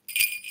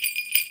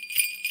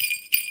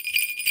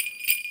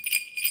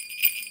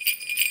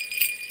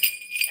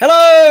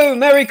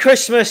Merry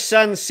Christmas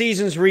and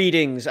season's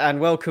readings, and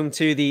welcome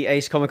to the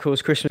Ace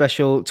Comicals Christmas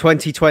Special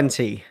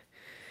 2020.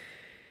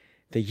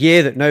 The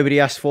year that nobody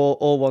asked for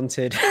or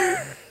wanted.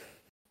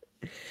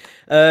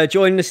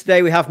 Joining us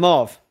today, we have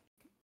Marv.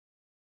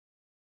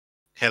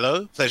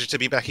 Hello, pleasure to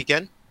be back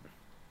again.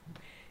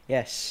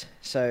 Yes,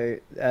 so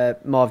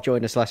Marv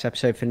joined us last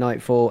episode for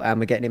Nightfall, and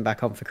we're getting him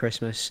back on for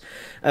Christmas.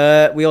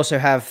 We also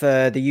have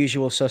the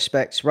usual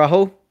suspects,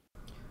 Rahul.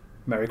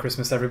 Merry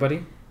Christmas,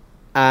 everybody.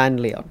 And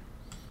Leon.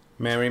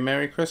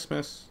 Merry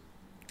Christmas.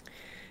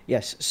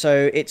 Yes,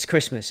 so it's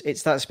Christmas.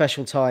 It's that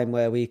special time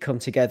where we come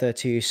together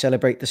to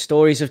celebrate the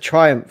stories of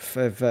triumph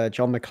of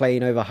John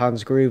McClane over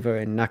Hans Gruber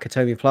in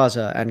Nakatomi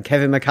Plaza, and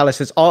Kevin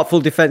McAllister's artful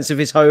defense of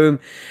his home,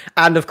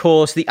 and of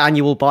course the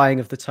annual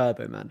buying of the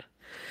Turbo Man.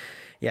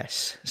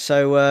 Yes,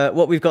 so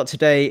what we've got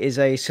today is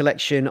a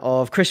selection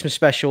of Christmas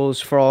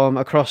specials from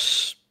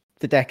across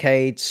the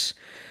decades.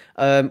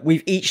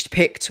 We've each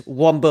picked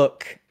one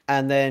book,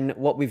 and then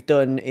what we've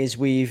done is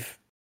we've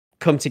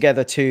come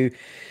together to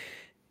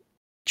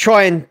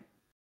try and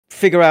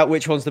figure out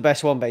which one's the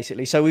best one,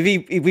 basically. So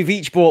we've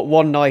each brought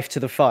one knife to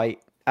the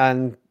fight,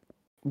 and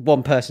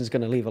one person's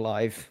going to leave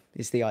alive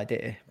is the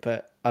idea,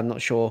 but I'm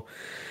not sure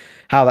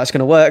how that's going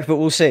to work, but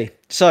we'll see.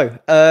 So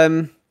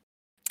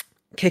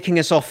kicking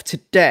us off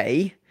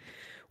today,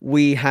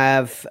 we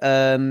have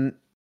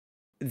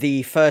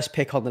the first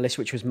pick on the list,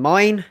 which was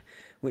mine,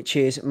 which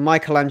is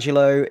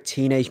Michelangelo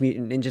Teenage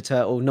Mutant Ninja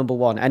Turtle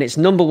 #1. And it's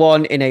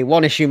 #1 in a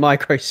one-issue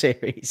micro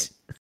series.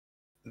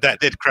 That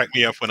did crack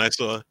me up when I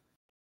saw.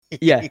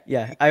 Yeah.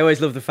 I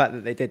always love the fact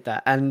that they did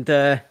that.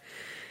 And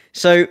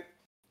so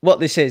what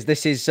this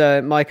is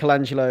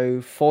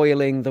Michelangelo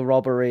foiling the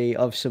robbery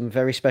of some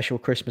very special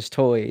Christmas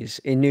toys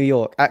in New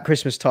York at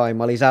Christmas time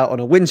while he's out on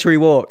a wintry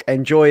walk,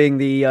 enjoying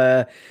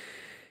the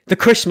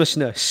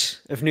Christmasness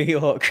of New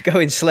York,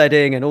 going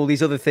sledding and all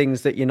these other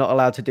things that you're not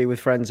allowed to do with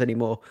friends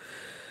anymore.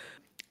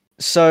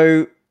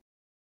 So,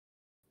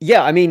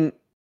 yeah, I mean,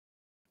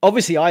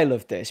 obviously I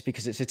love this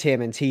because it's a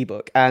TMNT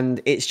book,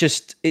 and it's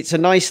a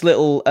nice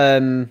little,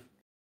 it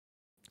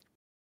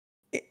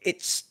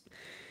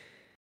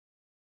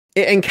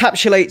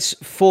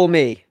encapsulates for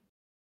me,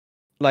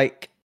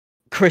 like,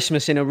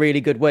 Christmas in a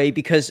really good way,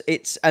 because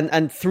it's,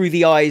 and through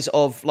the eyes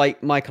of,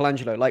 like,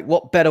 Michelangelo, like,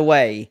 what better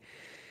way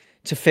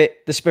to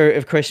fit the spirit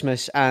of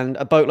Christmas and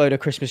a boatload of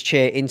Christmas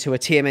cheer into a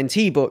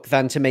TMNT book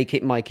than to make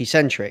it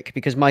Mikey-centric,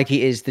 because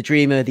Mikey is the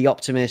dreamer, the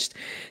optimist,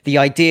 the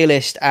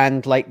idealist,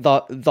 and like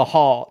the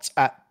heart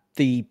at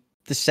the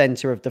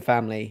center of the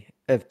family,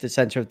 of the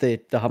center of the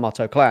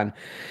Hamato clan.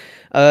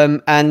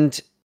 And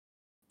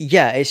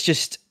yeah, it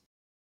just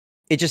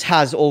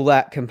has all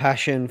that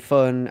compassion,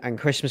 fun, and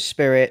Christmas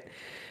spirit.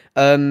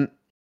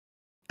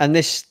 And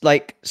this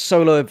like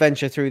solo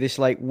adventure through this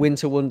like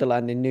winter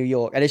wonderland in New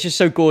York, and it's just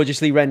so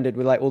gorgeously rendered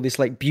with like all this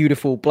like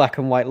beautiful black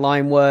and white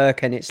line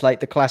work, and it's like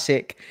the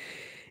classic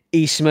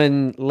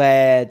Eastman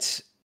Laird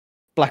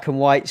black and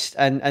whites,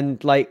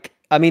 and like,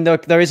 I mean,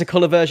 there is a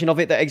color version of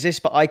it that exists,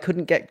 but I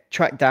couldn't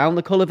track down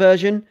the color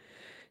version,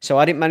 so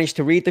I didn't manage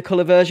to read the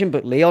color version,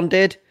 but Leon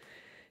did.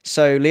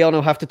 So Leon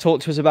will have to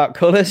talk to us about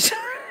colors.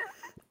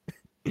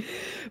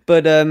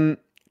 But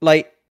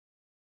like,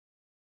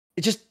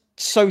 it just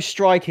so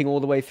striking all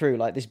the way through,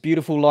 like this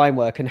beautiful line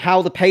work, and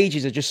how the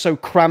pages are just so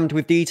crammed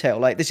with detail.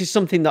 Like, this is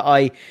something that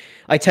I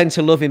tend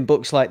to love in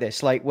books like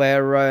this, like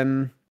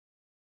where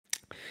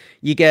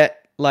you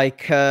get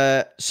like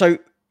so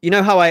you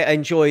know how I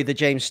enjoy the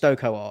James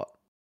Stokoe art.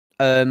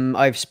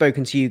 I've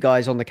spoken to you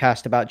guys on the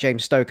cast about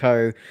James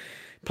Stokoe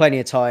plenty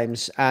of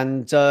times,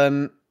 and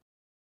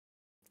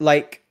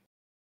like,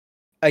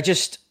 I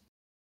just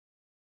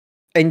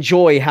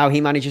enjoy how he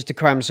manages to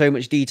cram so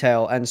much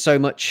detail and so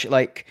much,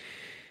 like,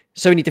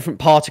 so many different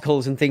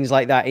particles and things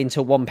like that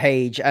into one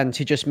page, and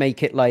to just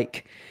make it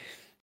like,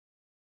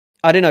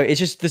 I don't know, it's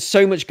just, there's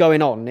so much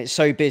going on, it's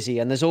so busy,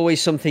 and there's always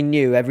something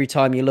new every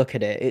time you look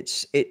at it.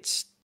 It's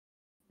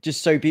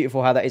just so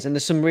beautiful how that is. And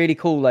there's some really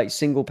cool like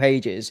single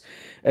pages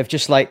of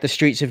just like the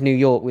streets of New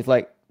York with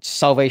like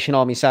Salvation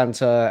Army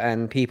Santa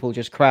and people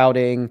just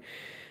crowding,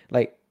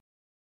 like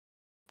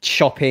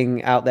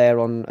shopping out there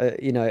on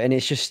and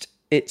it's just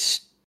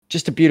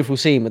a beautiful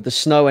scene with the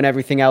snow and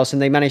everything else,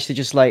 and they managed to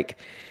just like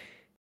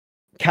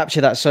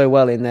capture that so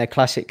well in their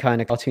classic kind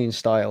of cartoon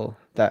style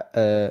that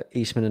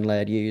Eastman and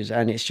Laird use,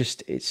 and it's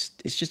just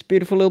a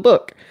beautiful little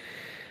book.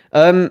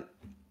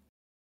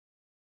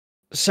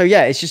 So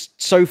yeah, it's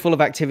just so full of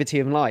activity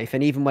and life,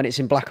 and even when it's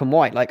in black and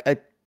white, like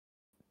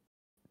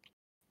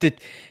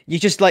you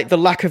just like the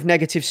lack of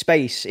negative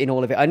space in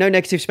all of it. I know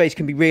negative space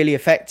can be really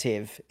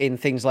effective in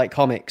things like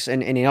comics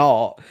and in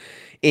art,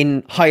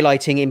 in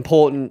highlighting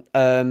important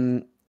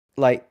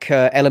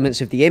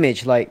elements of the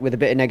image, like with a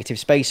bit of negative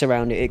space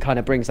around it, it kind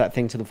of brings that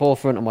thing to the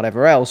forefront and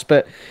whatever else.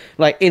 But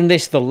like in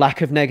this, the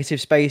lack of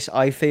negative space,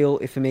 I feel,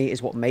 for me,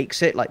 is what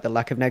makes it, like the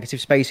lack of negative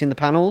space in the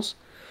panels.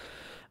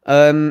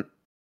 And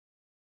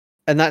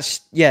that's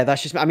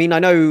just, I mean, I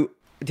know,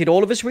 did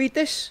all of us read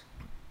this?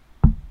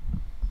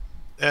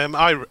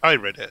 I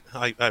read it.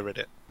 I read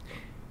it.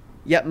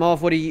 Yeah,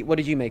 Marv, what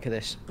did you make of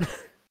this?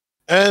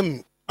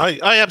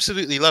 I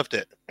absolutely loved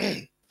it.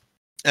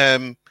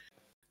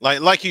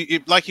 Like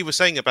you were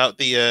saying about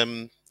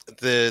the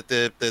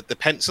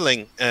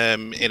penciling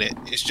in it.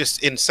 It's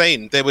just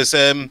insane. There's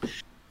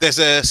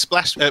a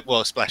splash,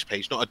 well, a splash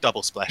page, not a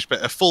double splash,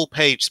 but a full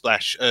page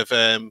splash of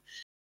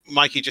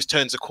Mikey just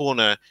turns a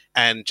corner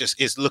and just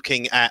is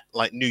looking at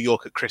like New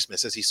York at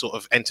Christmas as he sort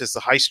of enters the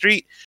high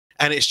street,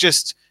 and it's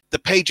just the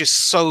page is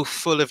so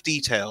full of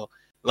detail,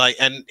 like,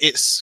 and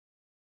it's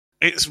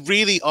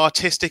really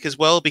artistic as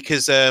well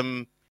because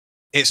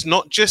it's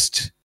not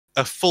just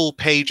a full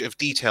page of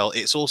detail,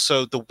 it's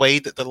also the way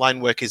that the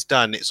line work is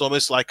done. It's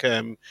almost like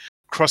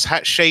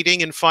crosshatch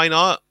shading in fine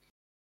art.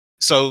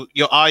 So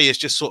your eye is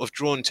just sort of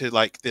drawn to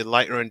like the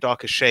lighter and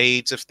darker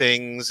shades of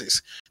things.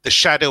 It's the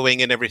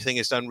shadowing and everything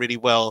is done really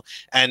well.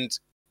 And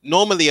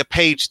normally a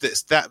page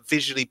that's that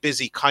visually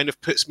busy kind of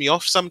puts me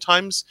off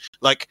sometimes.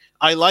 Like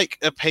I like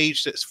a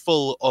page that's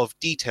full of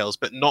details,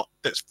 but not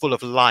that's full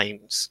of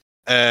lines.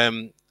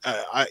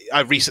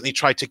 I recently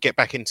tried to get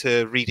back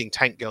into reading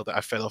Tank Girl that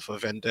I fell off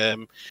of, and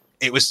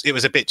it was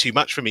a bit too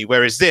much for me.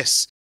 Whereas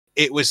this,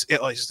 it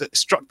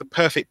struck the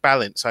perfect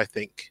balance, I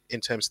think,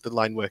 in terms of the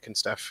line work and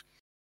stuff.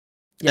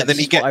 Yeah, and then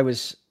this is what I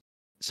was.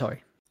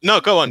 Sorry.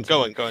 No, go on.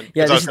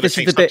 Yeah, this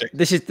is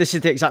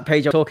the exact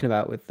page I'm talking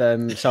about with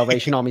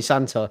Salvation Army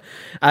Santa,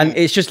 and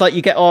it's just like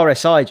you get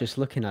RSI just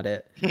looking at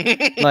it,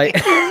 like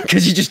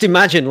because you just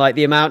imagine like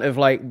the amount of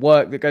like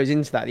work that goes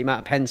into that, the amount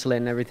of penciling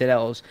and everything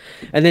else,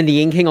 and then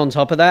the inking on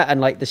top of that, and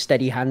like the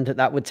steady hand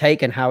that would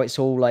take, and how it's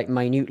all like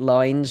minute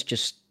lines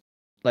just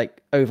like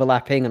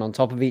overlapping and on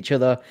top of each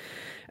other,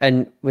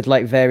 and with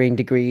like varying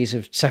degrees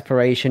of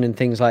separation and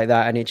things like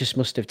that, and it just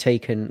must have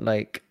taken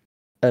like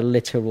a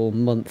literal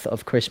month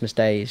of Christmas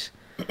days.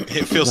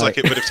 It feels like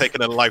it would have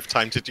taken a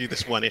lifetime to do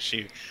this one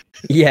issue.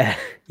 Yeah,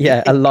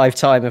 a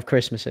lifetime of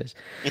Christmases.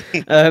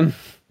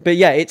 But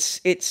yeah,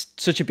 it's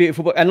such a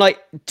beautiful book, and like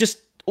just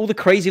all the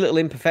crazy little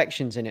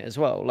imperfections in it as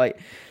well. Like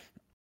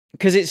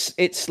because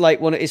it's like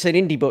it's an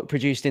indie book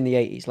produced in the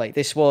 80s. Like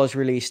this was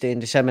released in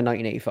December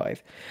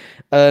 1985.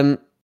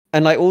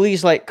 And like all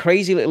these like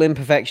crazy little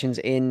imperfections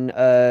in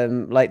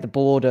like the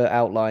border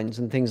outlines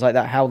and things like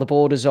that. How the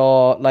borders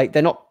are like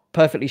they're not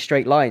perfectly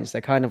straight lines.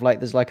 They're kind of like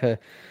there's like a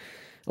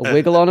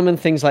wiggle on them and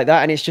things like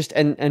that. And it's just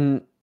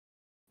and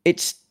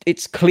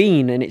it's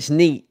clean and it's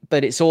neat,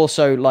 but it's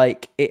also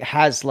like it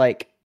has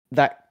like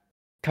that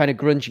kind of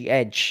grungy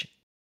edge,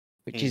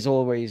 which is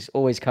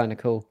always kind of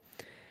cool.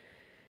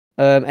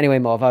 Anyway,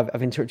 Marv,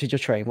 I've interrupted your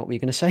train. What were you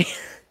going to say?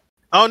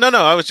 Oh no,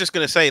 I was just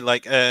going to say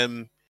like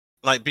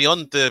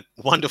beyond the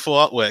wonderful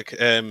artwork,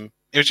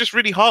 it was just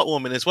really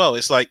heartwarming as well.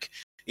 It's like,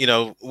 you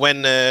know,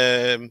 when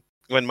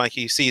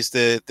Mikey sees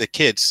the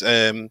kids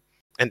and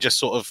just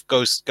sort of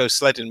goes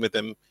sledding with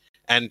them,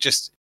 and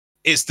just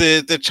it's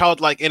the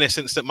childlike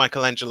innocence that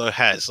Michelangelo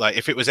has. Like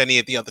if it was any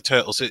of the other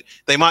turtles,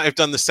 they might have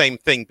done the same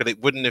thing, but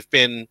it wouldn't have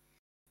been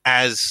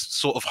as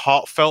sort of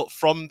heartfelt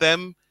from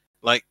them.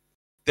 Like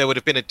there would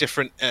have been a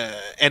different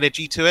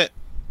energy to it.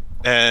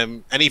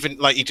 And even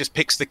like he just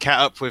picks the cat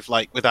up with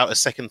like without a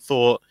second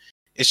thought.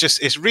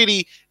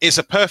 It's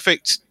a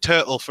perfect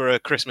turtle for a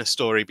Christmas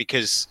story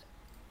because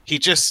he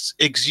just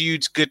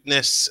exudes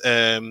goodness.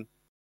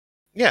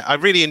 Yeah, I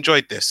really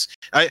enjoyed this.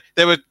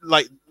 There were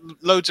like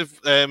loads of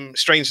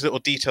strange little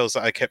details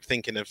that I kept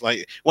thinking of.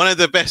 Like one of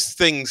the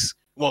things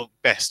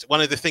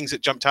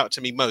that jumped out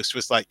to me most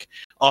was like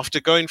after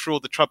going through all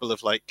the trouble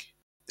of like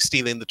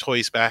stealing the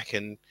toys back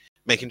and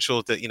making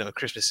sure that, you know,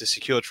 Christmas is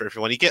secured for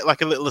everyone, you get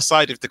like a little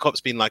aside of the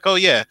cops being like, oh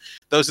yeah,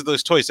 those are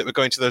those toys that were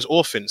going to those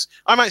orphans.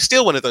 I might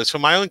steal one of those for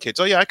my own kids.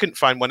 Oh yeah, I couldn't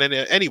find one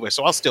anywhere,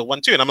 so I'll steal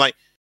one too. And I'm like,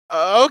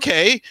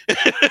 okay.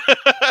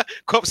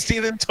 Cops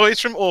stealing toys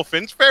from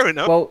orphans, fair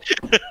enough. Well,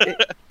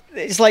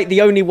 it's like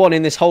the only one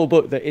in this whole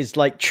book that is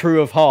like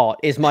true of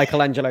heart is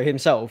Michelangelo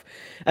himself,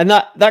 and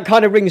that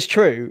kind of rings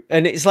true.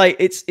 And it's like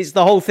it's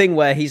the whole thing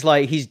where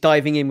he's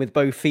diving in with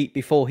both feet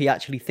before he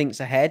actually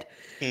thinks ahead.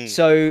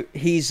 So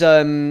he's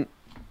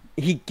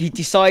he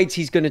decides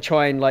he's going to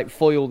try and like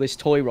foil this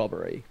toy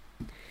robbery,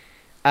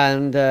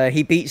 and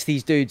he beats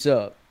these dudes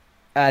up,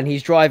 and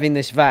he's driving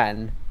this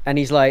van, and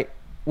he's like,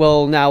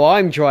 well, now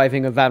I'm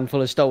driving a van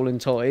full of stolen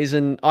toys,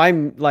 and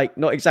I'm like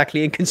not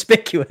exactly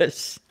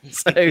inconspicuous.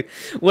 So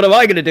what am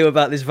I going to do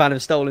about this van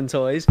of stolen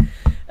toys?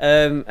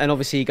 And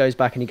obviously he goes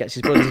back and he gets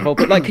his brothers involved.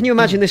 But like, can you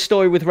imagine this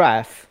story with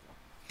Raph?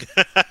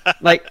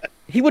 Like,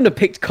 he wouldn't have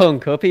picked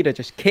Clunk up; he'd have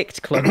just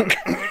kicked Clunk.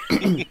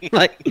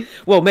 Like,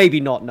 well, maybe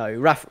not. No,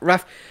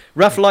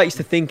 Raph likes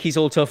to think he's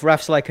all tough.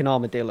 Raph's like an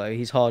armadillo;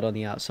 he's hard on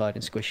the outside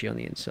and squishy on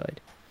the inside.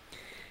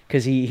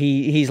 Because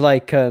he's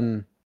like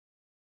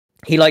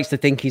he likes to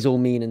think he's all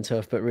mean and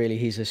tough, but really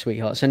he's a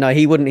sweetheart. So no,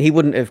 he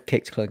wouldn't have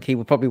kicked Clunk. He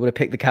probably would have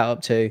picked the cat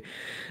up too,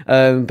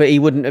 but he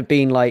wouldn't have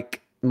been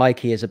like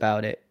Mikey is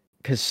about it.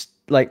 Because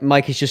like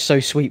Mikey's just so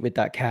sweet with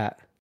that cat.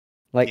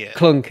 Like yeah.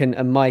 Clunk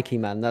and Mikey,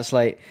 man, that's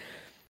like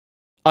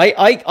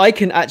I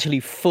can actually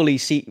fully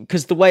see,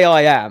 because the way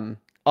I am,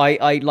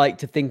 I like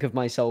to think of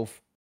myself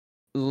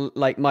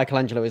like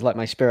Michelangelo is like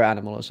my spirit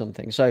animal or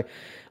something. So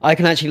I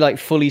can actually like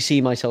fully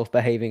see myself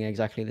behaving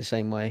exactly the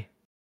same way.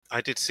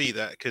 I did see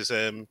that because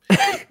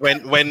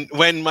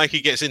when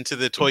Mikey gets into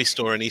the toy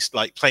store and he's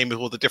like playing with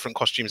all the different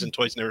costumes and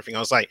toys and everything, I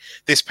was like,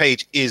 this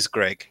page is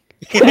Greg.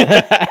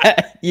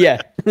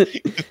 Yeah.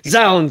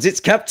 Zounds, it's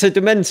Captain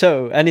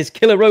Demento and his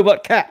killer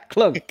robot cat,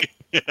 Clunk.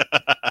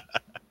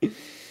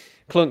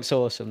 Clunk's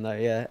awesome though,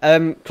 yeah.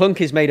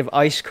 Clunk is made of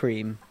ice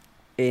cream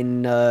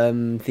in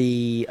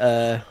the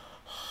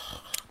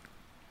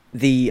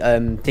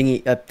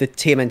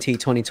TMNT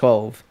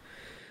 2012.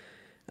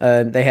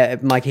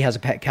 Mikey has a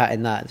pet cat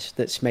in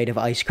that's made of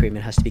ice cream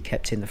and has to be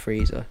kept in the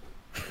freezer.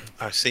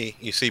 I see.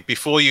 You see,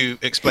 before you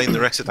explain the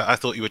rest of that, I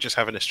thought you were just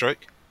having a stroke.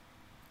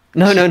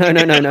 No.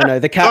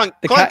 The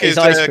cat, cat is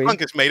ice cream.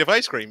 Clunk is made of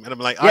ice cream, and I'm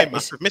like, I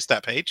must have missed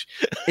that page.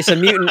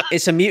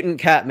 It's a mutant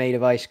cat made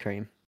of ice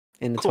cream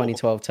in the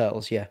 2012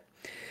 Turtles. Yeah.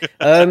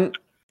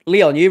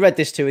 Leon, you read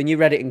this too, and you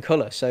read it in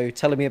color. So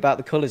tell me about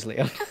the colors,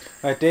 Leon.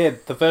 I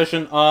did. The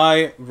version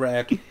I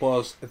read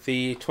was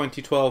the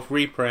 2012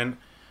 reprint,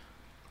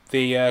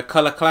 the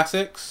Color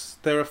Classics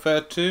they're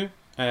referred to.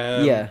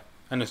 Yeah.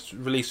 And it's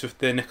released with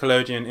the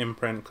Nickelodeon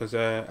imprint because,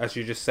 as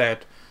you just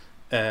said,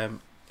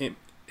 it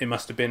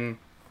must have been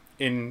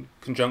in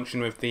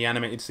conjunction with the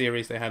animated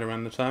series they had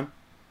around the time.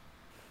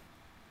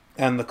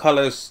 And the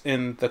colours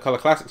in the Color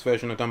Classics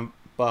version are done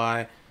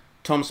by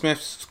Tom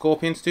Smith's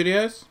Scorpion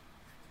Studios.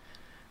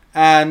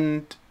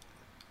 And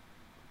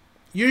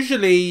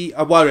usually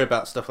I worry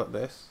about stuff like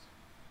this,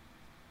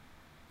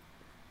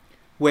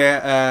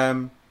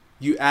 where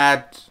you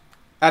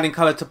adding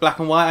colour to black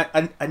and white.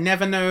 I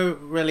never know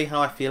really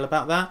how I feel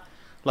about that.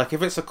 Like,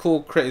 if it's a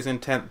cool creator's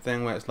intent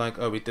thing where it's like,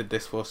 oh, we did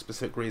this for a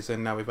specific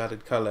reason, now we've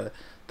added colour,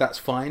 that's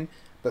fine.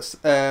 But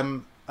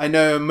I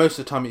know most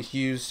of the time it's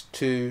used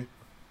to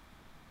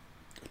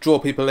draw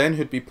people in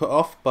who'd be put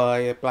off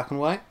by black and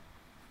white.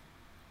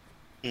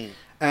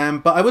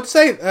 But I would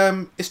say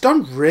it's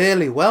done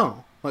really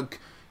well. Like,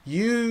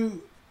 I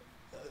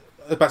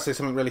was about to say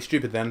something really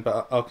stupid then,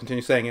 but I'll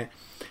continue saying it.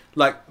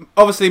 Like,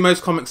 obviously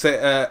most comics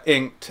are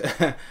inked,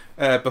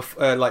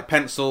 like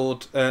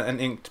penciled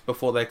and inked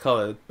before they're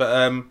coloured,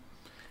 but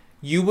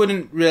you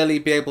wouldn't really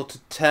be able to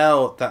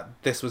tell that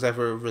this was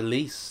ever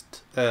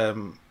released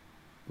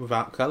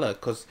without colour,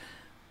 because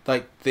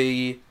like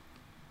the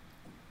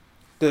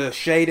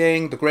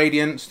shading, the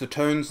gradients, the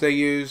tones they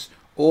use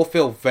all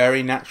feel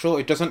very natural.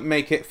 It doesn't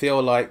make it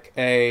feel like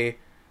a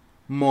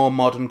more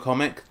modern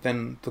comic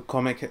than the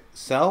comic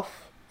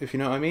itself, if you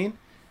know what I mean.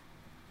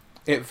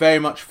 It very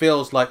much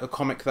feels like a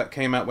comic that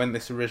came out when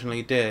this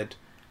originally did,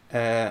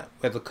 where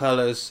the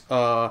colours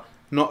are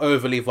not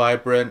overly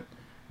vibrant.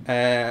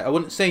 I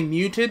wouldn't say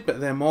muted,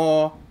 but they're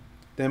more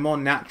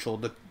natural.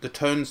 The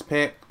tones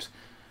picked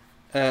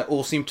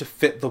all seem to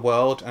fit the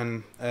world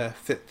and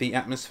fit the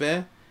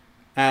atmosphere.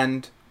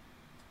 And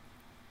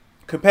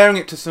comparing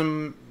it to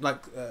some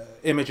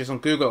images on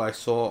Google I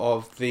saw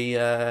of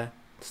the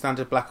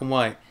standard black and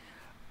white,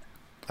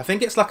 I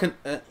think it's like an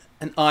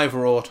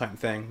either or type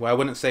thing, where I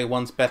wouldn't say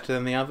one's better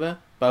than the other,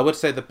 but I would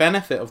say the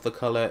benefit of the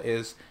colour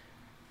is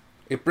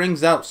it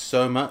brings out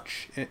so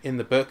much in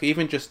the book,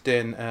 even just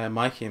in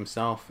Mikey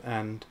himself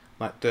and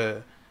like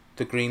the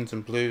greens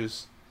and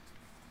blues.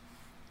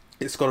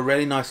 It's got a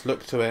really nice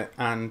look to it,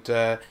 and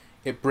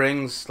it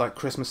brings like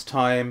Christmas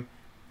time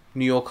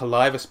New York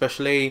alive,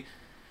 especially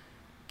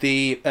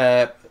the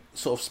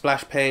sort of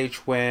splash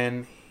page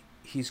when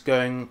he's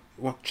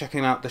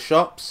checking out the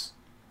shops,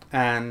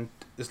 and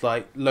there's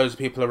like loads of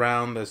people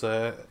around. There's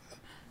a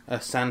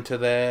Santa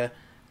there,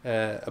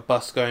 a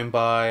bus going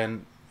by,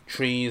 and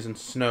trees and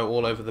snow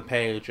all over the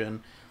page.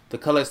 And the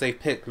colours they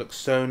picked look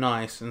so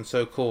nice and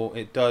so cool.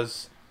 It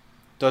does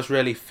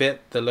really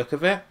fit the look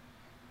of it.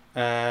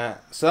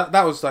 So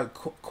that was like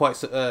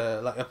quite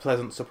like a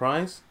pleasant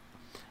surprise.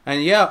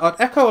 And yeah, I'd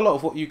echo a lot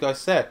of what you guys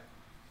said,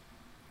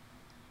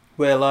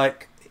 where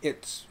like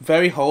it's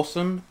very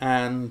wholesome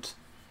and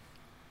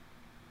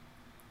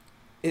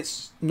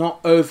it's not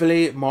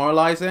overly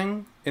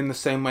moralizing in the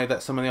same way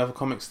that some of the other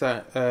comics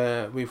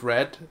that we've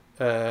read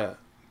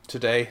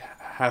today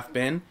have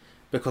been,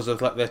 because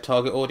of like their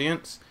target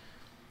audience.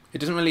 It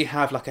doesn't really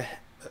have like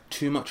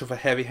too much of a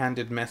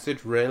heavy-handed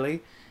message,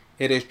 really.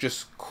 It is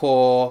just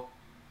core,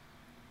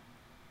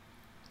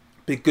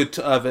 be good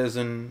to others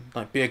and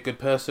like be a good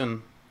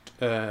person,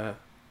 and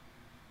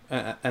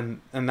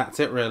that's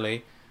it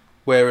really.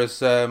 Whereas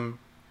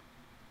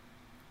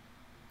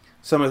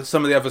some of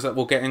the others that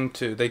we'll get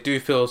into, they do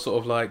feel sort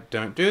of like,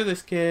 don't do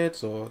this,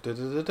 kids, or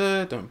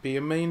don't be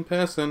a mean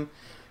person.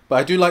 But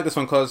I do like this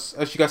one because,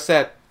 as you guys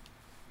said,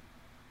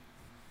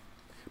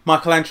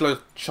 Michelangelo's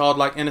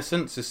childlike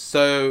innocence is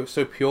so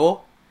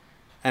pure,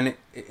 and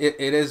it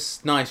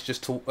is nice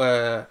just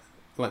to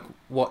like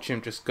watch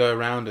him just go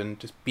around and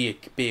just be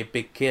a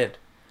big kid.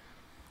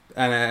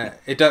 And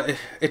it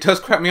does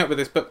crack me up with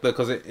this book though,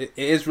 because it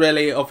is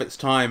really of its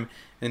time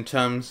in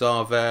terms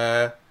of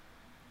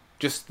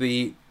just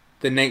the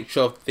nature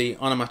of the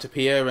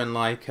onomatopoeia and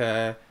like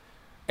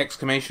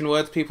exclamation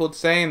words people would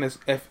say. And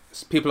if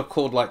people are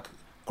called like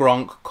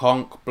Gronk,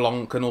 Conk,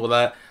 Blonk, and all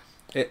that.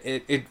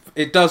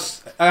 It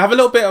does. I have a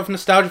little bit of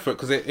nostalgia for it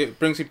because it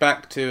brings me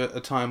back to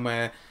a time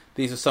where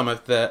these are some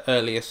of the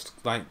earliest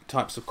like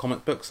types of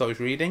comic books I was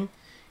reading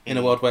in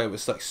a world where it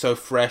was like so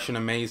fresh and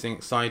amazing,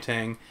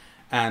 exciting,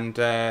 and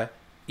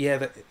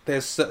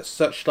there's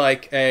such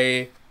like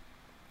a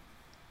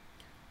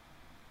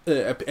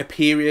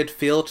period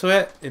feel to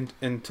it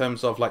in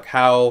terms of like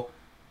how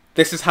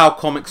this is how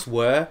comics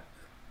were,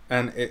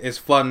 and it is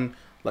fun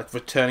like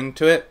returning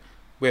to it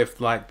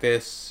with like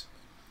this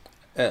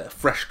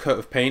fresh coat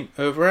of paint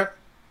over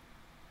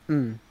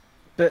it.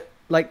 But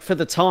like for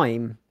the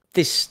time,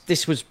 this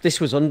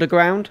was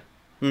underground.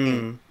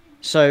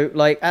 So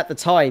like at the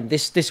time,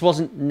 this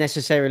wasn't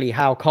necessarily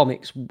how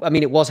comics. I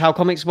mean, it was how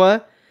comics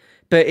were,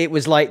 but it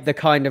was like the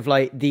kind of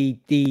like the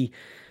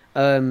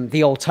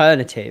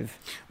alternative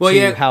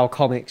to how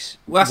comics.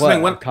 Well, that's were,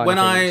 the thing. When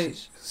I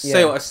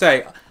say yeah. what I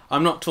say,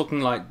 I'm not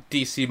talking like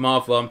DC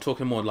Marvel. I'm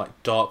talking more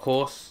like Dark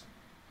Horse.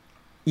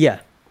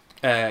 Yeah.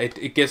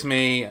 It gives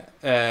me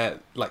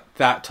like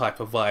that type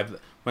of vibe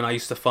when I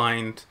used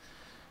to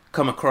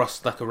come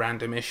across like a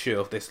random issue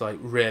of this like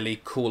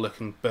really cool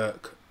looking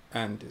book,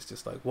 and it's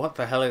just like, what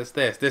the hell is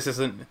this? This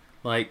isn't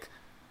like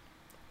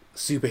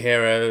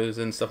superheroes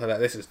and stuff like that.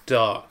 This is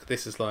dark.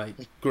 This is like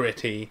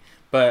gritty.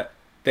 But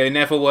they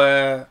never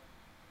were.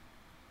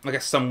 I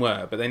guess some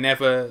were, but they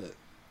never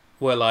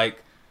were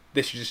like,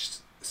 this is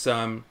just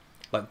some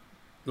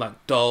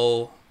like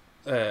dull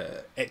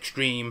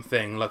extreme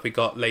thing like we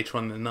got later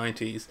on in the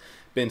 90s.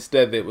 But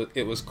instead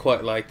it was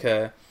quite like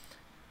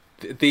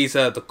these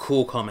are the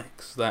cool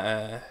comics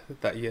that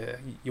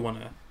you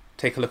want to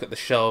take a look at the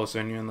shelves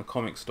when you're in the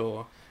comic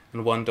store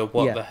and wonder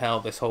what the hell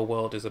this whole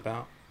world is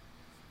about.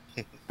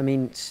 I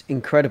mean, it's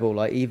incredible.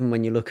 Like even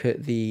when you look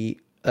at the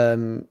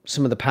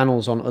some of the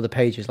panels on other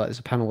pages, like there's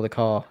a panel with a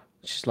car,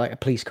 just like a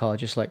police car,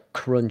 just like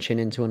crunching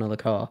into another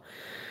car.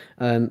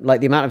 Like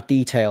the amount of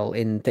detail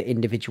in the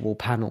individual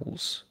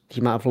panels,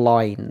 the amount of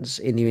lines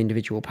in the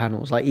individual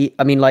panels. Like,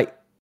 I mean, like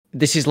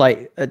this is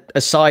like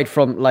aside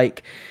from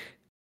like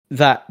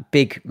that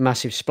big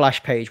massive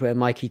splash page where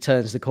Mikey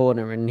turns the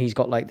corner and he's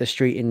got like the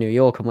street in New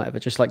York and whatever,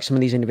 just like some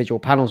of these individual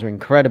panels are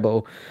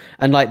incredible.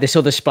 And like this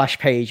other splash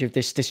page of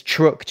this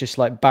truck just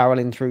like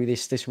barreling through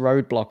this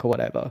roadblock or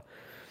whatever.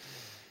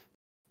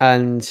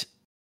 And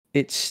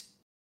it's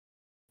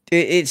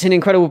an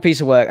incredible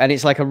piece of work, and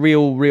it's like a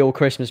real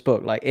Christmas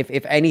book. Like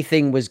if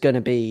anything was going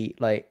to be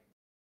like,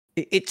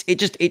 it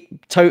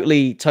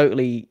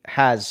totally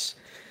has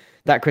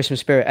that Christmas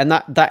spirit, and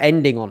that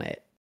ending on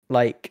it,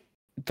 like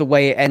the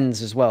way it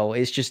ends as well,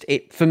 is just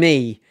for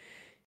me,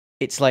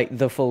 it's like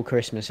the full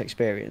Christmas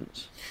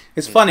experience.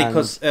 It's funny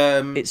because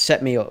it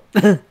set me up.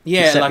 Yeah,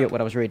 it set like, me up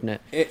when I was reading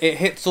it. It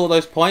hits all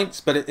those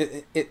points, but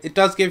it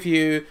does give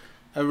you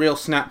a real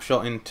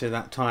snapshot into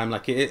that time.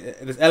 Like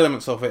there's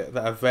elements of it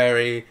that are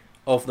very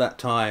of that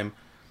time,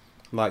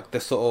 like the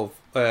sort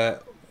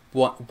of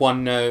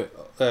one note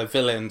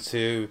villains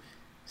who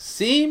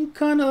seem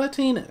kind of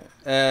Latino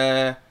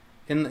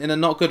in a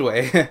not good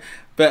way,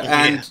 but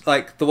and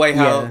like the way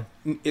how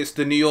it's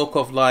the New York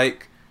of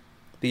like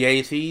the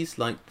 80s,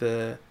 like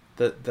the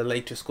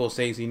later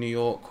Scorsese New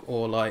York,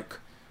 or like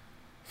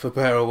for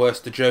better or worse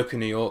the Joker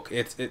New York.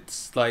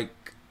 It's like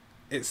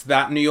it's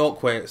that New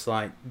York where it's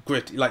like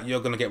gritty, like you're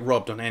gonna get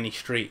robbed on any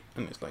street,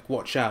 and it's like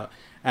watch out.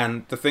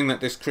 And the thing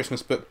that this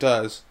Christmas book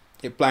does,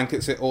 it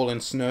blankets it all in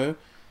snow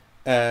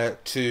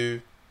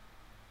to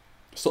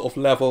sort of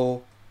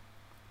level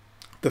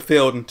the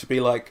field and to be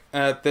like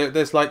there can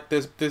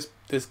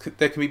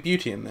be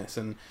beauty in this.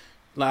 And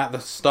like at the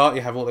start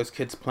you have all those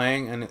kids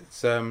playing, and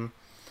it's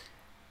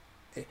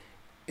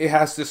it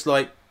has this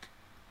like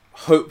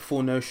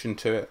hopeful notion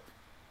to it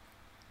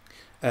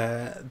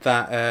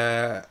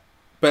that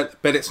but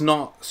it's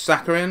not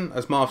saccharine,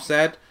 as Marv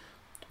said,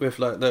 with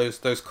like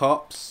those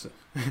cops.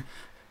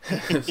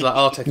 It's like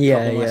I'll take a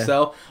couple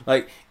myself.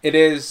 Like it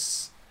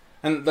is,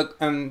 and like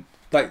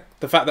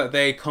the fact that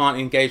they can't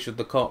engage with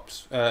the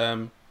cops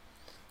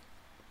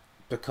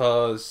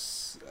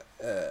because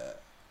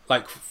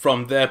like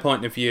from their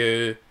point of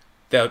view,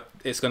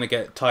 it's going to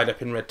get tied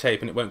up in red tape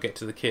and it won't get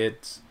to the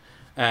kids.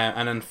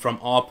 And then from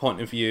our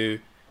point of view,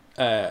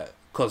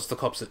 because the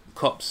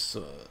cops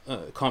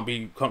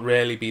can't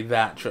really be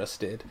that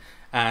trusted,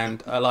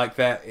 and I like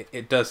that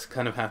it does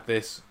kind of have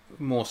this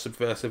more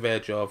subversive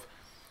edge of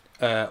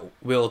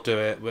we'll do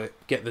it, we'll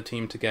get the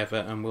team together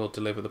and we'll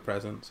deliver the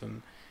presents,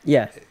 and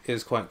it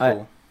is quite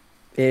cool.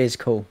 It is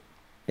cool.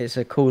 It's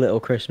a cool little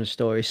Christmas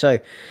story. So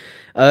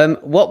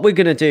what we're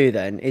going to do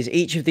then is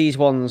each of these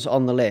ones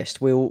on the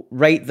list, we'll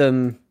rate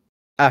them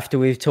after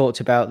we've talked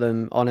about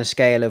them on a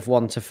scale of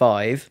 1 to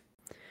 5.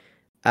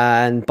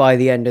 And by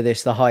the end of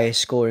this, the highest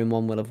scoring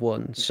one will have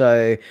won.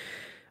 So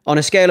on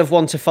a scale of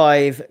 1 to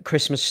 5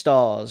 Christmas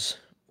stars,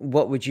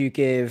 what would you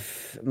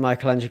give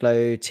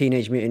Michelangelo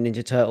Teenage Mutant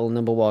Ninja Turtle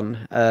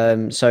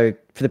 #1? So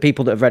for the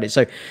people that have read it.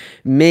 So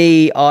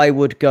me, I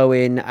would go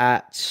in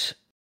at...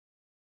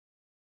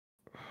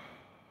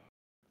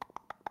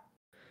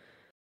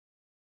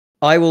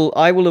 I will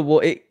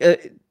award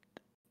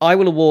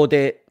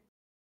it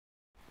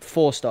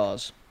 4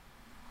 stars.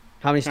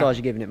 How many stars are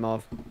you giving it,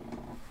 Marv?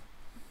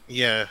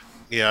 Yeah,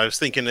 Yeah, I was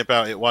thinking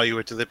about it while you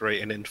were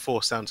deliberating, and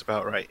 4 sounds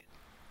about right.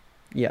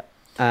 Yeah.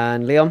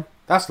 And Leon?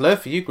 That's low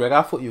for you, Greg.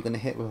 I thought you were going to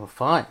hit with a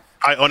 5.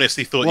 I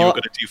honestly thought you were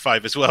going to do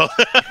 5 as well.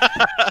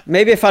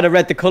 Maybe if I'd have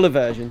read the colour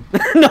version.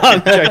 No,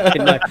 I'm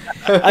joking. No.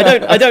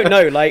 I don't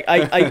know. Like,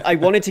 I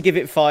wanted to give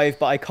it 5,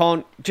 but I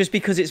can't, just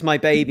because it's my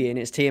baby and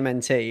it's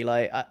TMNT.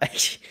 Like,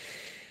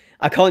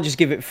 I can't just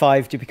give it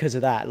 5 just because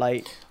of that.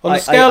 Like, on the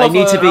scale of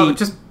need to be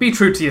just be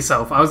true to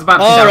yourself. I was about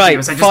to shout at you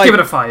and say, just give it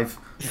a 5.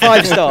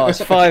 5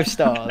 stars. 5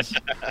 stars.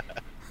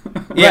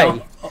 Yeah.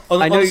 Ray,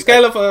 On the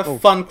scale of a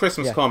fun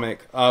Christmas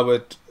comic, I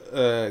would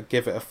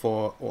give it a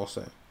 4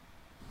 also.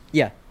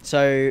 Yeah.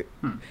 So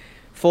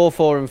 4,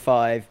 4, and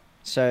 5.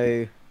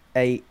 So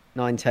 8,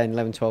 9, 10,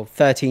 11, 12,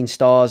 13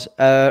 stars.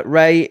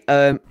 Ray,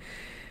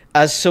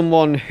 as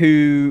someone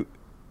who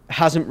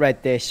hasn't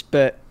read this,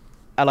 but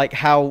I like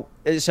how.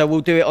 So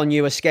we'll do it on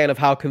you, a scale of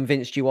how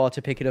convinced you are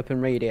to pick it up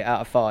and read it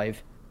out of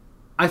 5.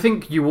 I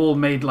think you all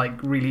made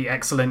like really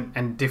excellent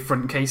and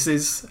different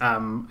cases.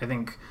 I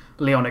think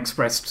Leon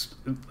expressed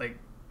like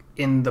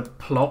in the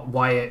plot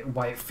why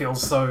it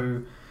feels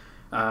so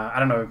I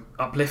don't know,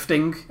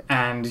 uplifting,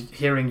 and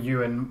hearing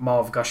you and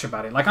Marv gush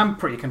about it. Like, I'm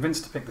pretty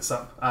convinced to pick this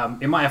up.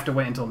 It might have to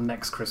wait until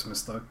next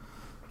Christmas though.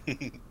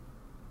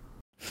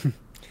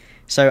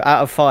 So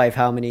out of 5,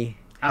 how many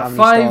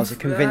stars are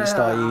convinced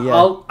are you?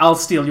 Yeah. I'll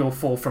steal your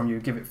 4 from you.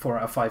 Give it 4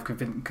 out of 5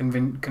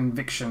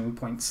 conviction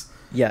points.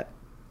 Yeah.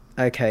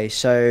 Okay,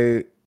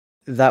 so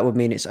that would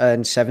mean it's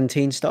earned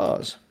 17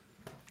 stars.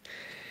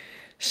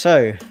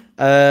 So,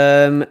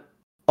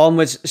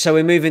 onwards. So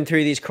we're moving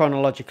through these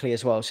chronologically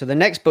as well. So the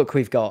next book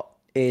we've got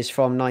is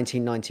from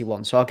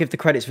 1991. So I'll give the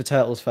credits for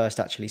Turtles first,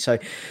 actually. So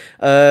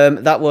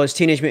that was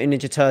Teenage Mutant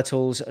Ninja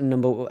Turtles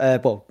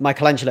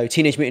Michelangelo,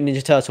 Teenage Mutant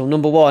Ninja Turtle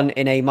 #1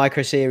 in a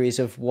micro series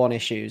of 1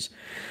 issues.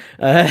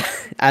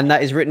 And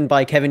that is written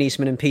by Kevin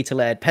Eastman and Peter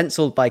Laird,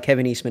 penciled by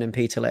Kevin Eastman and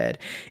Peter Laird.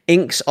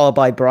 Inks are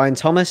by Brian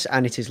Thomas,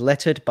 and it is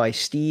lettered by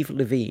Steve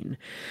Levine.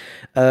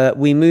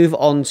 We move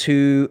on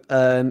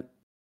to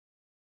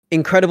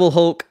Incredible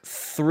Hulk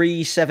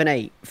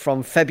 378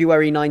 from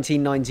February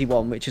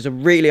 1991, which is a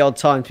really odd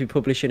time to be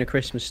publishing a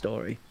Christmas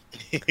story.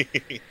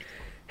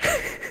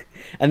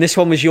 And this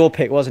one was your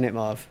pick, wasn't it,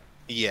 Marv?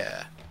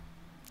 Yeah.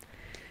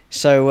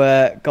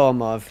 So go on,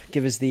 Marv.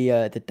 Give us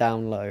the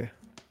down low.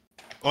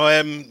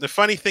 Well, the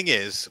funny thing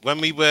is, when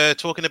we were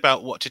talking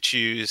about what to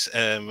choose,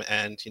 and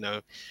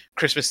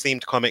Christmas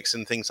themed comics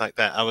and things like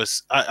that, I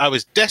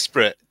was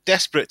desperate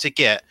to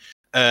get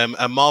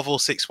a Marvel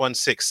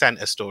 616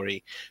 Santa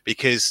story,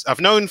 because I've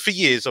known for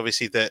years,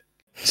 obviously, that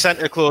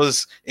Santa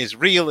Claus is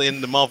real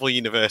in the Marvel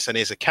universe and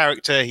is a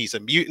character. He's a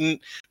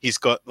mutant. He's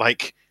got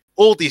like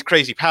all these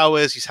crazy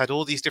powers. He's had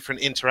all these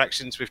different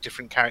interactions with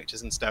different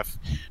characters and stuff.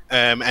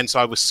 And so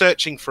I was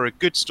searching for a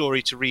good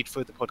story to read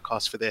for the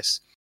podcast for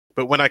this.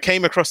 But when I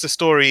came across the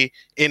story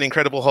in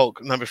Incredible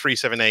Hulk number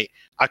 378,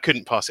 I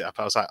couldn't pass it up.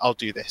 I was like, I'll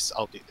do this.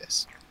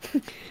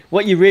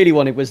 What you really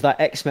wanted was that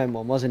X-Men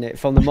one, wasn't it?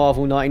 From the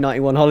Marvel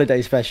 1991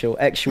 holiday special,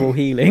 Actual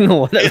Healing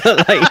or whatever.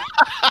 Like...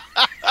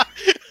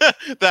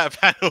 That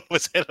panel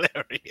was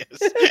hilarious.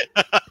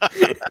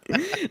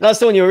 That's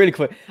the one you were really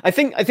quick. I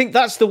think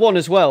that's the one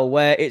as well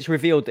where it's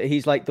revealed that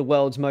he's like the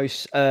world's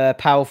most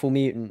powerful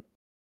mutant.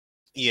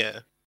 Yeah.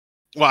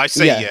 Well, I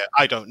say yeah.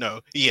 I don't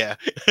know. Yeah.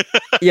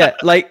 Yeah,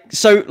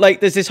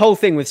 there's this whole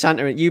thing with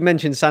Santa. You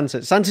mentioned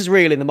Santa. Santa's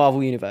real in the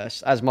Marvel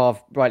universe, as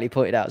Marv rightly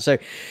pointed out. So,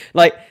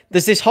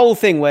 there's this whole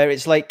thing where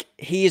it's like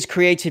he is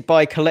created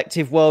by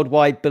collective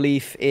worldwide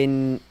belief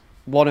in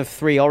one of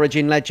 3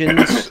 origin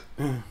legends.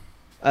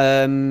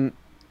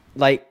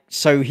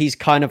 So he's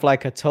kind of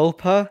like a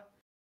tulpa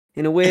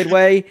in a weird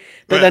way.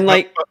 But then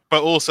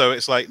but also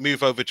it's like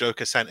move over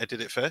Joker, Santa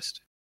did it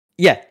first.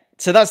 Yeah.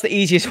 So that's the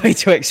easiest way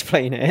to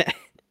explain it.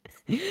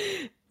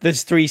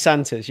 There's 3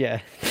 Santas,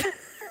 yeah.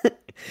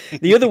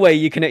 The other way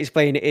you can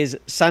explain it is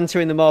Santa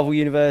in the Marvel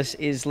universe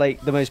is like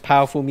the most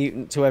powerful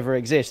mutant to ever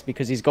exist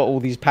because he's got all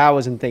these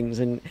powers and things,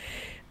 and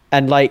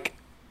like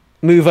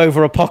move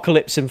over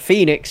Apocalypse and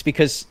Phoenix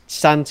because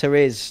Santa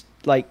is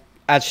like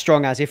as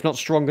strong as, if not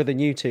stronger than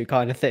you two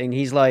kind of thing.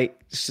 He's like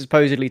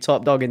supposedly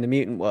top dog in the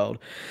mutant world.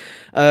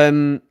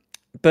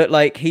 But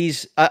like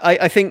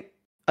I think,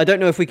 I don't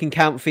know if we can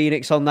count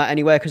Phoenix on that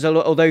anywhere, because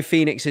although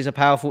Phoenix is one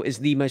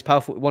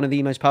of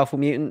the most powerful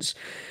mutants,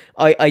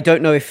 I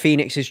don't know if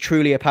Phoenix is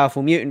truly a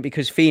powerful mutant,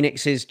 because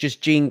Phoenix is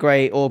just Jean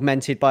Grey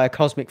augmented by a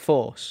cosmic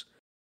force.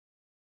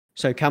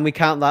 So can we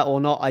count that or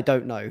not? I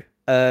don't know.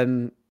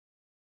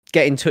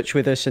 Get in touch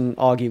with us and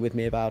argue with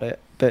me about it.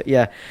 But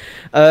yeah.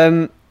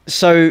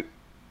 So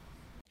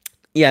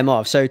yeah,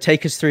 Marv, so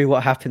take us through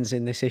what happens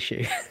in this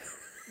issue.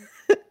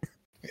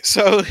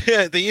 So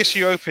yeah, the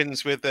issue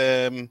opens with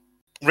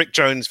Rick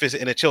Jones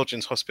visiting a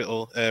children's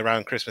hospital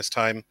around Christmas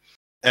time.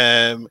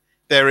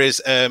 There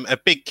is a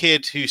big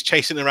kid who's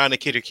chasing around a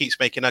kid who keeps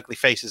making ugly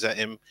faces at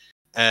him,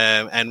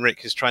 and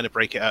Rick is trying to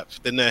break it up.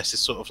 The nurse is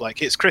sort of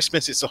like, it's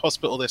Christmas, it's a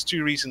hospital, there's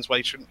 2 reasons why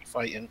you shouldn't be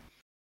fighting.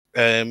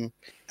 And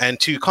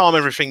to calm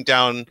everything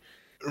down,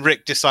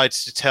 Rick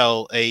decides to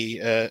tell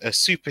a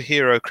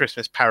superhero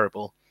Christmas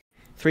parable.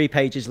 3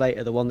 pages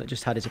later, the one that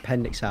just had his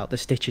appendix out, the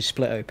stitch is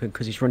split open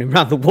because he's running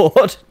around the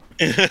ward.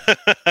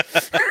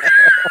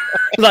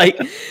 Like,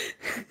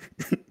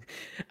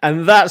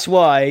 and that's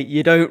why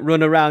you don't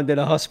run around in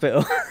a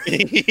hospital,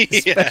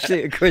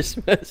 especially at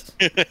Christmas.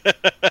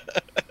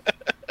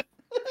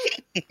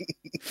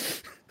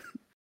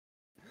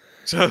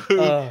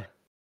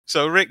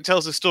 So Rick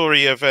tells a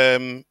story of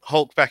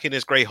Hulk back in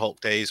his Grey Hulk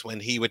days when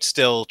he would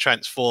still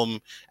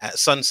transform at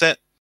sunset.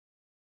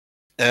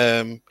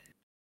 And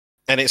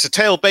it's a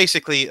tale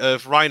basically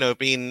of Rhino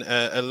being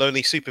a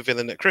lonely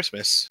supervillain at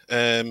Christmas.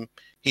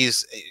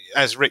 He's,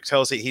 as Rick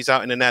tells it, he's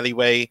out in an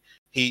alleyway.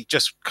 He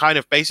just kind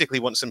of basically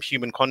wants some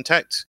human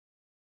contact.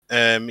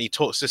 He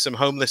talks to some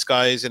homeless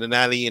guys in an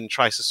alley and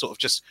tries to sort of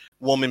just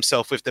warm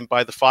himself with them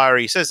by the fire.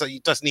 He says that he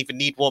doesn't even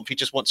need warmth. He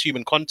just wants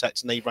human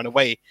contact, and they run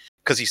away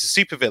because he's a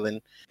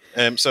supervillain.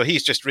 So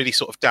he's just really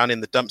sort of down in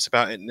the dumps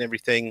about it and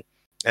everything.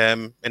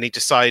 And he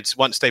decides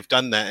once they've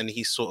done that and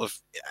he's sort of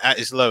at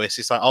his lowest,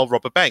 he's like, I'll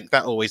rob a bank.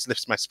 That always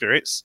lifts my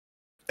spirits.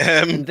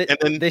 And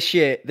then this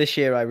year, that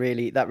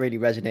really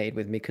resonated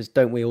with me, because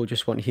don't we all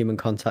just want human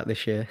contact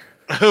this year?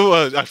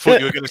 Oh, I thought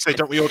you were going to say,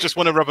 don't we all just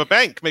want to rob a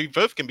bank? Maybe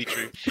both can be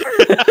true.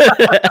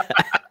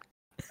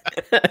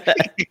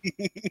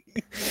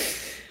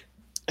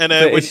 And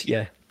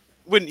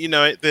wouldn't you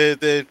know it,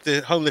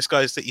 the homeless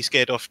guys that you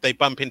scared off, they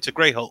bump into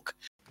Grey Hulk.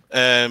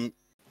 And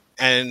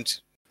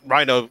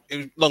Rhino,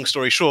 long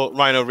story short,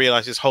 Rhino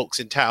realizes Hulk's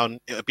in town.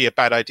 It would be a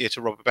bad idea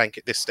to rob a bank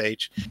at this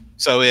stage.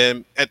 So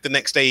at the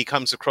next day, he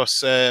comes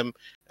across a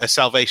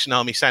Salvation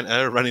Army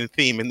Santa, a running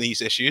theme in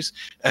these issues,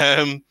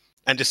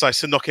 and decides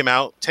to knock him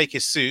out, take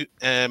his suit,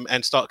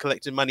 and start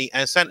collecting money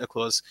as Santa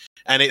Claus.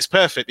 And it's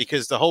perfect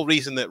because the whole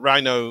reason that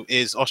Rhino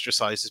is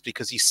ostracized is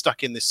because he's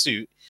stuck in this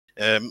suit.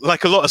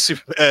 Like a lot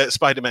of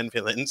Spider-Man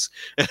villains,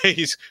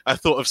 I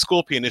thought of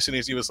Scorpion as soon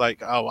as he was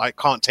like, "Oh, I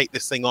can't take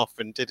this thing off,"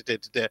 and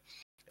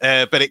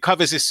but it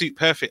covers his suit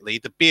perfectly.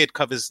 The beard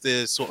covers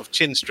the sort of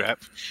chin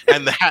strap,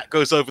 and the hat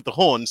goes over the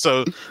horn.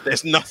 So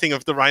there's nothing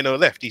of the Rhino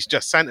left. He's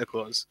just Santa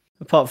Claus,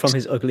 apart from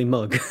his ugly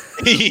mug.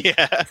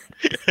 Yeah,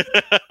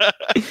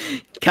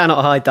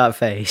 cannot hide that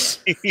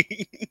face.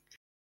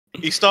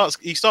 He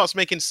starts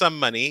making some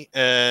money,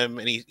 and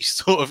he's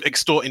sort of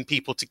extorting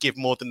people to give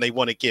more than they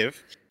want to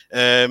give.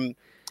 And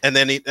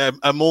then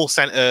a mall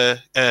Santa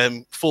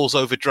falls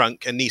over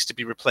drunk and needs to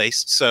be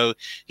replaced. So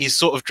he's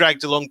sort of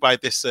dragged along by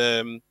this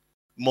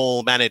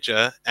mall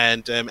manager.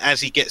 And as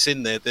he gets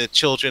in there, the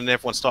children and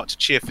everyone start to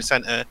cheer for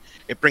Santa.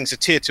 It brings a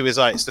tear to his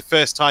eye. It's the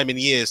first time in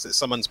years that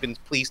someone's been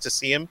pleased to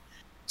see him.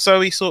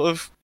 So he sort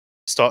of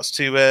starts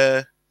to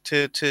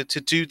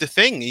do the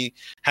thing. He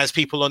has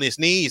people on his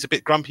knee. He's a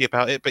bit grumpy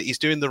about it, but he's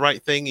doing the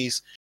right thing.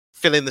 He's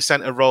filling the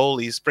Santa role.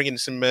 He's bringing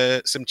some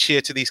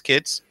cheer to these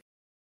kids.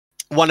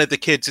 One of the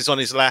kids is on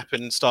his lap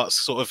and starts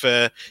sort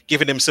of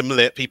giving him some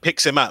lip. He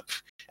picks him up,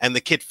 and the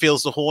kid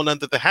feels the horn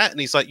under the hat, and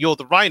he's like, "You're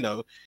the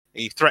Rhino."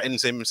 He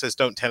threatens him and says,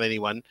 "Don't tell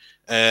anyone."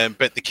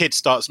 But the kid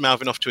starts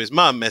mouthing off to his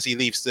mum as he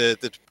leaves the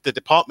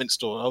department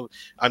store. "Oh,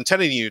 I'm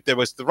telling you, there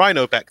was the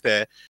Rhino back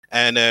there."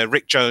 And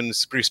Rick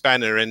Jones, Bruce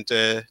Banner, and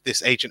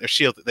this agent of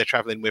S.H.I.E.L.D. that they're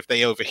traveling with,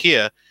 they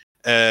overhear.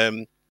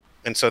 And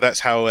so that's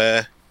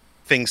how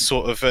things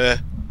sort of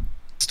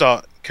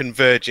start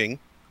converging.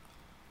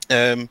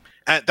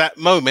 At that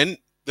moment,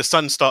 the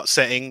sun starts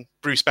setting.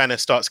 Bruce Banner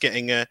starts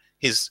getting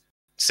his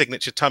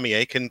signature tummy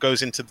ache and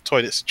goes into the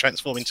toilets to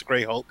transform into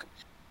Grey Hulk.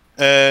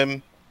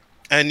 And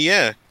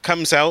yeah,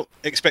 comes out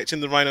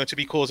expecting the Rhino to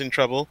be causing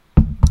trouble.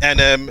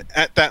 And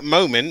at that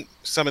moment,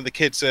 some of the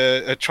kids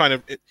are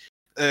trying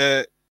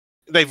to...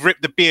 they've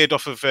ripped the beard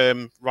off of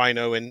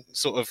Rhino and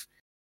sort of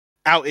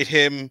outed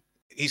him.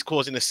 He's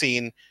causing a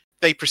scene.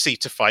 They proceed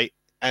to fight,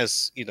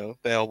 as, you know,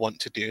 they are wont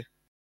to do.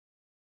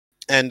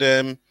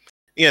 And...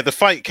 yeah, the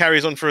fight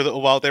carries on for a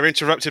little while. They're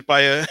interrupted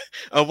by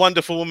a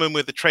wonderful woman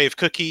with a tray of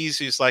cookies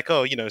who's like,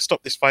 "Oh, you know,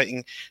 stop this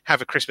fighting,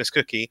 have a Christmas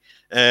cookie."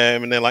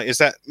 And they're like, "Is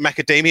that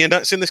macadamia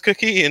nuts in this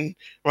cookie?" And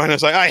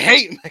Rhino's like, "I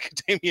hate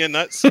macadamia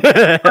nuts."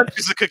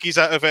 Punches the cookies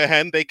out of her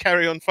hand. They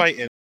carry on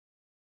fighting.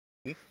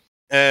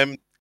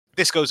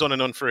 This goes on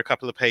and on for a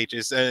couple of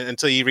pages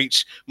until you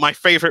reach my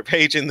favorite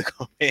page in the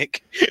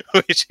comic,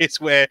 which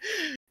is where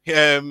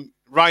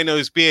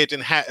Rhino's beard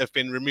and hat have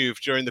been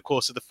removed during the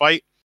course of the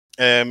fight.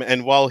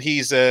 And while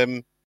he's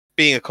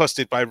being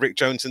accosted by Rick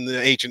Jones and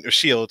the agent of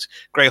S.H.I.E.L.D.,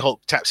 Grey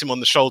Hulk taps him on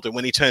the shoulder.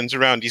 When he turns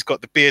around, he's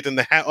got the beard and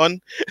the hat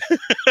on.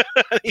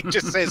 He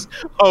just says,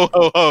 "Ho,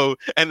 ho, ho,"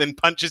 and then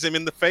punches him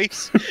in the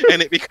face.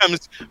 And it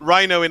becomes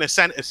Rhino in a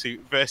Santa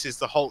suit versus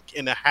the Hulk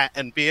in a hat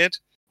and beard.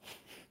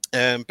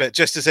 But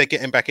just as they're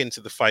getting back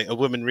into the fight, a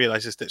woman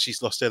realizes that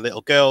she's lost her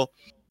little girl,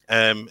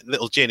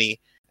 little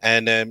Ginny.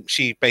 And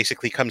she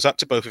basically comes up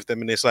to both of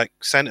them and is like,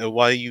 "Santa,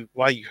 why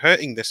are you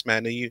hurting this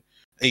man? Are you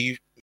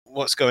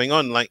what's going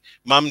on? Like,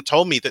 Mum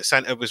told me that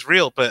Santa was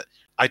real, but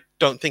I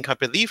don't think I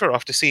believe her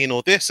after seeing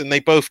all this." And they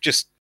both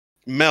just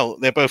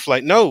melt. They're both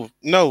like, no,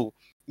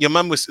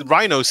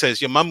 Rhino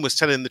says your mum was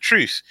telling the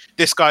truth.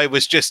 This guy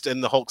was just,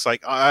 and the Hulk's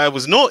like, I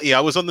was naughty. I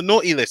was on the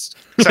naughty list.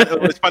 Santa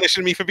was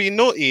punishing me for being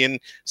naughty. And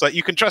it's like,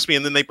 you can trust me.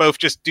 And then they both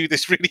just do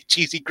this really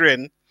cheesy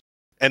grin.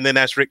 And then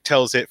as Rick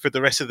tells it, for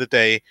the rest of the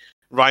day,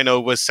 Rhino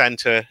was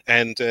Santa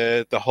and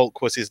the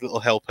Hulk was his little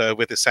helper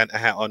with a Santa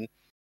hat on.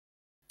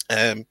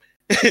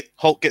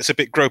 Hulk gets a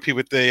bit gropey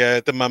with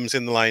the mums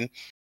in the line.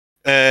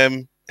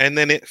 And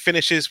then it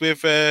finishes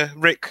with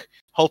Rick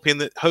hoping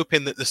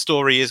that the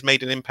story has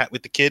made an impact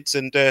with the kids,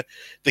 and the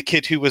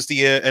kid who was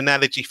the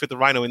analogy for the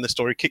Rhino in the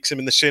story kicks him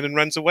in the shin and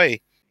runs away.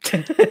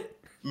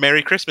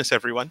 Merry Christmas,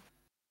 everyone.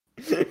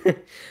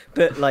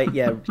 But like,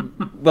 yeah,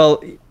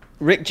 well,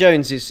 Rick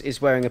Jones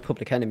is wearing a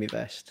Public Enemy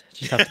vest.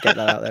 Just have to get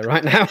that out there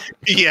right now.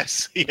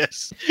 Yes.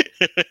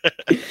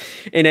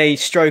 In a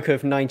stroke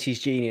of 90s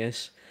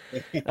genius.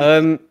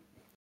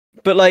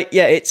 But like,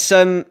 yeah, it's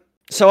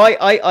so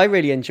I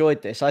really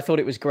enjoyed this. I thought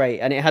it was great,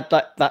 and it had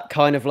that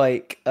kind of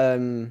like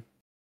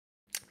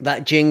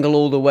that jingle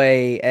all the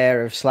way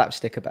air of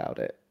slapstick about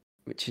it,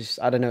 which is,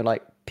 I don't know,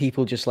 like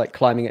people just like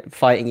climbing it,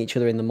 fighting each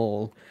other in the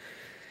mall.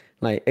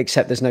 Like,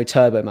 except there's no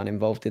Turbo Man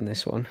involved in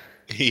this one.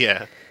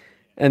 Yeah.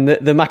 And the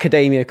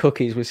macadamia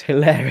cookies was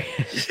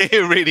hilarious.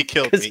 It really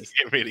killed me.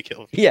 It really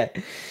killed me. Yeah,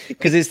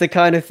 because it's the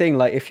kind of thing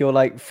like if you're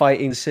like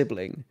fighting a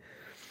sibling,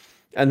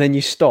 and then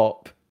you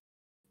stop,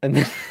 and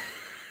then.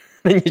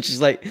 Then you're just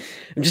like,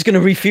 I'm just going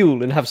to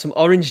refuel and have some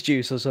orange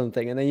juice or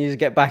something, and then you just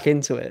get back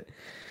into it.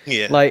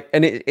 Yeah. Like,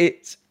 and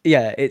it's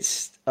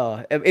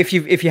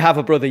if you have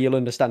a brother, you'll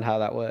understand how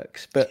that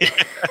works. But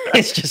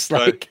it's just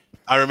like,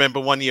 I remember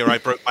one year I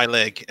broke my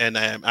leg, and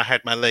I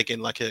had my leg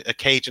in like a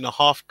cage and a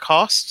half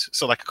cast,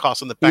 so like a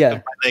cast on the back of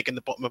my leg and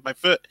the bottom of my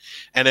foot,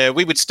 and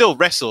we would still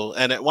wrestle.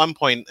 And at one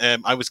point,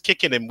 I was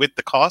kicking him with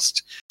the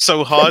cast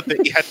so hard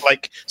that he had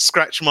like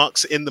scratch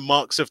marks in the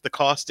marks of the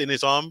cast in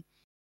his arm.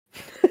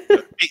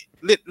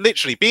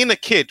 Literally, being a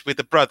kid with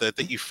a brother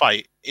that you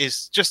fight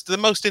is just the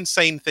most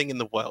insane thing in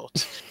the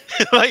world.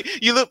 Like,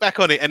 you look back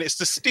on it and it's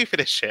the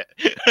stupidest shit.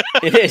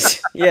 It is,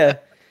 yeah,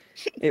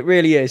 it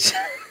really is.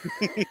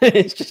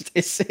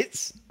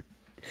 it's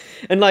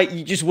and like,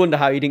 you just wonder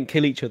how you didn't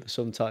kill each other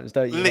sometimes,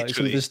 don't you? Literally, like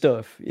some of the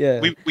stuff.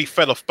 Yeah, we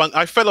fell off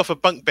I fell off a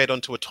bunk bed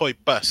onto a toy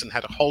bus and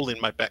had a hole in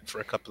my back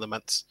for a couple of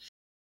months.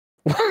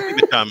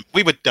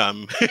 We were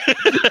dumb.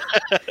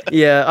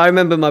 Yeah, I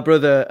remember my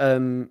brother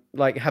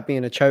like had me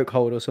in a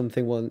chokehold or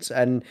something once,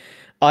 and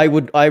I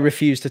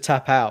refused to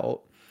tap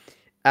out,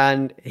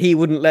 and he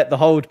wouldn't let the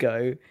hold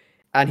go,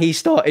 and he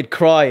started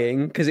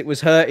crying because it was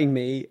hurting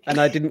me, and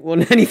I didn't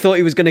want, and he thought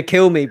he was going to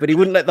kill me, but he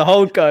wouldn't let the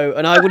hold go,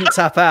 and I wouldn't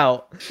tap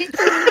out.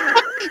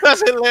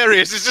 That's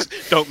hilarious. It's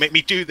just, don't make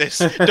me do this.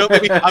 Don't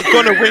make me. I'm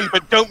gonna win,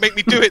 but don't make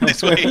me do it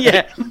this way.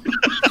 Yeah.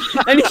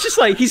 And he's just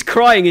like, he's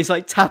crying. He's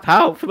like, tap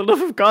out, for the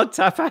love of God,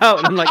 tap out.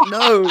 And I'm like,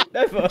 no,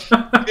 never.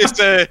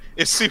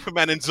 It's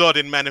Superman and Zod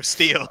in Man of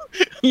Steel.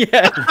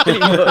 Yeah, pretty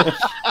much.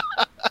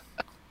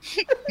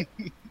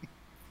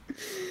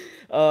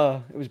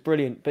 It was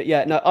brilliant. But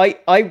yeah, no,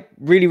 I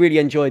really, really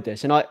enjoyed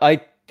this, and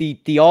the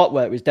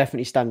artwork was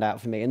definitely stand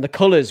out for me, and the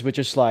colors were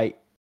just like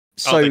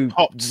so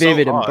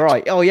vivid and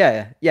bright. Oh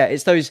yeah,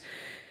 it's those.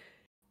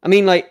 I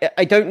mean, like,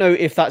 I don't know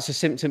if that's a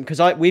symptom, because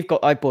I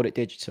bought it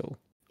digital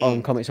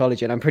on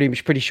Comixology, and I'm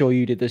pretty sure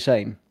you did the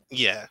same.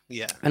 Yeah.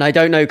 And I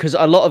don't know, because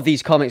a lot of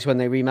these comics, when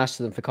they remaster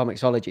them for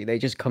Comixology, they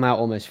just come out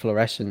almost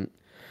fluorescent.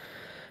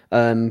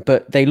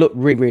 But they look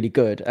really, really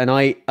good. And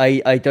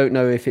I don't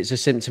know if it's a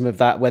symptom of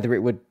that, whether it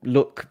would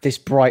look this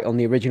bright on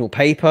the original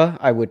paper.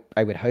 I would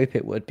hope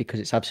it would, because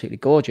it's absolutely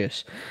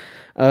gorgeous.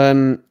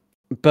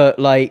 But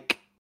like,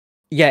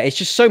 yeah, it's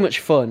just so much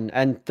fun,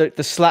 and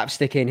the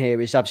slapstick in here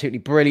is absolutely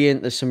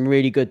brilliant. There's some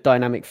really good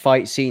dynamic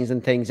fight scenes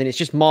and things, and it's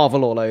just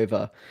Marvel all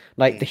over.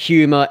 Like, the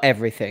humor,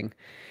 everything.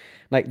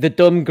 Like, the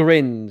dumb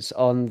grins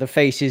on the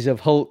faces of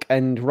Hulk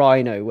and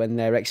Rhino when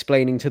they're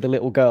explaining to the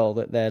little girl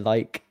that they're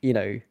like, you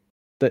know,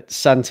 that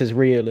Santa's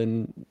real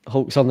and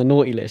Hulk's on the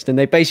naughty list, and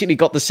they basically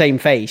got the same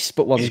face,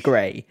 but one's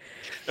grey.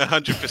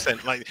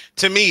 100%. Like,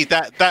 to me,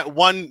 that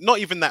one, not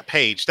even that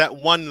page, that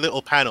one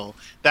little panel,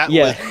 that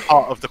was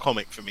part of the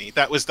comic for me.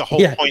 That was the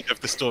whole point of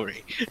the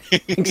story.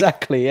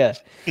 Exactly, yeah.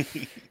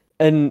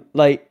 And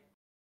like,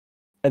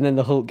 and then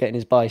the Hulk getting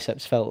his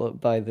biceps felt up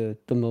by the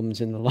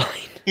mums in the line.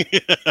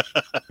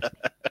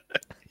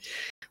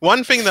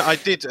 One thing that I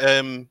did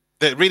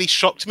that really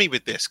shocked me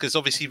with this, because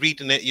obviously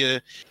reading it, you're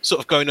sort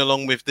of going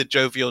along with the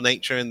jovial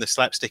nature and the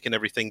slapstick and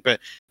everything, but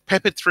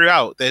peppered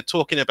throughout, they're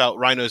talking about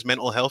Rhino's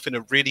mental health in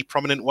a really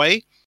prominent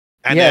way.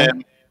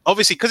 And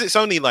obviously, because it's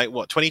only like,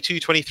 22,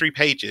 23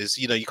 pages,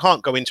 you know, you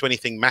can't go into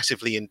anything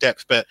massively in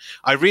depth, but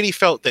I really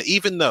felt that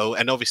even though,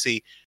 and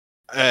obviously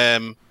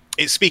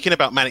it's speaking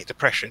about manic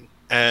depression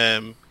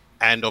and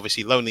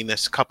obviously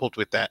loneliness coupled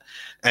with that,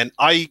 and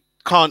I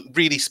can't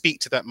really speak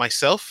to that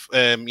myself.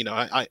 You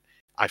know,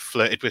 I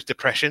flirted with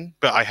depression,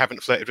 but I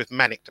haven't flirted with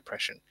manic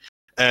depression.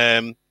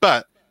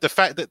 But the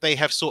fact that they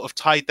have sort of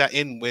tied that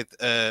in with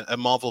a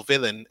Marvel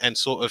villain and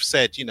sort of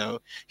said, you know,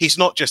 he's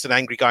not just an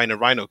angry guy in a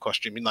rhino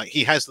costume. I mean, like,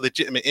 he has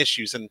legitimate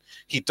issues and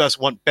he does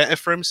want better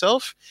for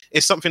himself.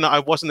 Is something that I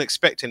wasn't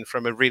expecting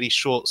from a really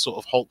short sort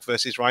of Hulk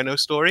versus Rhino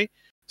story.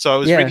 So I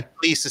was really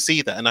pleased to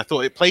see that, and I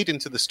thought it played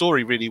into the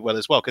story really well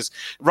as well. Because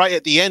right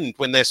at the end,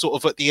 when they're sort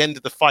of at the end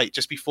of the fight,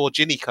 just before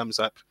Ginny comes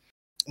up,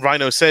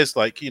 Rhino says,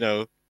 like, you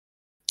know,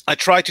 I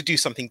tried to do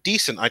something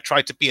decent. I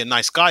tried to be a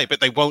nice guy,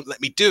 but they won't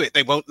let me do it.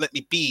 They won't let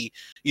me be,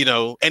 you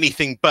know,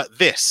 anything but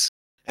this.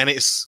 And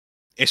it's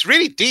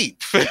really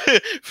deep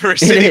for a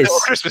silly little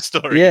Christmas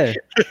story. Yeah.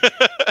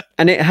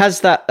 And it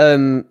has that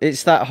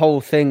it's that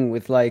whole thing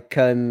with like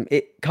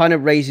it kind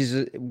of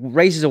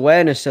raises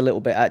awareness a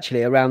little bit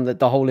actually around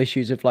the whole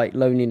issues of like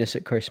loneliness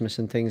at Christmas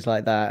and things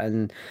like that,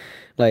 and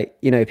like,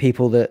 you know,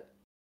 people that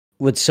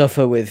would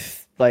suffer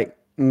with like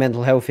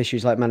mental health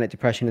issues like manic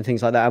depression and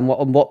things like that, and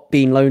what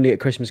being lonely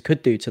at Christmas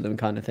could do to them,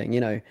 kind of thing.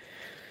 You know,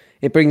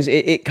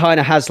 it kind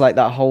of has like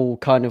that whole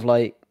kind of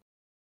like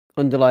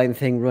underlying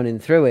thing running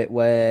through it,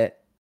 where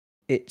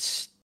it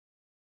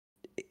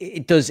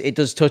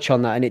does touch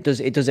on that, and it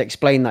does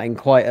explain that in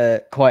quite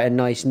a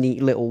nice,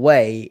 neat little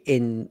way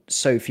in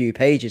so few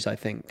pages, I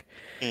think,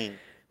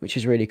 which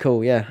is really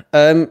cool. Yeah.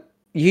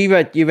 You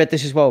read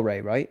this as well, Ray,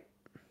 right?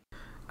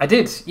 I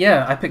did,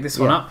 yeah. I picked this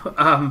one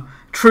up.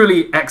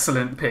 Truly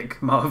excellent pick,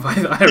 Marv.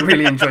 I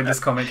really enjoyed this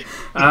comic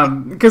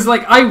because,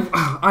 like,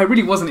 I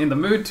really wasn't in the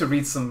mood to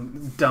read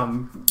some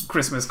dumb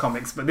Christmas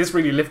comics, but this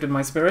really lifted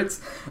my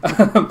spirits.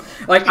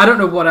 Like, I don't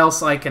know what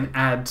else I can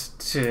add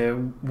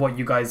to what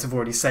you guys have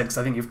already said, because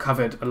I think you've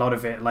covered a lot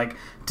of it. Like,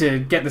 to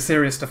get the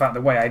serious stuff out of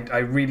the way, I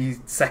really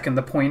second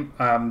the point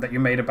that you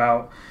made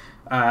about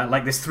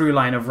like this through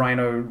line of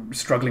Rhino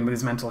struggling with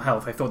his mental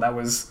health. I thought that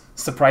was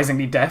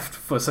surprisingly deft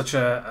for such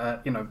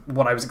a you know,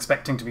 what I was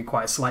expecting to be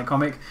quite a slight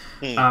comic.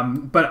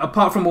 But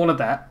apart from all of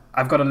that,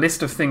 I've got a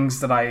list of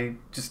things that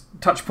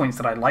touch points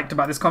that I liked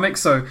about this comic.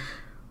 So,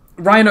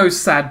 Rhino's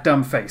sad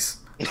dumb face,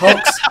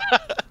 Hulk's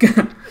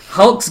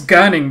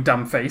gurning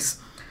dumb face,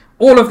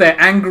 all of their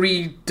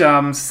angry,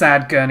 dumb,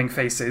 sad gurning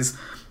faces,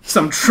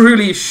 some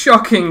truly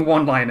shocking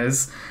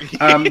one-liners,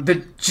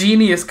 the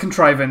genius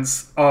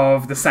contrivance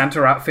of the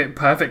Santa outfit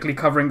perfectly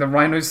covering the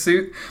Rhino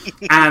suit,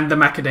 and the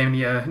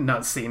macadamia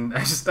nut scene.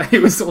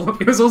 It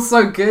was all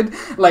so good.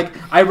 Like,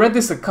 I read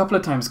this a couple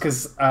of times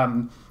because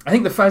I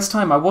think the first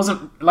time I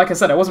wasn't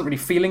really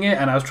feeling it,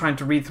 and I was trying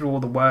to read through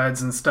all the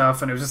words and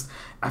stuff, and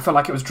I felt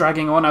like it was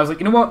dragging on. I was like,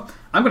 you know what?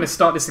 I'm going to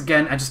start this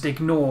again and just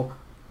ignore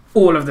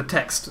all of the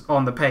text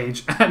on the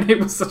page, and it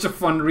was such a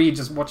fun read,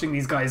 just watching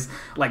these guys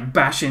like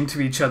bash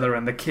into each other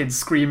and the kids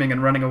screaming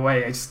and running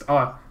away.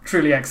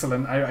 Truly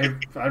excellent. I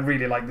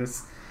really like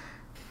this.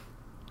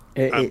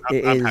 I'm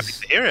happy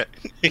to hear it.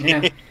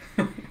 Yeah.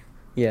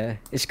 Yeah,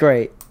 it's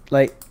great.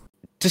 Like,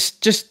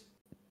 just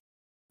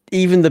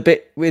even the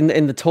bit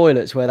in the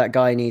toilets where that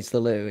guy needs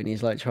the loo and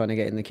he's like trying to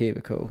get in the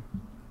cubicle,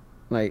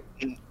 like.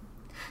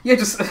 Yeah,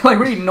 just like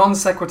really non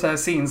sequitur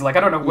scenes. Like,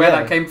 I don't know where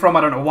that came from.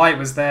 I don't know why it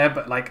was there,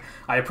 but like,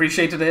 I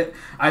appreciated it.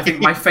 I think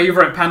my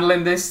favorite panel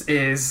in this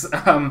is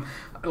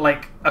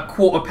like a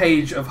quarter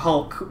page of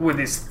Hulk with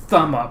his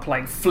thumb up,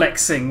 like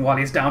flexing while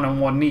he's down on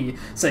one knee,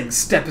 saying,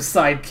 "Step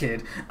aside,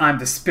 kid. I'm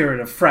the spirit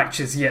of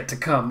fractures yet to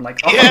come." Like,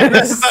 yeah,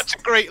 that's such a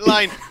great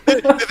line.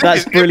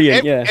 That's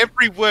brilliant.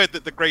 Every word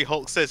that the Grey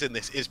Hulk says in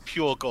this is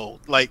pure gold.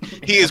 Like,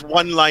 he is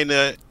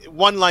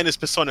one-liners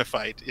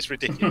personified. It's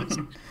ridiculous.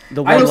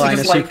 The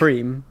one-liner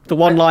supreme. The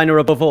one-liner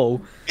above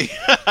all.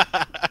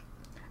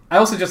 I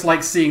also just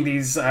like seeing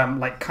these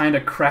like kind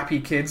of crappy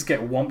kids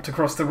get whomped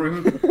across the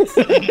room.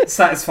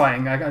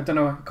 Satisfying. I don't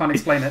know. I can't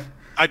explain it.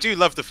 I do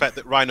love the fact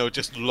that Rhino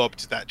just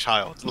lobbed that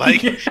child.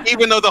 Like,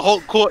 even though the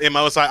Hulk caught him,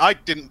 I was like, I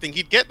didn't think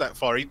he'd get that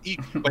far. He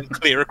went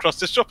clear across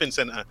the shopping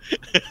centre.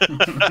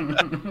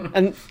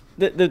 And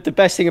the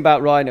best thing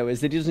about Rhino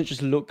is that he isn't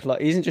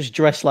just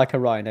dressed like a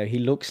rhino. He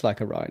looks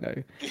like a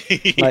rhino.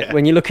 Like,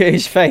 when you look at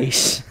his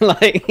face,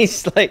 like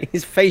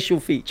his facial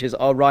features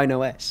are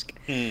rhino-esque,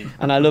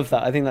 and I love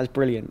that. I think that's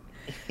brilliant.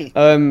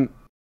 And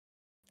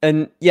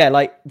yeah,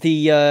 like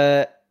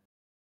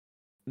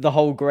the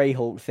whole Grey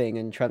Hulk thing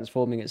and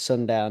transforming at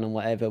sundown and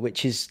whatever,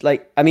 which is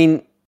like, I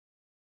mean,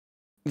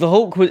 the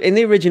Hulk was in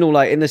the original,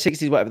 like in the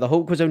 60s, whatever, the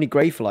Hulk was only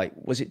grey for like,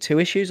 was it 2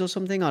 issues or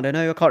something? I don't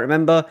know. I can't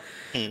remember.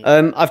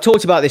 I've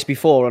talked about this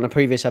before on a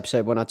previous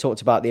episode when I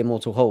talked about the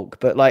Immortal Hulk,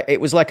 but like, it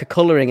was like a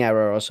colouring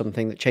error or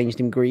something that changed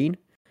him green.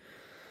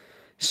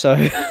 So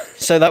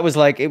that was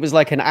like, it was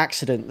like an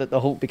accident that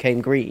the Hulk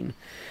became green.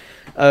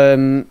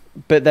 But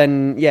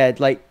then, yeah,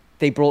 like,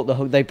 they brought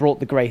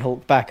the Grey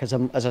Hulk back as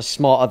a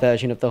smarter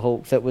version of the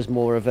Hulk that was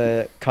more of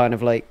a kind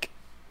of like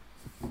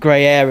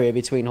grey area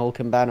between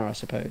Hulk and Banner, I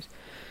suppose,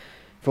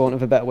 for want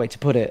of a better way to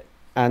put it.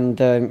 And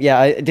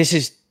this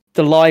is,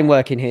 the line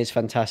work in here is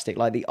fantastic.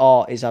 Like, the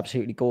art is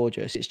absolutely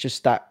gorgeous. It's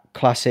just that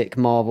classic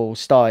Marvel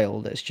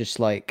style that's just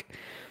like,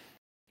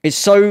 it's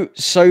so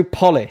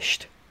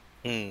polished.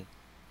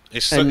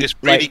 It's really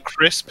like,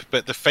 crisp,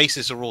 but the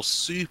faces are all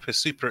super,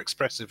 super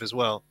expressive as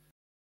well.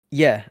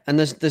 Yeah, and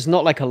there's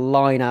not like a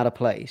line out of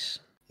place.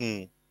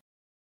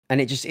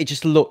 and it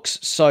just looks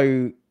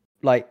so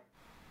like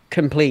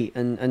complete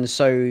and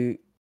so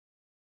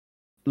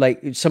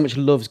like so much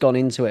love's gone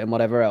into it and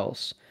whatever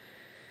else.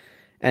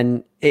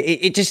 And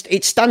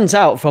it stands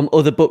out from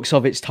other books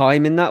of its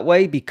time in that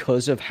way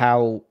because of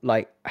how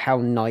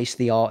nice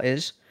the art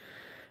is.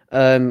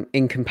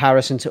 In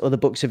comparison to other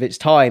books of its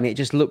time, it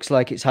just looks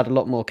like it's had a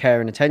lot more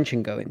care and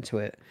attention go into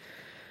it.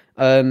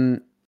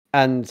 And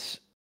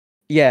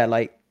yeah,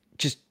 like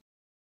just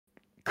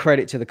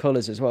credit to the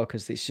colors as well,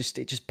 because it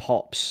just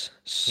pops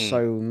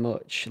so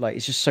much. Like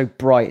it's just so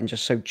bright and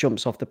just so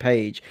jumps off the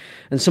page.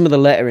 And some of the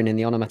lettering in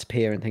the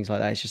onomatopoeia and things like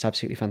that is just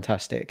absolutely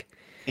fantastic.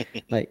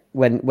 Like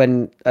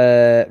when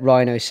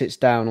Rhino sits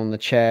down on the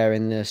chair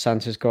in the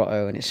Santa's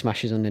grotto and it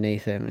smashes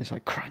underneath him and it's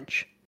like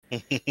crunch.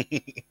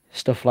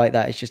 Stuff like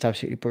that is just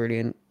absolutely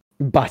brilliant.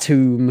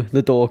 Batum,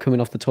 the door coming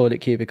off the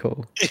toilet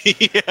cubicle.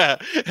 Yeah,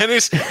 and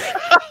it's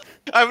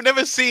I've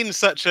never seen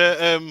such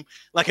a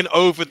like an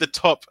over the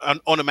top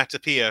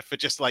onomatopoeia for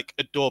just like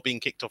a door being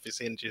kicked off its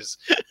hinges.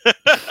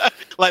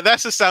 Like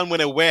that's the sound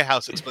when a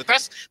warehouse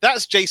explodes.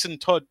 That's Jason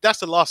Todd.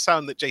 That's the last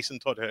sound that Jason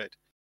Todd heard.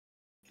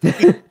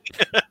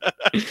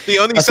 The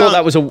only I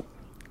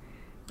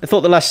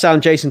thought the last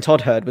sound Jason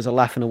Todd heard was a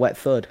laugh and a wet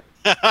thud.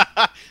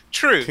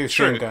 True. Too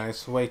soon,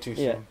 guys. Way too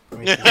soon. Yeah.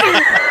 Way too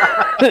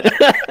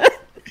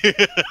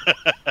soon.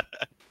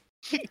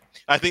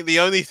 I think the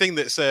only thing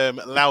that's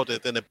louder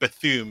than a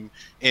Bethune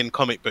in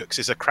comic books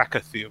is a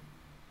Krakathoum.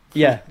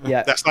 Yeah.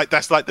 That's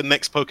like the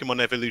next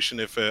Pokemon evolution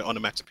of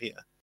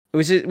onomatopoeia.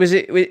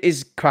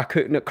 Is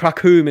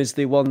Krakoom is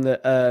the one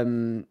that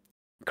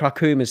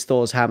Krakoom is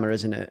Thor's hammer,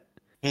 isn't it?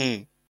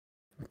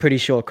 Pretty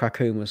sure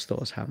Krakoom was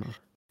Thor's hammer.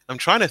 I'm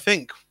trying to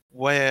think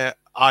where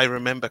I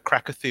remember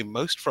Krakathoum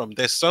most from.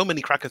 There's so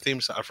many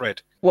Krakathoums that I've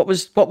read. What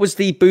was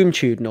the boom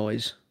tube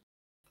noise?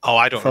 Oh,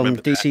 I don't from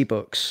remember DC that.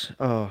 books.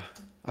 Oh,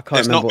 I can't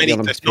There's remember.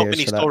 There's not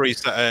many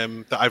stories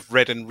that I've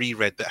read and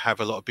reread that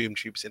have a lot of boom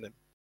tubes in them.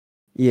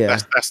 Yeah,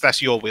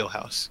 that's your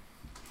wheelhouse.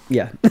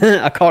 Yeah,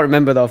 I can't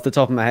remember that off the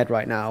top of my head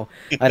right now.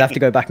 I'd have to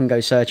go back and go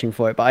searching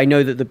for it. But I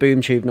know that the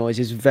boom tube noise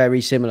is very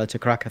similar to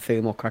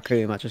Krakathoum or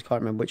Krakoom. I just can't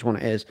remember which one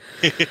it is.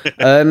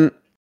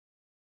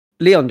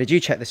 Leon, did you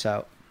check this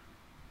out?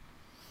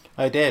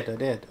 I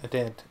did.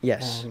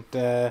 Yes.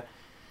 And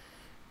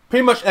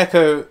pretty much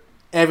echo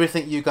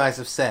everything you guys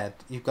have said.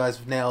 You guys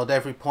have nailed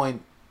every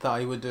point that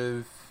I would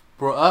have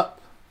brought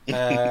up. You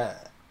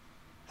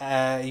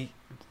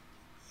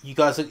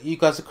guys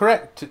are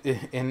correct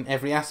in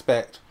every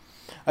aspect.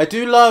 I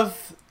do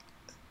love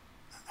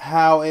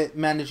how it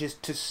manages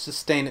to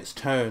sustain its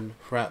tone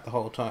throughout the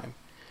whole time.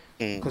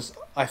 Because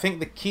I think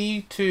the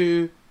key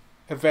to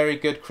a very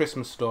good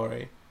Christmas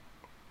story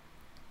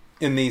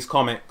in these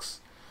comics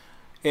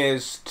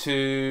is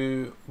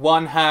to,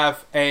 one,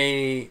 have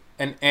an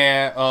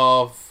air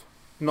of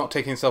not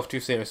taking itself too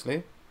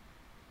seriously.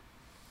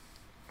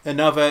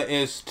 Another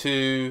is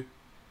to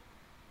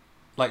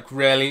like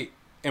really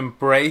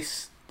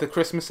embrace the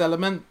Christmas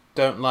element.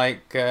 Don't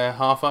like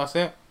half-ass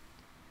it.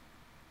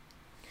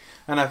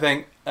 And I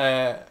think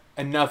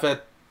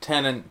another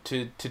tenet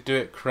to do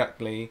it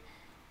correctly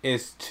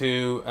is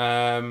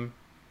to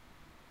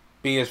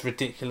be as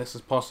ridiculous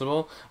as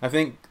possible. I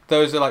think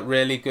those are like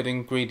really good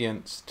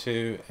ingredients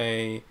to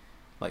a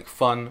like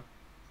fun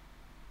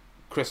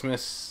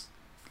Christmas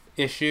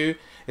issue,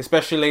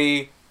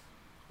 especially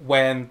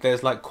when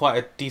there's like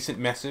quite a decent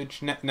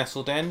message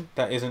nestled in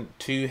that isn't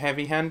too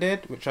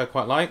heavy-handed, which I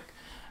quite like.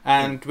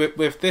 And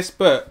with this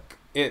book,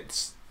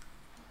 it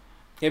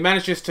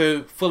manages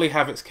to fully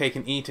have its cake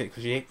and eat it,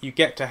 because you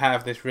get to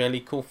have this really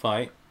cool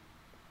fight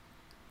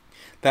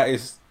that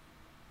is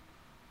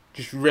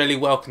just really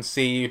well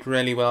conceived,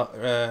 really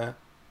well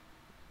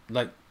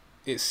like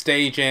its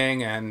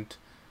staging and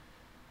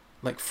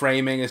like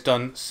framing is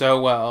done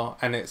so well,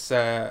 and it's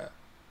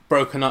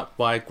broken up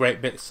by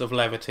great bits of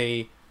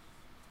levity.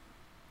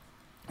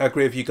 I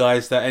agree with you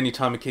guys that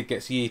anytime a kid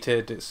gets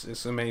yeeted,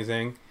 it's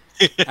amazing.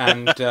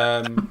 And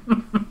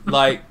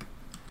like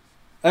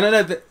I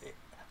don't know,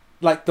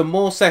 like the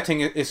mall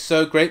setting is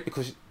so great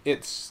because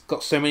it's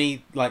got so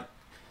many like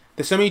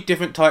there's so many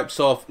different types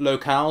of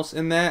locales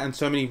in there, and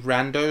so many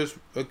randos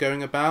are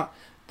going about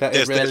that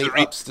it really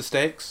ups the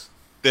stakes.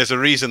 There's a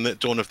reason that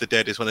Dawn of the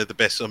Dead is one of the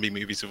best zombie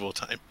movies of all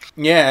time.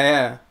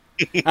 Yeah.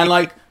 And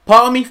like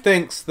part of me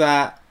thinks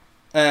that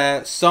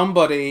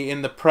somebody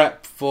in the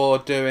prep for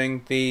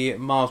doing the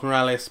Miles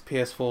Morales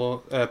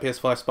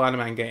PS5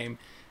 Spider-Man game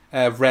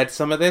read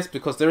some of this,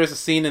 because there is a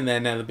scene in there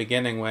near the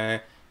beginning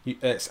where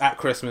it's at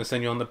Christmas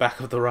and you're on the back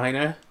of the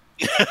Rhino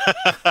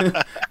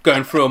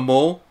going through a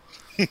mall.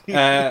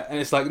 And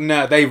it's like,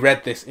 no, they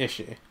read this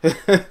issue.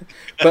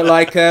 But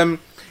like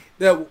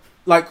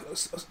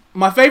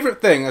my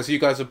favourite thing, as you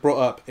guys have brought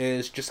up,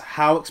 is just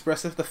how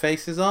expressive the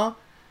faces are.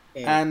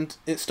 And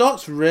it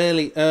starts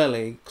really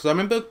early, because I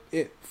remember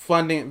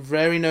finding it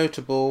very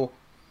notable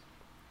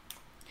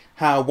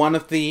how one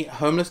of the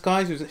homeless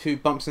guys who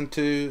bumps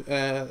into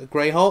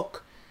Grey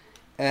Hulk,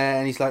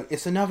 and he's like,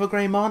 it's another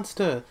grey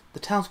monster, the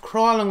town's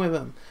crawling with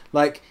him.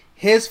 Like,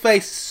 his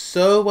face is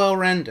so well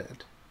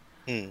rendered,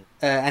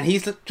 And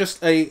he's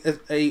just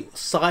a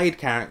side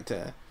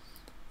character.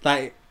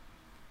 Like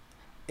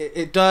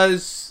it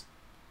does.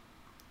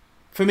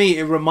 For me,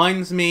 it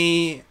reminds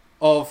me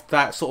of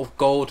that sort of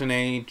golden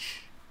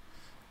age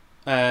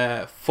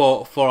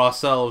for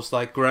ourselves,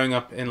 like growing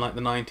up in like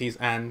the 90s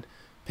and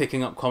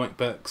picking up comic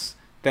books,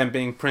 them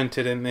being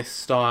printed in this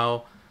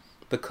style,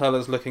 the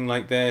colours looking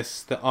like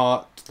this, the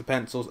art, the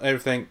pencils,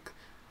 everything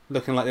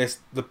looking like this,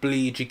 the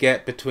bleed you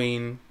get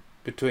between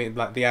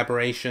like the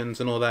aberrations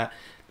and all that.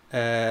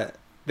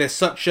 There's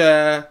such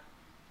a,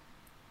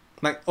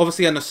 like,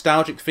 obviously a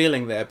nostalgic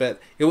feeling there, but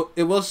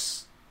it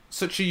was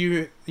such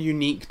a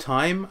unique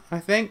time, I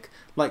think,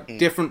 like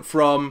different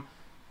from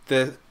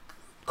the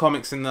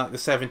comics in like the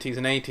 70s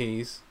and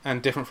 80s,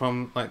 and different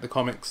from like the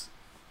comics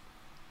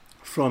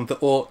from the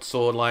aughts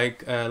or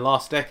like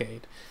last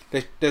decade.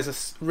 There's a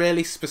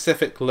really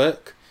specific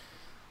look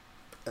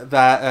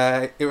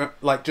that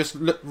like just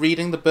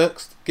reading the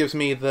books gives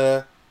me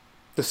the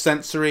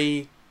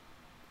sensory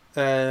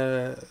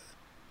like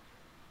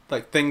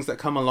things that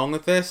come along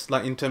with this,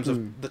 like in terms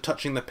of the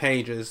touching the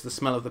pages, the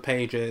smell of the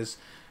pages,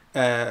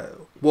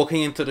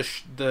 walking into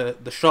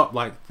the shop,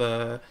 like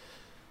the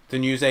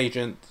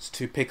newsagents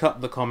to pick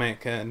up the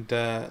comic, and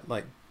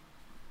like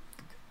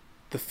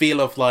the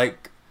feel of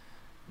like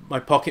my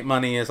pocket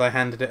money as I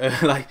handed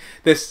it like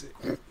there's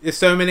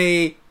so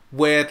many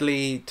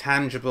weirdly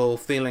tangible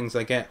feelings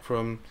I get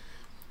from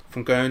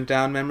going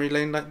down memory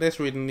lane like this,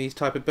 reading these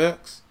type of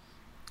books.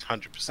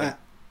 100%.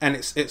 And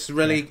it's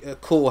really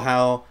cool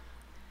how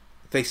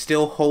they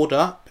still hold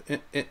up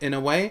in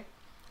a way.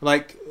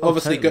 Like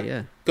obviously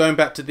totally, going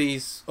back to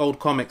these old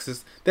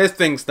comics, there's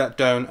things that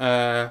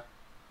don't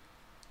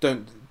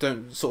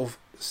sort of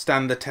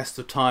stand the test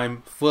of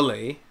time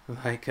fully.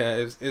 Like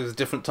it was a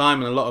different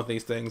time in a lot of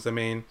these things. I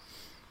mean,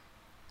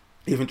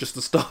 even just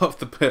the start of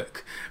the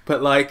book,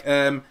 but like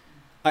the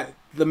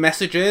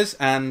messages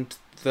and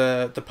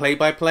the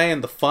play-by-play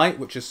and the fight,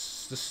 which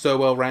is just so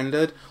well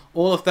rendered,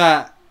 all of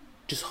that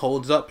just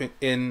holds up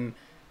in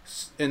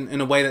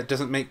a way that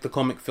doesn't make the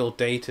comic feel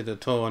dated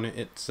at all. And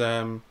it's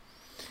I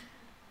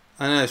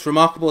know it's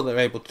remarkable that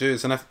they're able to do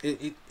this, and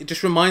it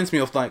just reminds me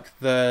of like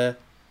the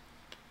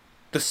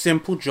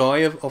simple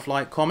joy of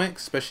like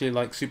comics, especially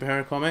like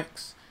superhero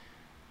comics,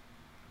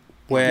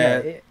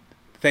 where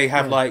they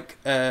have like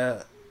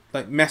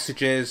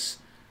messages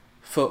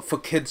for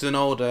kids and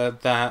older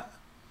that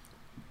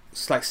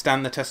like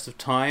stand the test of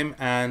time,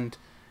 and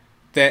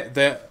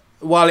they're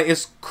while it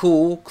is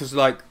cool because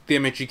like the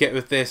image you get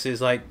with this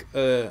is like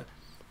the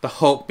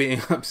Hulk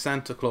beating up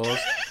Santa Claus.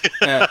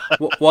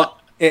 What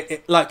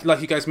it like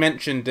you guys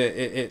mentioned,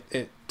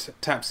 it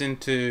taps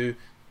into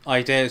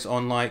ideas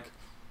on like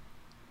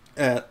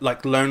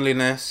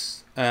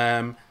loneliness,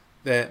 the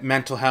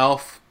mental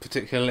health,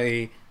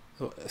 particularly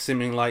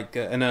seeming like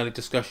an early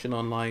discussion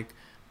on like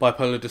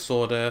bipolar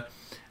disorder,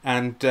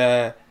 and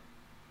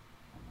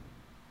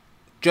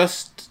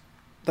just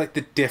like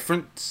the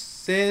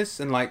differences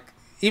and like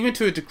even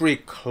to a degree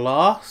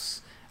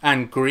class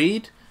and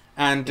greed,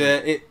 and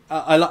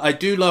I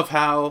do love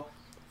how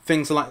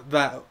things like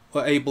that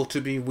are able to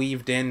be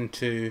weaved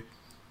into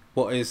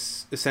what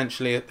is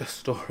essentially a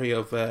story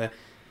of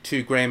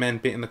two grey men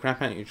beating the crap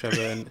out of each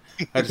other, and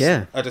I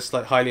just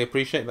like highly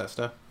appreciate that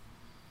stuff.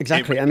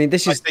 Exactly. I mean,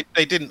 this is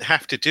they didn't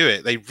have to do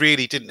it. They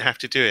really didn't have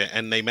to do it,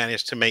 and they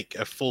managed to make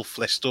a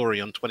full-fledged story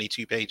on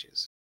 22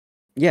 pages.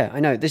 Yeah, I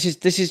know. This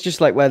is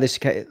just like where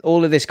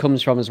all of this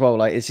comes from as well.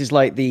 Like this is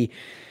like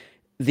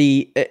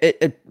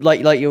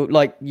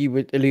like you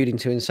were alluding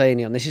to and saying,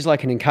 Neon, this is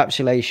like an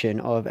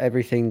encapsulation of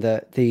everything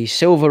that the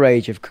Silver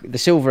Age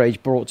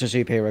brought to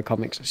superhero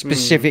comics,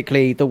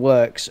 specifically the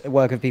work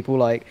of people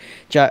like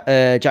Jack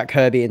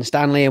Kirby and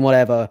Stan Lee and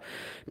whatever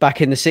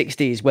back in the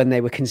 60s when they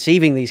were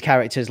conceiving these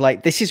characters.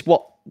 Like this is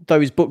what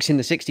those books in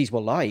the 60s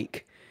were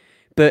like,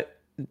 but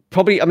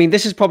probably, I mean,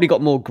 this has probably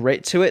got more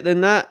grit to it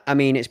than that. I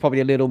mean, it's probably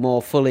a little more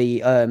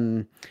fully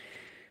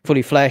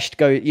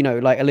fleshed,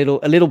 like a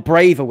little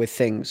braver with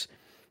things.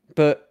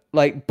 But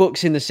like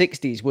books in the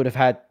 60s would have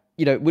had,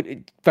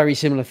 very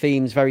similar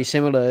themes, very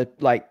similar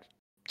like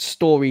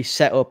story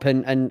setup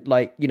and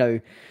like,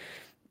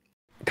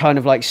 kind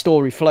of like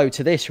story flow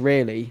to this,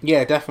 really.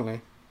 Yeah, definitely.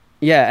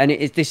 Yeah, and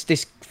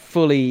this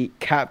fully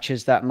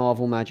captures that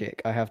Marvel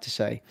magic, I have to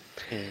say.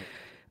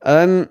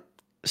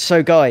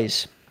 So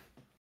guys,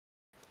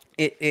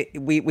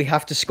 we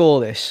have to score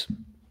this.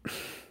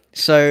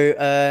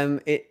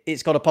 So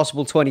it's got a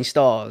possible 20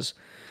 stars.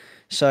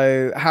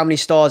 So how many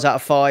stars out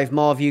of 5?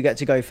 Marv, you get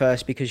to go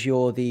first because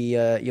you're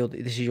this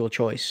is your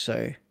choice.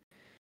 So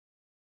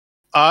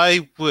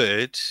I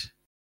would.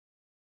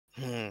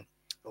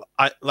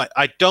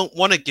 I don't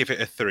want to give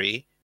it a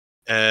 3,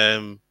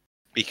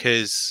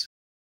 because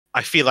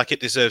I feel like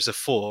it deserves a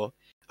 4.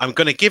 I'm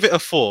going to give it a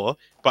 4,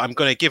 but I'm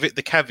going to give it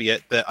the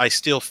caveat that I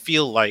still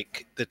feel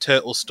like the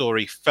Turtle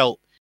story felt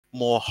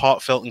more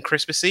heartfelt and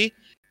Christmassy.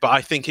 But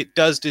I think it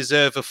does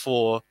deserve a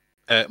 4,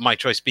 my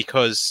choice,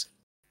 because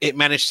it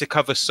managed to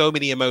cover so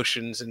many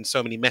emotions and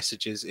so many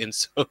messages in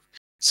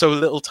so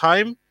little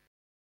time.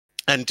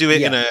 and do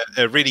it in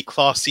a really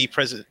classy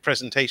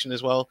presentation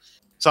as well.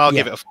 So I'll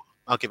give it a 4.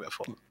 I'll give it a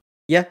 4.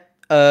 Yeah.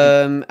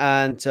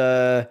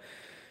 And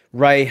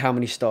Ray, how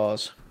many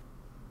stars?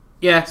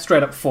 Yeah,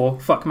 straight up 4.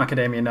 Fuck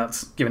macadamia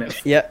nuts. Giving it.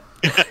 Yeah.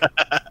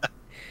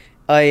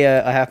 I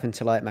happen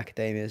to like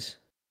macadamias.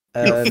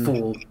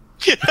 Fool.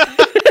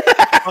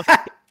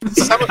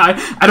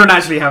 I don't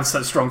actually have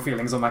such strong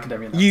feelings on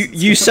macadamia nuts.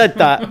 You said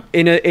that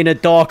in a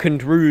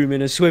darkened room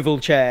in a swivel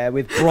chair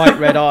with bright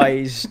red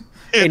eyes.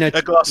 In a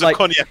glass of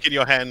cognac in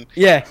your hand.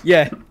 Yeah.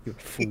 You're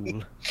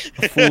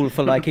a fool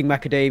for liking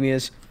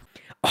macadamias.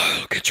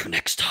 I'll get you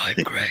next time,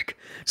 Greg.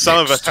 Some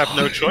of us have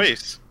no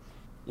choice.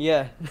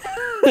 Yeah.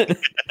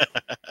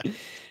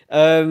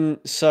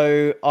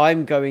 So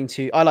I'm going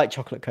to. I like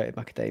chocolate coated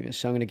macadamias,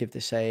 so I'm going to give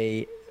this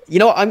a. You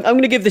know what? I'm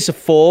going to give this a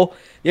 4.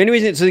 The only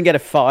reason it doesn't get a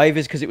 5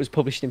 is because it was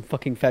published in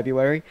fucking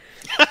February.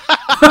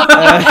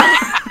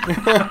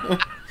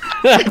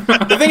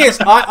 The thing is,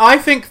 I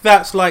think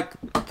that's like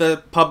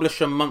the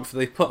publisher month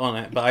they put on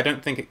it, but I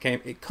don't think it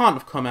can't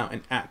have come out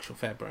in actual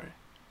February.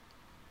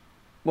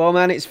 Well,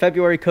 man, it's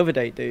February cover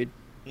date, dude.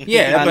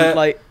 Yeah, and but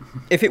like,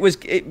 if it was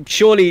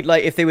surely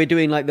like if they were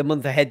doing like the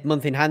month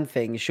in hand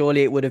thing,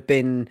 surely it would have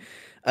been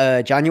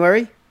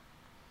January.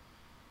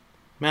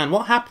 Man,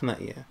 what happened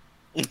that year?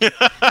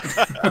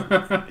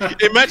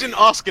 Imagine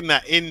asking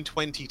that in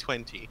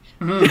 2020.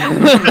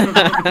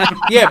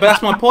 Yeah, but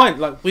that's my point.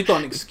 Like, we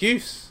got an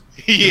excuse.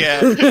 Yeah.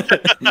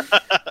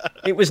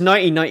 It was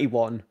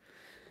 1991.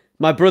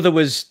 My brother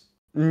was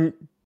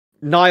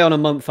nigh on a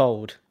month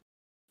old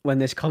when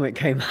this comic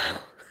came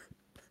out.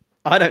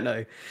 I don't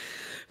know.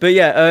 But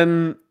yeah,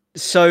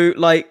 so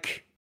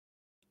like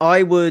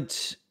I would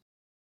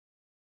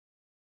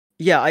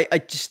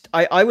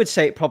I would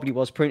say it probably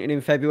was printed in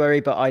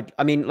February, but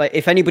I mean, like,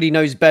 if anybody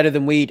knows better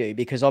than we do,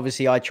 because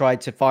obviously I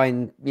tried to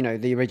find,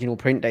 the original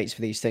print dates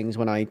for these things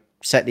when I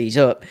set these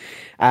up,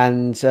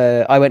 and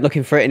I went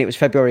looking for it, and it was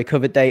February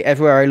cover date.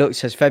 Everywhere I looked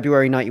says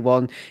February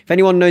 91. If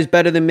anyone knows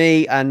better than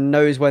me and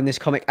knows when this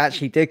comic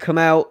actually did come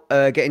out,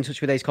 get in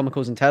touch with Ace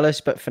Comicals and tell us.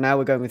 But for now,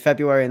 we're going with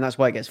February, and that's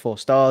why it gets 4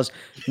 stars.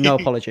 No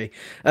apology.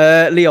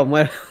 Leon,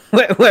 where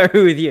are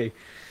we with you?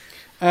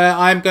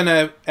 I'm going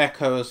to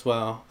echo as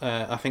well.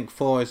 I think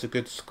 4 is a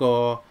good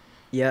score.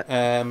 Yeah.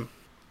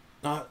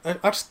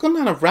 I've just gone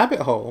down a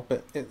rabbit hole,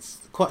 but it's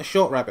quite a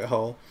short rabbit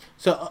hole.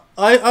 So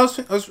I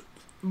was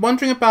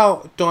wondering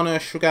about Donna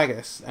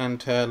Shrugagis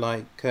and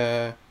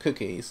her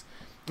cookies.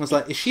 I was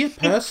like, is she a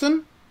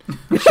person?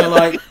 So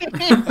like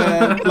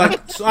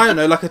so I don't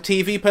know, like a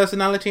TV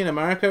personality in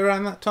America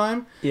around that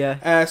time.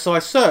 Yeah. So I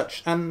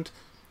searched, and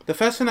the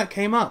first thing that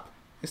came up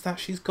is that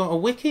she's got a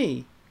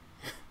wiki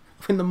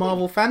in the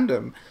Marvel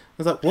fandom. I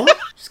was like, what?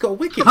 She's got a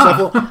wiki. So I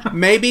thought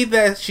maybe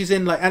she's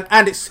in like,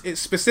 and it's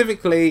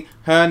specifically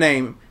her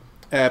name,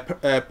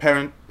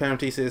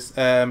 parenthesis,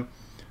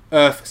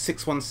 Earth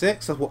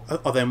 616. I thought,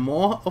 are there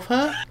more of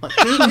her? Like,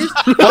 who is?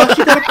 Oh,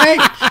 she got a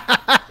page.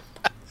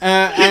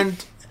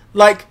 And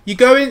like you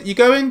go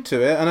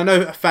into it, and I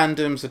know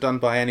fandoms are done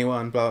by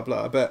anyone, blah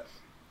blah, but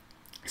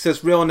it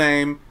says real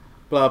name,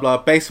 blah blah,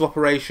 base of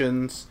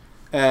operations,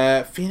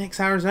 Phoenix,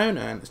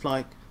 Arizona, and it's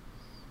like.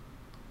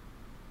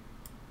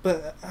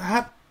 But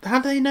how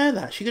do they know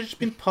that? She could have just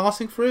been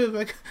passing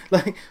through.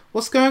 Like,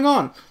 what's going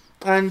on?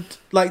 And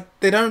like,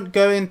 they don't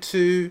go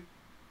into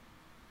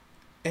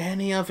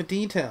any other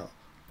detail.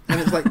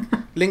 And it's like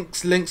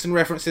links, and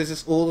references.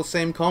 It's all the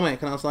same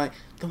comic. And I was like,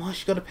 then why has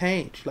she got a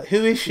page? Like,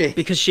 who is she?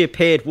 Because she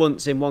appeared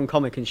once in one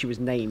comic and she was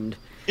named.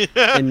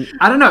 And,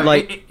 I don't know.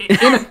 like,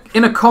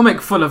 in a comic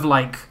full of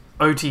like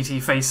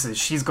OTT faces,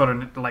 she's got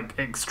an like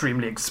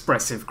extremely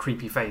expressive,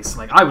 creepy face.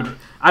 Like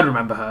I'd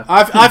remember her.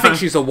 I think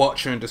she's a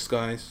Watcher in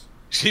disguise.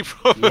 She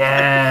probably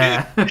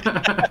Yeah. do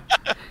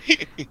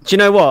you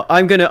know what?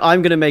 I'm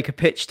gonna make a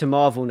pitch to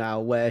Marvel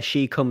now, where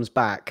she comes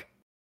back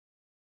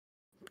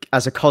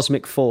as a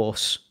cosmic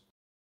force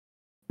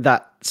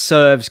that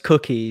serves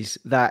cookies,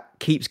 that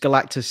keeps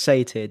Galactus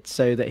sated,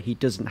 so that he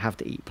doesn't have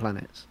to eat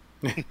planets.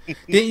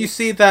 Didn't you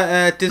see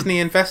that Disney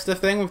investor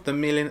thing with the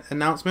million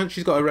announcement?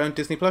 She's got her own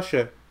Disney Plus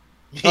show.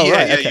 Oh,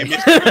 right, yeah, okay. you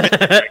missed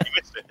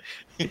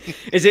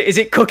it. Is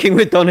it cooking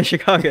with Donna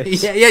Chicago?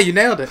 Yeah, you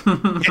nailed it.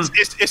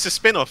 It's a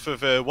spin-off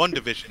of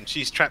WandaVision.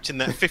 She's trapped in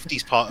that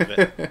 50s part of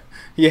it.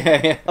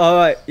 Yeah. All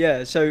right,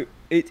 yeah. So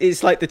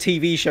it's like the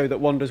TV show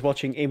that Wanda's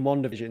watching in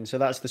WandaVision. So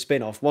that's the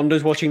spin-off.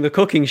 Wanda's watching the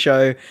cooking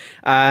show,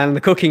 and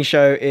the cooking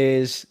show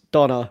is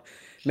Donna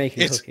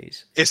making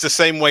cookies. It's the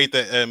same way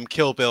that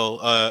Kill Bill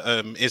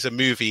is a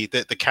movie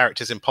that the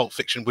characters in Pulp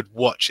Fiction would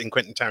watch in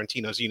Quentin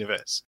Tarantino's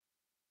universe.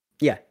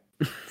 Yeah.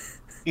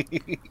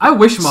 I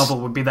wish Marvel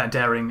would be that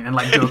daring and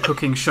like do a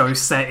cooking show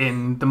set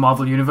in the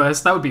Marvel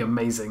universe. That would be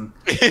amazing.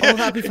 Oh,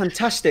 that'd be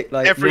fantastic!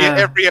 Like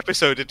every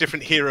episode, a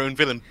different hero and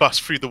villain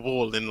bust through the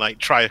wall and like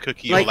try a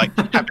cookie or like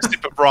have a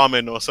sip of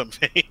ramen or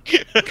something.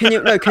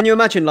 Can you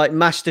imagine like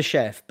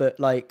MasterChef, but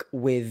like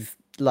with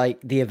like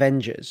the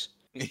Avengers?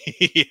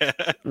 Yeah.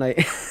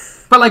 Like,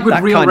 but like with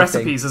that real kind of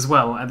recipes as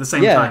well at the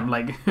same time,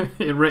 like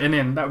written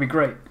in. That would be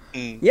great.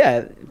 Yeah,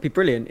 it'd be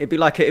brilliant. It'd be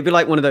like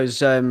one of those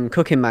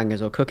cooking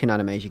mangas or cooking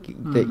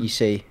animes that you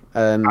see.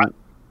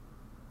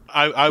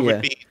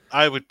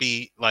 I would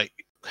be like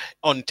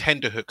on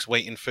tenterhooks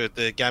waiting for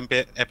the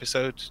Gambit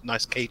episode.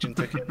 Nice Cajun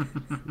cooking.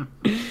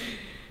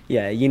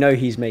 Yeah,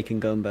 he's making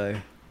gumbo.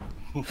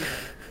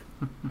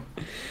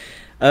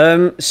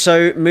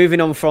 So moving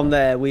on from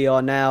there, we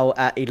are now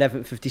at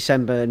 11th of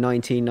December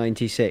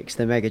 1996.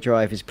 The Mega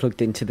Drive is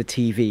plugged into the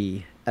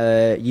TV.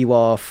 You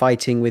are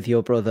fighting with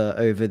your brother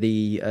over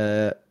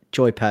the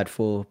joypad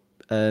for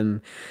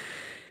the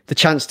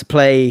chance to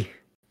play.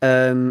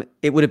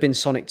 It would have been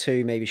Sonic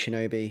 2, maybe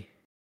Shinobi.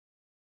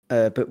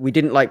 But we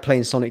didn't like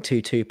playing Sonic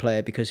 2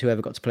 2-player because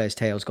whoever got to play as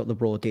Tails got the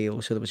raw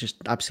deal, so there was just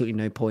absolutely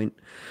no point.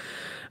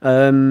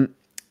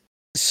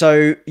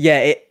 So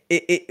yeah,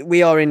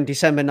 we are in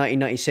December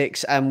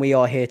 1996, and we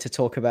are here to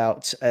talk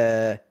about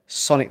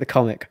Sonic the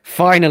Comic.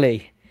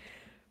 Finally,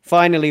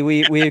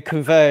 we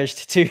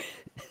converged to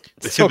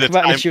talk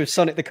about an issue of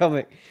Sonic the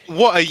Comic.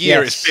 What a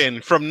year it's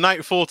been! From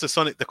Nightfall to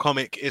Sonic the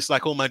Comic, it's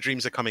like all my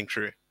dreams are coming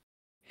true.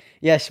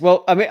 Yes,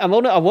 well, I mean, I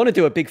want to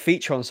do a big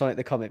feature on Sonic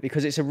the Comic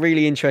because it's a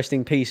really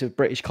interesting piece of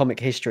British comic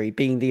history,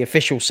 being the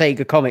official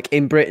Sega comic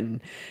in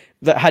Britain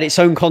that had its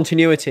own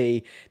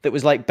continuity, that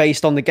was like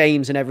based on the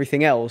games and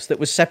everything else, that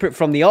was separate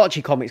from the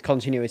Archie Comics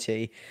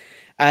continuity,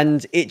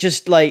 and it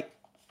just like,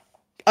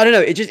 I don't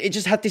know, it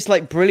just had this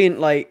like brilliant,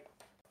 like,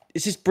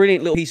 it's this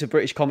brilliant little piece of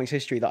British comics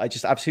history that I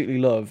just absolutely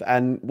love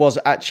and was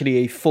actually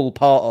a full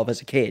part of as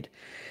a kid.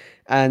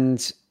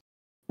 And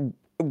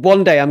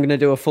one day I'm going to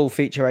do a full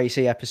feature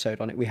AC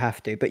episode on it. We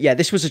have to. But yeah,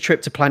 this was a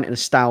trip to Planet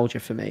Nostalgia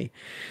for me.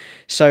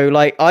 So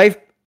like I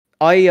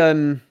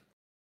would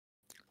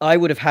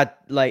have had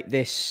like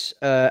this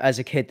as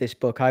a kid, this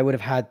book. I would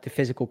have had the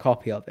physical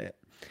copy of it.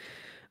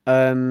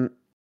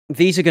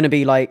 These are going to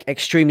be like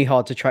extremely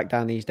hard to track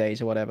down these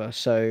days or whatever.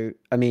 So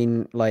I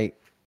mean, like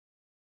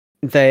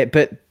they're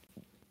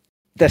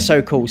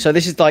so cool. So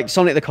this is like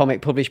Sonic the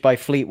Comic, published by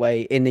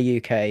Fleetway in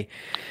the UK.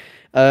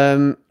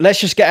 Let's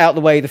just get out of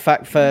the way the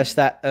fact first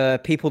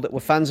that people that were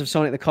fans of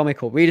Sonic the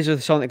Comic or readers of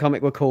the Sonic the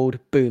Comic were called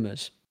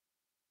boomers.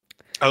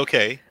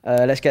 Okay.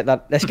 Let's get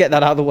that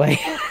out of the way.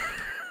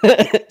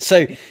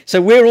 So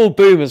we're all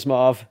boomers,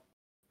 Marv.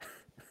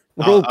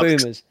 We're all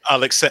boomers.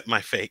 I'll accept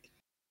my fate.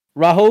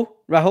 Rahul?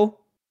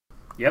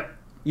 Yep.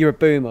 You're a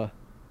boomer.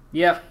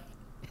 Yep.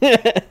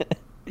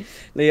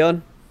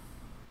 Leon?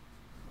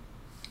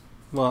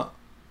 What?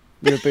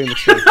 You're a boomer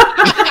too.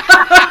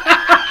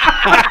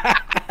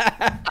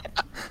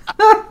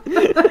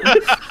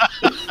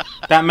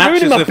 That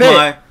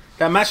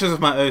matches with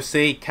my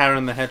OC,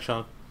 Karen the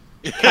Hedgehog.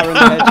 Karen the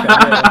Hedgehog.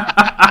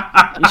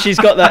 Yeah. She's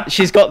got that.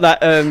 She's got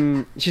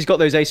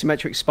those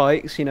asymmetric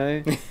spikes, you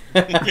know.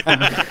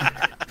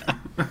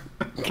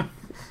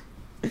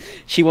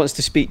 She wants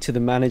to speak to the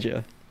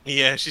manager.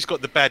 Yeah, she's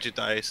got the badger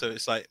dye, so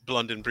it's like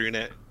blonde and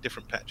brunette,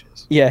 different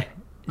patches. Yeah.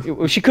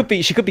 Well, she could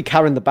be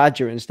Karen the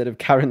Badger instead of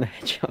Karen the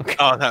Hedgehog.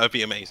 Oh, that would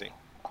be amazing.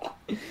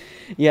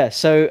 Yeah.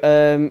 So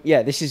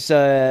this is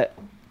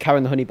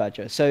Karen the Honey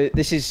Badger. So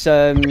this is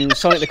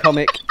Sonic the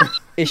Comic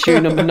issue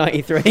number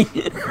 93.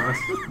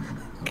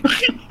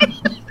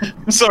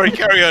 Sorry,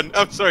 carry on.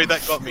 I'm sorry,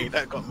 that got me.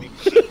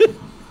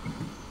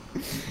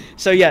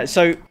 So yeah,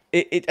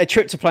 a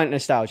trip to Planet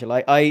Nostalgia.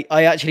 Like I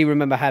actually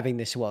remember having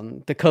this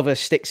one. The cover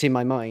sticks in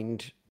my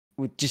mind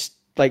with just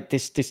like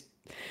this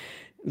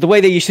the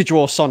way they used to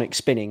draw Sonic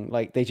spinning.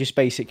 Like they just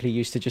basically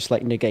used to just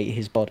like negate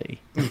his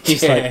body,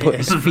 just like put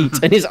his feet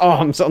and his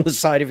arms on the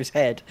side of his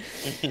head.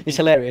 It's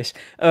hilarious.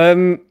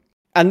 And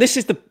this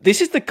is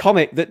the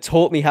comic that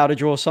taught me how to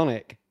draw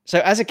Sonic. So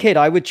as a kid,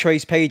 I would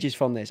trace pages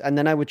from this, and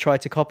then I would try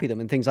to copy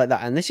them and things like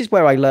that. And this is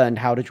where I learned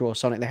how to draw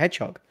Sonic the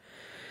Hedgehog.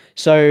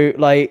 So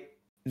like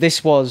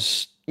this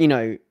was, you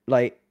know,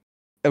 like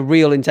a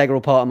real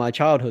integral part of my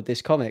childhood, this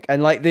comic.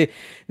 And like the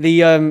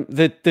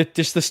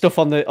just the stuff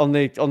on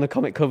the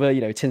comic cover,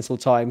 you know, Tinsel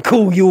Time,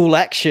 cool Yule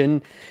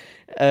action.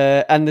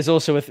 And there's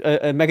also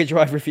a Mega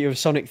Drive review of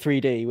Sonic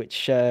 3D,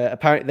 which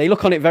apparently they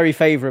look on it very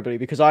favorably,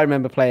 because I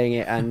remember playing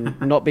it and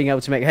not being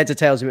able to make heads or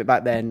tails of it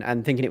back then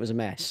and thinking it was a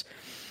mess.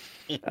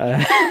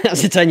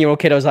 As a 10-year-old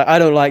kid, I was like, I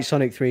don't like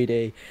Sonic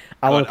 3D.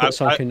 I want to put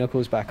Sonic and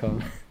Knuckles back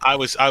on. I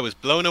was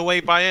blown away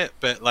by it,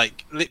 but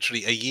like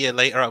literally a year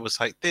later, I was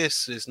like,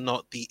 this is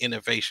not the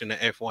innovation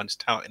that everyone's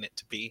touting it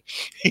to be.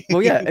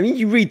 Well, yeah, I mean,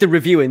 you read the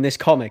review in this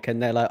comic,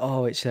 and they're like,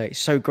 oh, it's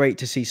so great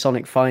to see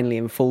Sonic finally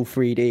in full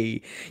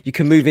 3D. You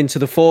can move into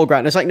the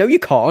foreground. It's like, no, you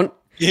can't.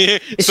 Yeah,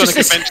 Sonic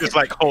Adventure's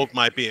like, hold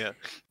my beer.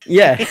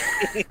 Yeah.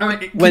 I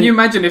mean, can you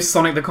imagine if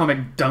Sonic the Comic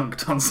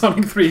dunked on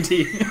Sonic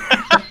 3D?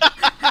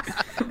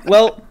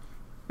 Well,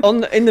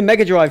 in the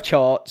Mega Drive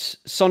charts,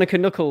 Sonic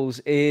and Knuckles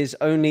is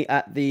only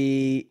at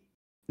the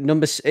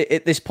numbers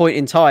at this point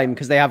in time,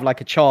 because they have like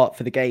a chart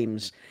for the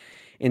games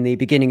in the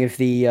beginning of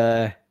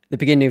the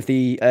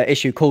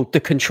issue called the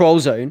Control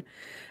Zone,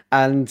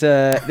 and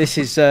this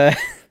is run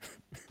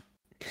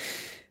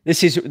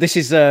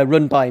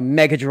by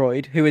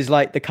Megadroid, who is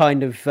like the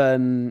kind of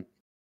the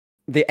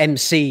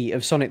MC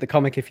of Sonic the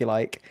Comic, if you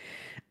like.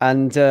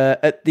 And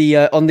at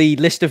the on the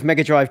list of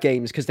Mega Drive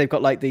games, because they've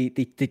got like the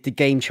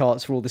game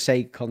charts for all the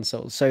Sega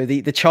consoles. So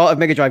the chart of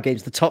Mega Drive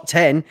games, the top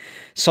 10,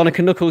 Sonic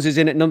and Knuckles is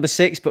in at number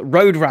 6, but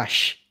Road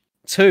Rash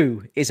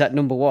 2 is at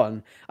number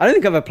 1. I don't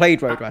think I've ever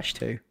played Road Rash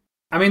 2.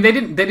 I mean, they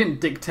didn't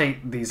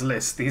dictate these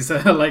lists. These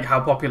are like how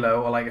popular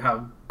or like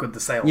how good the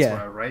sales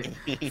were, right?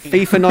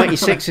 FIFA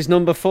 96 is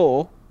number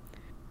 4.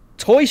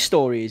 Toy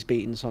Story is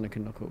beating Sonic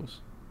and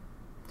Knuckles.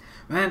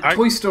 Man,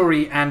 Toy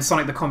Story and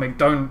Sonic the Comic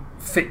don't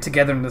fit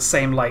together in the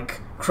same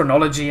like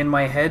chronology in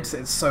my head.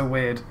 It's so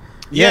weird.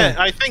 Yeah,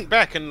 I think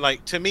back and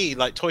like to me,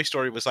 like Toy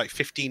Story was like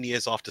 15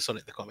 years after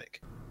Sonic the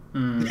Comic.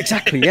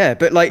 Exactly, yeah.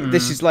 But like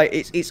this is like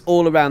it's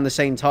all around the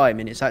same time,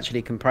 and it's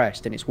actually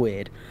compressed, and it's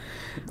weird.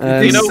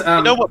 You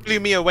know what blew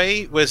me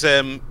away was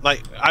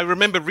like I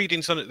remember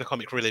reading Sonic the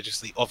Comic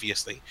religiously,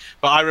 obviously,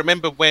 but I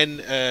remember when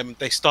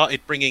they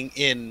started bringing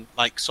in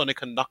like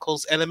Sonic and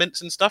Knuckles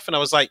elements and stuff, and I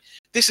was like,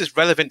 this is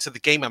relevant to the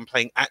game I'm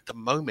playing at the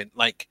moment.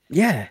 Like,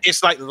 yeah,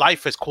 it's like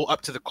life has caught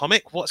up to the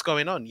comic. What's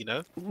going on? You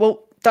know?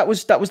 Well, that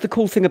was the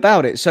cool thing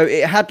about it. So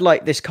it had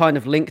like this kind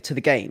of link to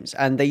the games,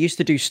 and they used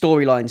to do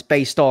storylines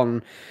based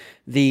on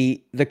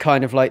the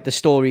kind of like the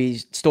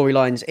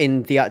storylines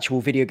in the actual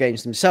video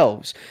games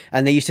themselves,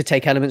 and they used to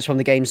take elements from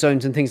the game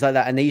zones and things like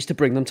that, and they used to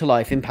bring them to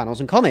life in panels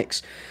and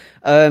comics.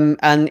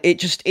 And it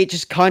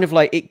just kind of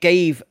like it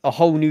gave a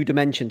whole new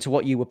dimension to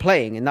what you were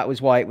playing, and that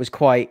was why it was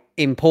quite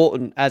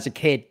important as a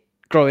kid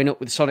growing up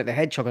with Sonic the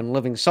Hedgehog and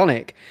loving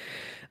Sonic.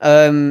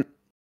 And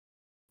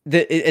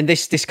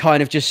this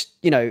kind of just,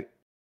 you know,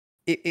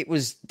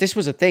 this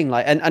was a thing,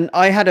 like, and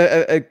I had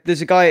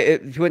there's a guy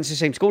who went to the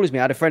same school as me.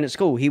 I had a friend at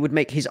school. He would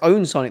make his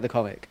own Sonic the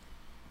Comic,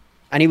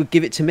 and he would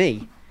give it to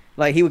me.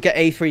 Like, he would get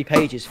A3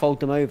 pages, fold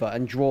them over,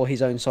 and draw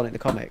his own Sonic the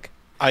Comic.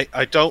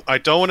 I don't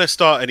want to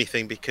start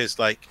anything because,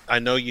 like, I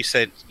know you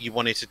said you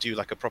wanted to do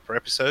like a proper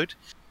episode,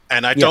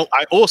 and I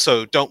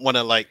also don't want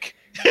to like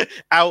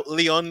out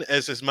Leon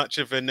as much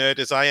of a nerd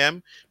as I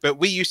am. But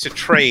we used to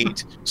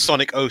trade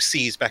Sonic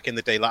OCs back in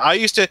the day. Like,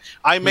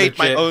 I made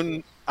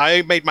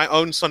my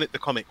own Sonic the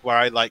Comic where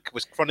I like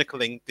was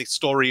chronicling the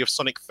story of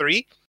Sonic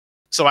 3.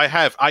 So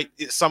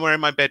it's somewhere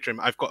in my bedroom,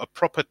 I've got a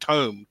proper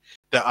tome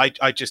that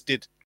I just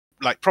did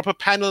like proper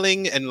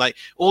paneling and like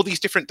all these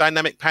different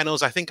dynamic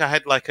panels. I think I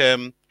had like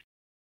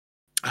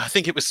I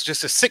think it was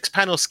just a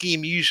 6-panel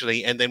scheme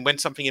usually, and then when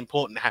something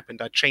important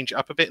happened, I'd change it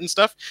up a bit and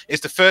stuff.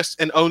 It's the first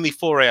and only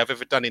foray I've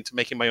ever done into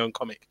making my own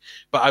comic.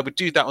 But I would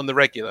do that on the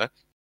regular.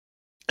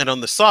 And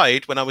on the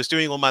side, when I was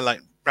doing all my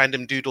like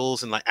random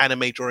doodles and like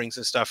anime drawings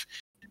and stuff,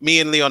 me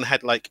and Leon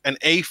had like an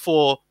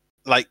A4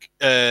 like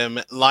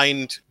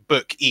lined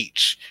book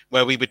each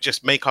where we would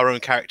just make our own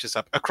characters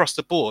up across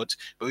the board,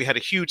 but we had a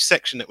huge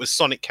section that was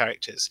Sonic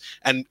characters,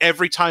 and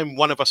every time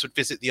one of us would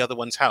visit the other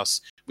one's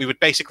house, we would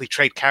basically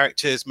trade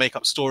characters, make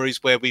up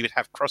stories where we would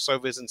have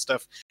crossovers and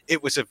stuff.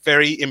 It was a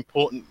very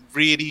important,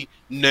 really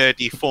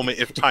nerdy,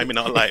 formative time in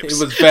our lives.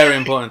 It was very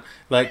important,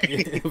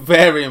 like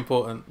very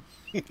important.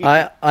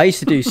 I used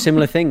to do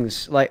similar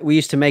things. Like, we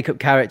used to make up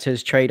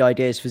characters, trade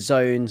ideas for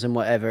zones and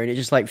whatever, and it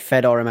just like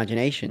fed our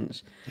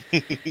imaginations.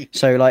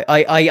 So like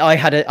I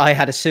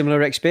had a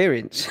similar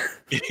experience.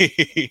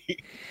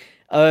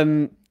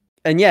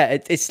 And yeah,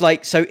 it's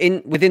like, so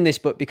within this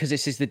book, because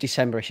this is the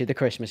December issue, the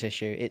Christmas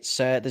issue, it's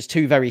there's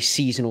 2 very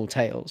seasonal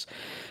tales.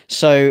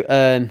 So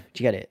do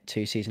you get it?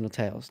 2 seasonal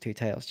tales, 2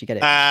 tales. Do you get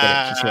it? Do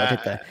you see what I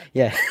did there?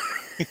 Yeah.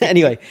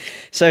 Anyway,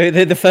 so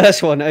the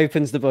first one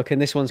opens the book,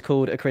 and this one's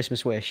called A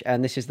Christmas Wish,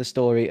 and this is the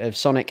story of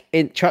Sonic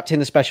trapped in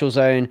the Special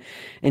Zone,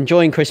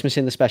 enjoying Christmas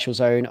in the Special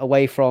Zone,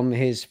 away from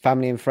his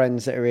family and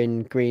friends that are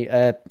in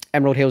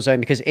Emerald Hill Zone,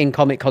 because in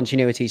comic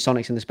continuity,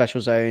 Sonic's in the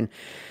Special Zone,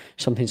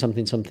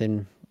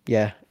 something.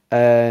 Yeah.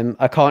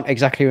 I can't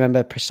exactly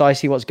remember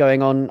precisely what's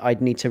going on.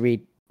 I'd need to read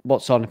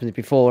what's happened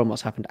before and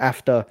what's happened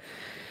after.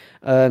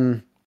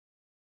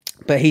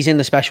 But he's in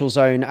the Special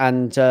Zone,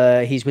 and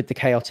he's with the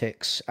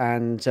Chaotix,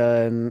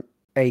 and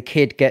a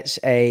kid gets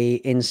a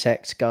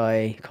Insect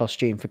Guy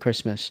costume for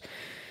Christmas.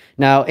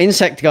 Now,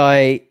 Insect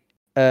Guy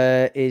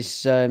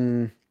is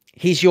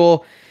he's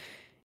your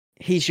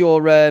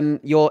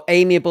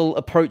amiable,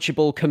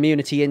 approachable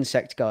community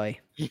insect guy.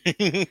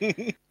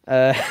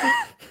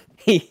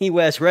 He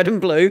wears red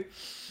and blue,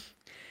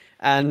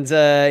 and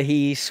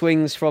he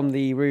swings from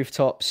the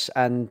rooftops,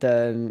 and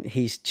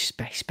he's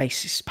basically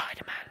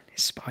Spider-Man.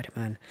 It's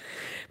Spider-Man,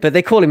 but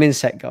they call him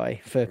Insect Guy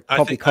for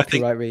probably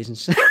copyright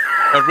reasons.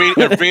 a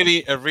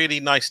really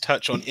nice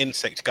touch on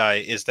Insect Guy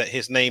is that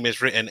his name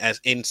is written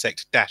as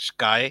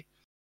Insect-Guy.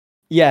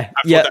 Yeah,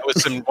 I thought that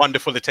was some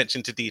wonderful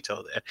attention to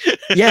detail there.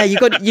 Yeah, you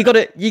got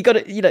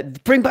to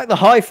bring back the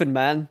hyphen,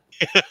 man,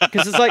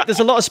 because there's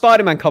a lot of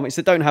Spider-Man comics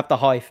that don't have the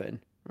hyphen,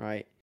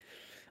 right?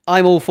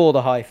 I'm all for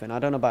the hyphen. I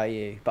don't know about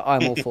you, but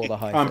I'm all for the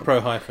hyphen. I'm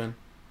pro hyphen.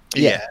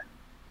 Yeah.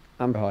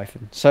 I'm pro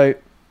hyphen. So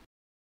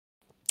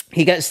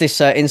he gets this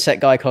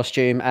Insect Guy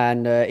costume,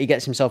 and he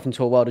gets himself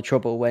into a world of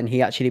trouble when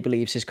he actually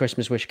believes his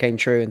Christmas wish came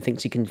true and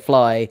thinks he can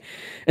fly,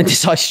 and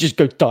decides to just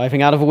go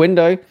diving out of a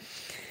window,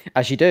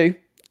 as you do.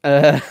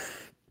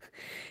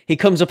 he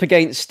comes up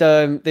against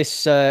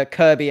this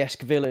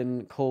Kirby-esque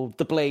villain called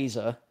the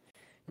Blazer.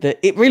 That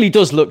it really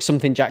does look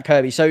something Jack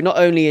Kirby. So not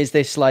only is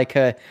this like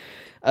a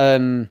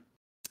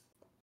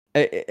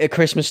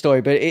Christmas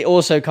story, but it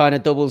also kind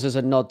of doubles as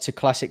a nod to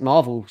classic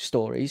Marvel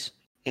stories.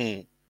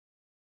 Mm.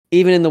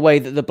 Even in the way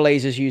that the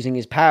Blazer's using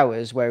his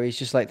powers, where he's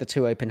just like the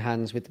two open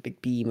hands with the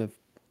big beam of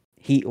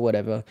heat or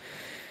whatever.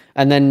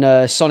 And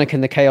then Sonic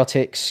and the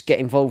Chaotix get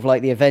involved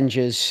like the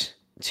Avengers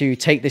to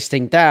take this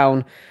thing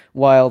down,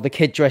 while the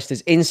kid dressed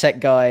as Insect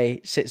Guy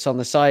sits on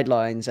the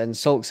sidelines and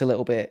sulks a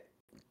little bit,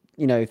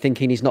 you know,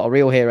 thinking he's not a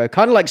real hero.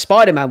 Kind of like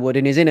Spider-Man would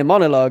in his inner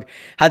monologue,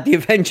 had the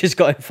Avengers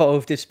got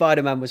involved if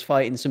Spider-Man was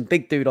fighting some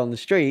big dude on the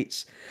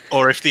streets.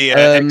 Or if the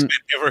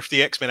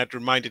X-Men had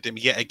reminded him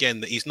yet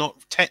again that he's not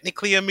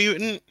technically a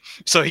mutant,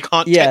 so he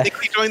can't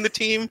technically join the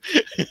team.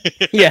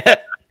 Yeah.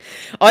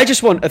 I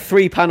just want a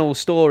 3-panel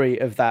story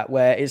of that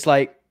where it's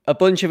like a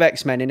bunch of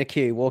X-Men in a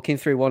queue walking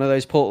through one of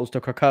those portals to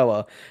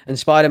Krakoa, and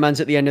Spider-Man's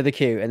at the end of the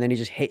queue, and then he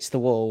just hits the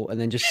wall and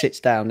then just sits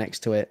down next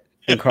to it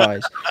and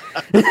cries.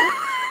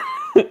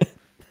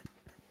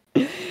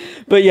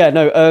 But yeah,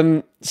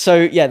 no.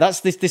 So yeah, that's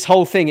this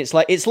whole thing. It's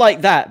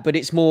like that, but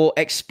it's more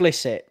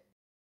explicit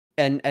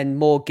and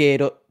more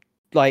geared up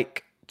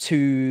like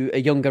to a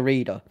younger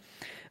reader.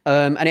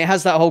 And it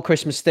has that whole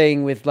Christmas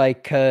thing with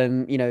like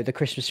you know, the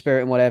Christmas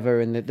spirit and whatever,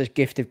 and the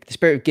gift of the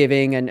spirit of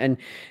giving, and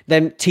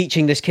them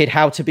teaching this kid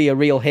how to be a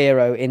real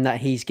hero in that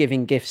he's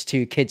giving gifts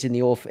to kids in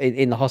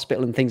the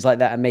hospital and things like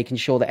that, and making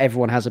sure that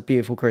everyone has a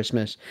beautiful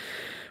Christmas,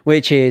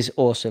 which is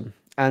awesome.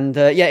 And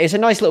yeah, it's a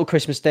nice little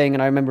Christmas thing,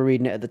 and I remember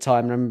reading it at the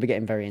time, and I remember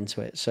getting very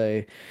into it.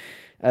 So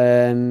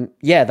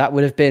yeah, that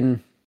would have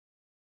been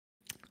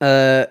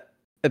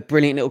a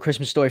brilliant little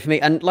Christmas story for me.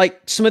 And like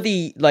some of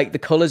the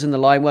colors and the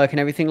line work and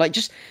everything, like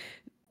just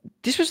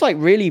this was like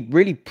really,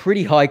 really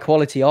pretty high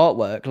quality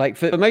artwork. Like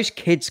for most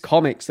kids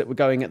comics that were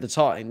going at the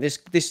time,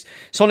 this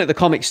Sonic the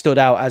Comic stood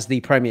out as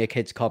the premier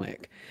kids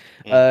comic.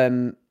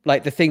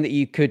 Like the thing that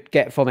you could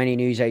get from any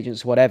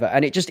newsagents or whatever.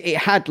 And it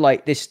had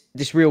like this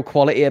real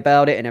quality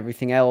about it and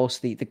everything else.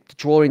 The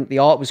drawing, the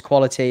art was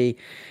quality,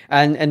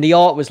 and the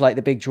art was like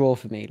the big draw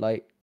for me.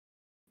 Like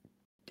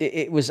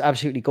it was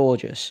absolutely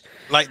gorgeous.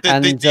 Like the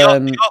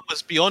art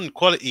was beyond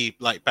quality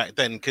like back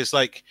then, because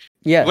like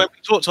when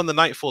we talked on the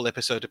Nightfall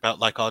episode about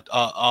like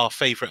our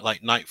favorite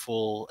like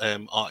Nightfall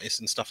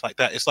artists and stuff like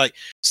that, it's like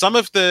some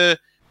of the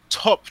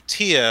top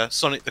tier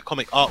Sonic the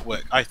Comic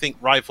artwork I think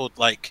rivaled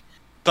like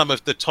some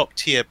of the top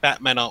tier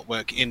Batman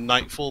artwork in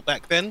Nightfall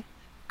back then,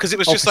 because it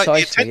was just like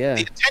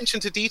the attention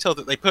to detail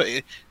that they put.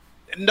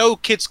 No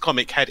kids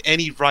comic had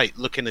any right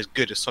looking as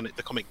good as Sonic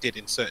the Comic did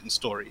in certain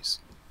stories.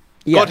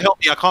 Yeah. God help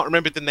me, I can't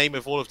remember the name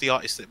of all of the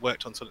artists that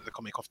worked on Sonic the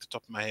Comic off the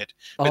top of my head.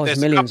 But there's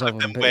millions a couple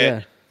of them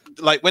where,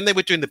 like, when they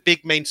were doing the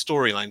big main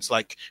storylines,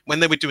 like when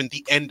they were doing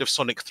the end of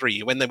Sonic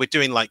 3, when they were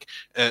doing like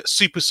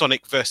Super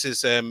Sonic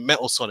versus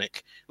Metal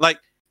Sonic, like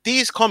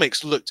these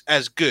comics looked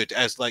as good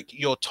as like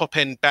your top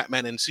end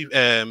Batman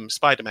and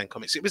Spider-Man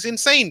comics. It was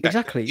insane.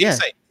 Exactly. Yeah.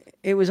 Insane.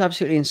 It was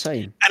absolutely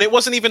insane. And it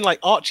wasn't even like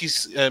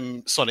Archie's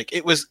Sonic.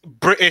 It was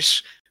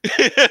British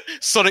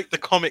Sonic the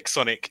Comic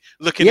Sonic,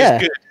 looking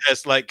as good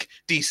as like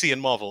DC and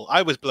Marvel.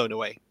 I was blown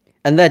away.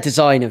 And their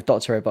design of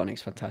Dr.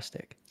 Robotnik's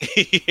fantastic.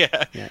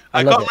 Yeah.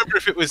 I can't remember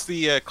if it was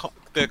the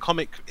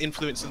comic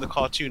influence in the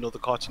cartoon or the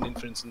cartoon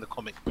influence in the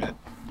comic, but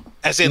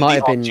as in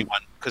the Archie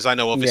one, because I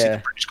know obviously the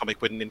British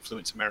comic wouldn't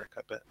influence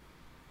America, but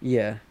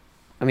yeah.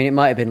 I mean, it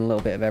might have been a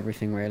little bit of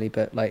everything, really,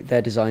 but like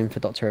their design for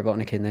Dr.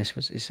 Robotnik in this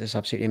is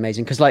absolutely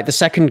amazing. Because like the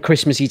second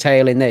Christmassy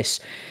tale in this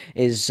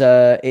is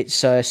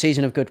it's a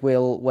Season of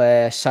Goodwill,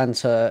 where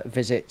Santa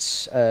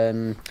visits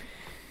Dr.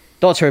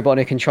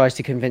 Robotnik and tries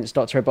to convince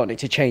Dr. Robotnik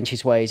to change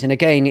his ways. And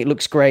again, it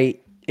looks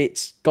great.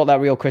 It's got that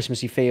real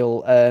Christmassy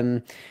feel.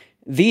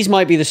 These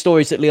might be the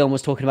stories that Leon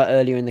was talking about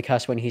earlier in the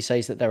cast when he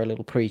says that they're a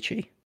little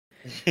preachy.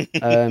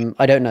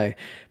 I don't know,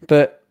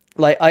 but.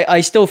 Like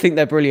I still think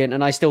they're brilliant,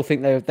 and I still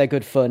think they're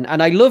good fun,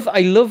 and I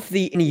love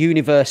the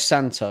in-universe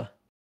Santa.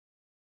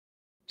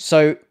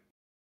 So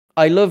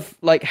I love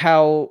like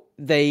how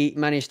they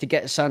managed to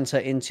get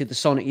Santa into the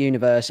Sonic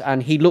universe,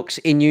 and he looks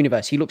in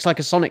universe. He looks like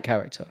a Sonic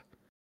character.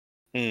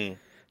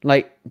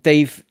 Like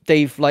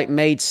they've like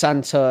made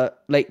Santa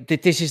like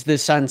this is the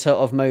Santa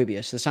of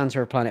Mobius, the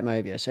Santa of Planet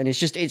Mobius, and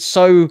it's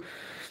so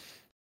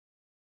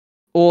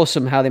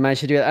awesome how they managed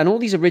to do it, and all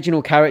these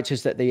original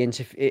characters that they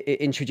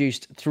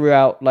introduced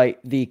throughout like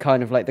the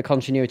kind of like the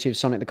continuity of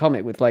Sonic the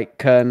Comic, with like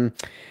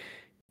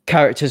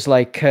characters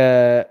like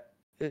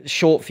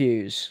Short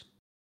Fuse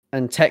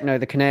and Techno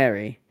the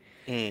Canary,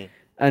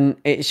 and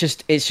it's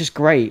just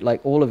great,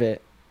 like all of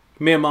it.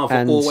 Me and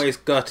Marvel always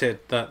gutted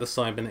that the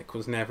Cybernik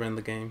was never in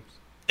the games.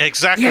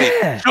 Exactly.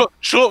 Yeah.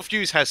 Short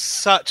Fuse has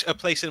such a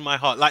place in my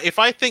heart. Like, if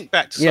I think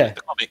back to Sonic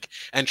the Comic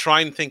and try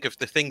and think of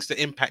the things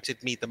that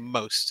impacted me the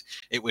most,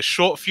 it was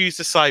Short Fuse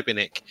the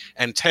Cybernik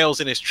and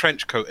Tails in his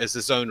trench coat as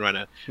the Zone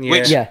Runner,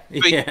 which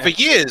for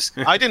years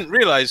I didn't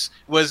realize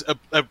was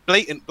a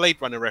blatant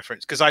Blade Runner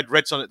reference, because I'd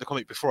read Sonic the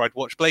Comic before I'd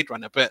watched Blade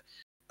Runner. But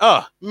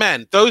oh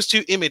man, those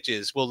two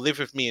images will live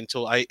with me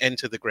until I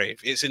enter the grave.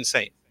 It's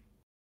insane.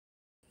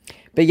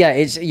 But yeah,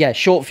 it's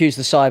Short Fuse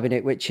the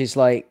Cybernet, which is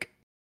like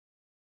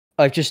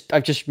I've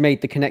just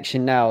made the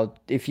connection now.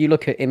 If you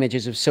look at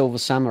images of Silver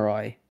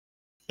Samurai,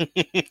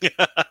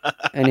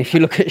 and if you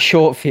look at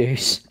Short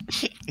Fuse,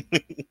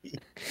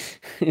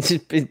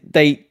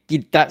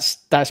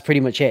 that's pretty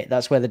much it.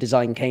 That's where the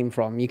design came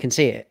from. You can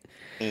see it.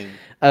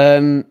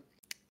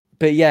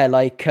 But yeah,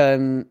 like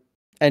and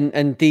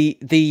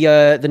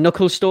the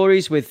Knuckles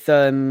stories with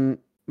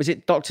was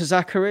it Dr.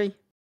 Zachary?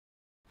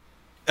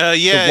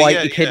 Yeah, the white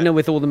yeah, echidna yeah.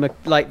 with all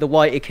the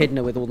white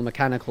echidna with all the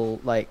mechanical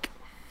like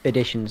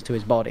additions to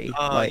his body.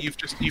 Like,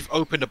 You've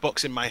opened a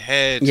box in my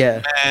head.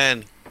 Yeah.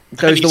 Man.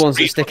 Those are the ones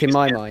that read stick in what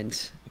my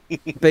he's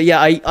mind. But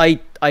yeah, I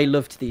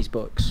loved these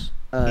books.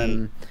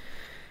 And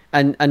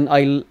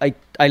I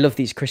love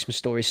these Christmas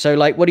stories. So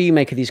like, what do you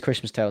make of these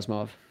Christmas tales,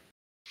 Marv?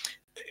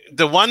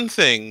 The one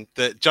thing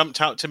that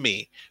jumped out to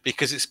me,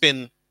 because it's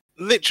been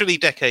literally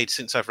decades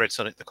since I've read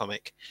Sonic the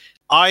Comic,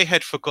 I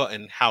had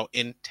forgotten how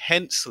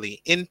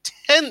intensely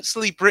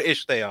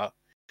British they are.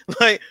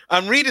 Like,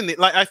 I'm reading it.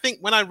 Like, I think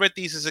when I read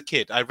these as a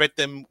kid, I read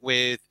them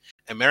with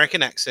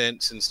American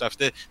accents and stuff.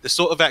 The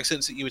sort of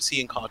accents that you would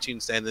see in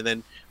cartoons then. And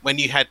then when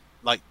you had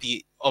like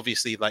the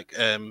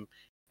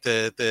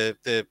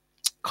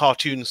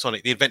cartoon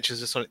Sonic, The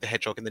Adventures of Sonic the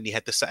Hedgehog, and then you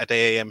had the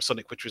Saturday AM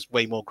Sonic, which was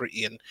way more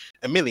gritty and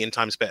a million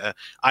times better,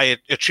 I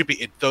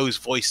attributed those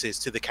voices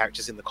to the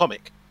characters in the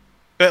comic.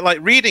 But like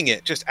reading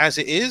it just as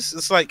it is,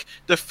 it's like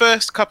the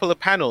first couple of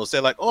panels,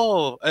 they're like,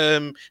 oh,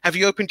 have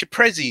you opened your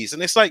prezzies?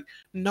 And it's like,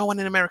 no one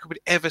in America would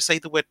ever say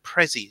the word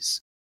prezzies.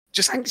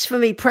 Just Thanks for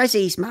me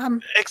prezzies,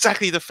 ma'am.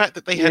 exactly the fact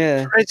that they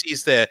had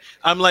prezzies there.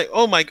 I'm like,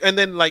 oh my, and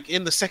then like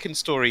in the second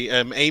story,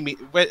 Amy,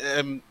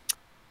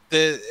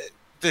 the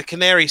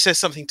canary says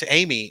something to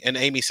Amy, and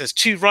Amy says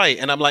 "too right,"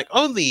 and I'm like,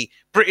 only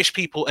British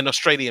people and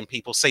Australian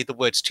people say the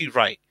words "too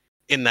right"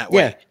 in that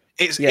way.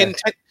 It's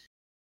intense.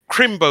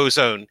 Crimbo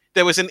Zone.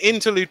 There was an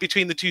interlude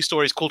between the two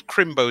stories called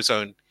Crimbo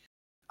Zone.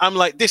 I'm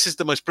like, this is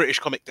the most British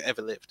comic that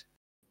ever lived.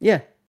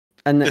 Yeah,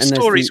 and the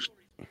stories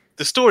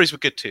were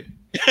good too,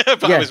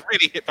 but I was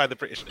really hit by the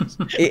Britishness.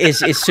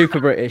 It's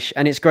super British,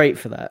 and it's great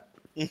for that.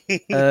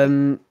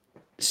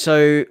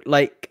 So,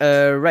 like,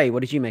 Ray, what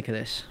did you make of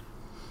this?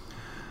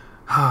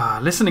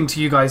 Listening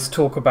to you guys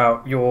talk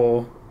about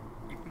your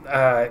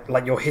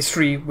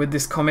history with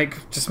this comic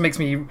just makes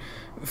me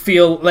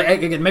feel like,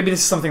 again, maybe this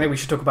is something that we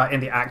should talk about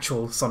in the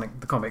actual Sonic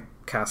the Comic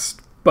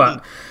cast,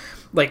 but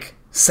like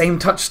same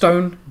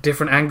touchstone,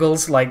 different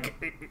angles. Like,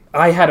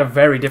 I had a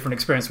very different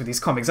experience with these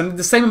comics, and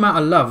the same amount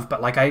of love,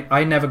 but like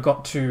I never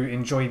got to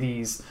enjoy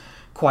these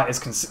quite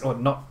as or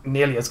not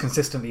nearly as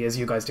consistently as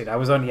you guys did. I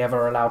was only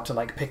ever allowed to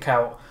like pick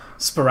out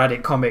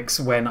sporadic comics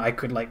when I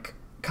could like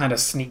kind of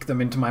sneak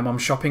them into my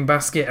mom's shopping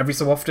basket every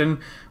so often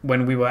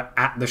when we were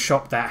at the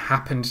shop that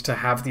happened to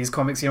have these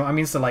comics, you know what I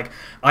mean? So like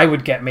I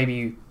would get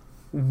maybe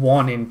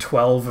 1 in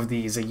 12 of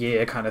these a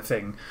year kind of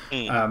thing.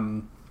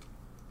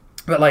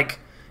 But like,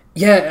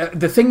 yeah,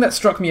 the thing that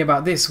struck me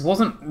about this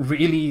wasn't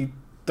really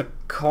the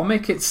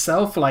comic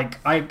itself. Like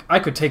I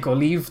could take or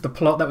leave the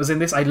plot that was in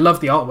this. I love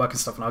the artwork and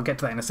stuff, and I'll get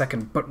to that in a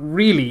second, but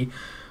really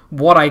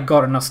what I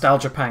got a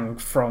nostalgia pang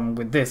from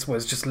with this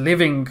was just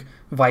living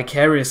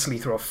vicariously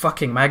through a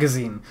fucking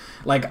magazine.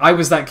 Like, I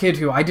was that kid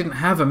who I didn't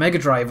have a Mega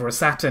Drive or a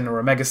Saturn or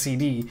a Mega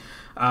CD.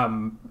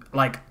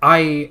 Like,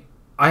 I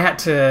had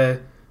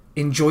to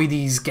enjoy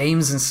these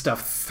games and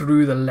stuff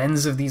through the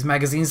lens of these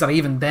magazines that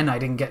even then I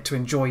didn't get to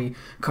enjoy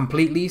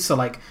completely. So,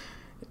 like,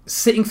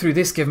 sitting through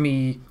this gave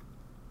me,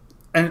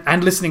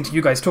 and listening to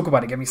you guys talk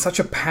about it, gave me such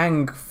a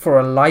pang for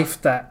a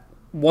life that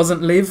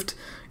wasn't lived.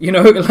 You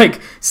know,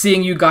 like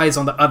seeing you guys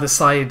on the other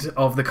side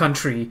of the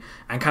country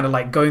and kind of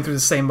like going through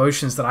the same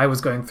motions that I was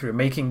going through,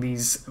 making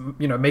these,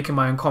 you know, making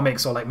my own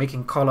comics or like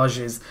making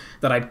collages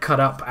that I'd cut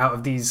up out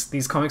of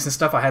these comics and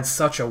stuff. I had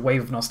such a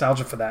wave of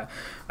nostalgia for that.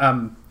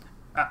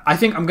 I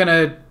think I'm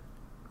gonna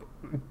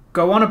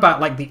go on about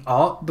like the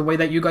art the way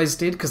that you guys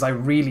did, because I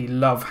really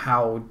love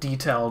how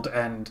detailed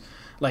and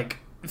like,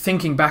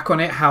 thinking back on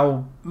it,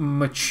 how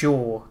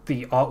mature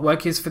the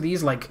artwork is for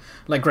these. Like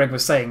Greg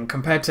was saying,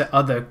 compared to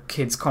other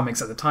kids'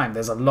 comics at the time,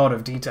 there's a lot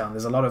of detail and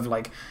there's a lot of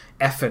like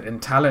effort and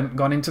talent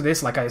gone into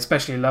this. Like, I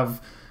especially love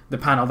the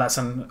panel that's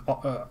an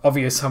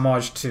obvious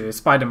homage to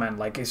Spider-Man.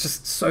 Like, it's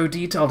just so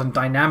detailed and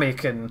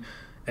dynamic and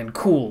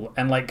cool,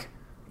 and like,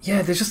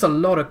 yeah, there's just a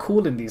lot of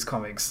cool in these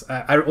comics.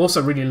 I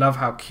also really love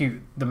how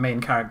cute the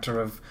main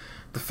character of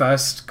the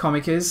first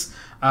comic is.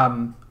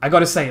 I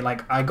gotta say,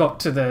 like, I got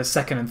to the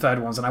second and third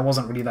ones and I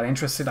wasn't really that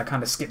interested. I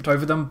kind of skipped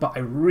over them, but I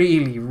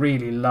really,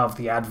 really love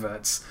the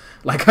adverts.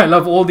 Like, I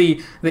love all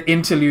the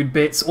interlude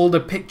bits, all the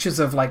pictures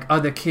of like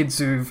other kids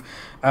who've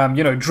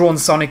drawn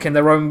Sonic in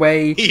their own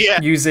way,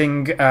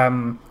 using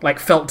like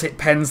felt tip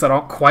pens that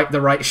aren't quite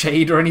the right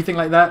shade or anything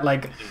like that.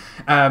 Like,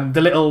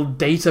 the little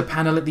data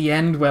panel at the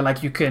end where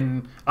like you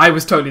can, I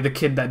was totally the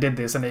kid that did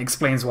this, and it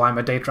explains why I'm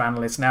a data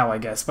analyst now, I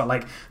guess, but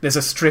like there's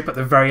a strip at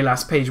the very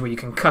last page where you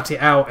can cut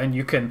it out and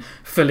you can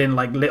fill in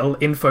like little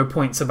info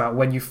points about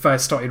when you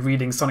first started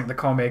reading Sonic the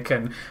Comic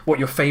and what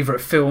your favorite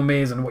film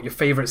is and what your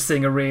favorite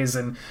singer is,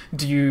 and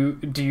do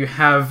you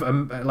have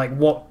like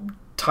what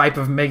type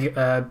of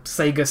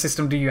Sega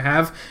system do you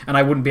have? And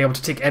I wouldn't be able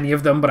to tick any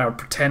of them, but I would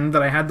pretend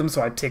that I had them,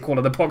 so I'd tick all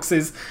of the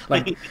boxes.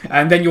 Like,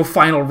 and then your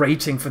final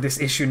rating for this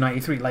issue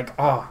 93. Like,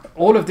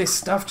 all of this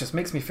stuff just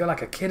makes me feel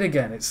like a kid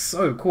again. It's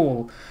so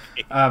cool.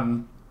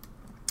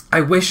 I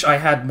wish I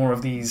had more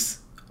of these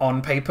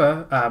on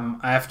paper.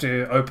 I have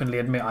to openly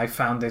admit I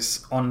found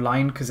this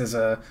online because there's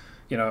a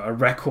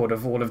record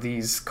of all of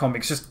these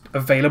comics just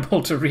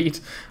available to read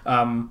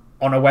on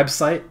a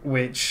website,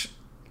 which,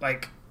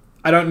 like,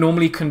 I don't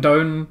normally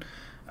condone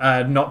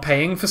not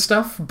paying for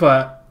stuff,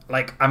 but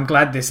like I'm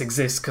glad this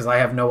exists because I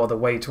have no other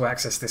way to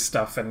access this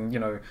stuff and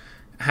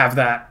have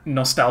that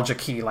nostalgia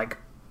key like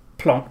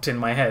plonked in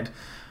my head.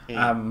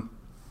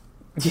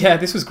 Yeah,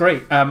 this was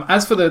great.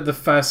 As for the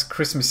first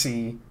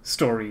Christmassy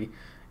story,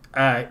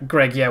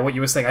 Greg, what you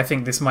were saying, I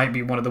think this might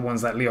be one of the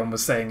ones that Leon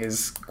was saying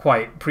is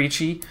quite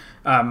preachy.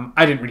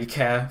 I didn't really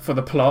care for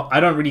the plot. I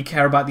don't really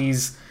care about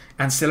these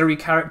ancillary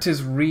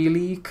characters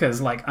really,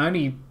 because like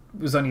I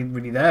was only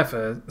really there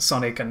for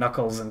Sonic and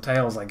Knuckles and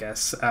Tails, I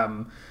guess.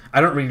 I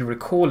don't really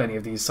recall any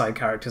of these side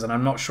characters, and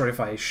I'm not sure if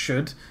I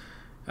should.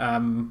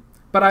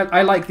 But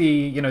I like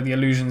the the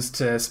allusions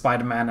to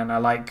Spider-Man, and I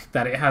like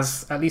that it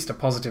has at least a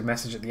positive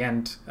message at the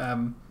end.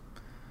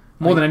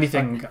 More than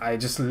anything, I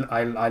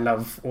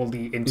love all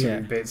the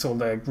interview bits, all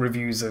the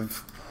reviews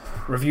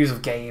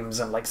of games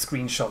and like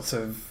screenshots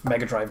of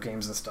Mega Drive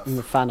games and stuff. And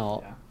the fan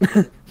art.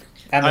 Yeah.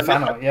 And the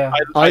fan art, yeah.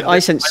 I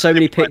sent so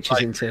many pictures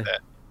into...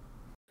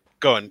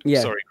 Go on. Yeah.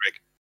 Sorry, Greg.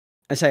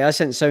 I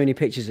sent so many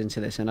pictures into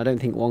this, and I don't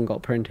think one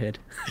got printed.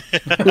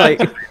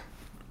 Like,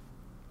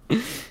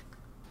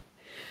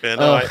 yeah,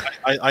 no,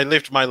 I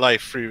lived my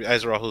life through,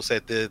 as Rahul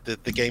said,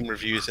 the game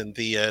reviews and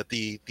the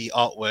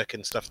artwork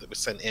and stuff that was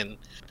sent in.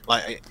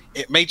 Like,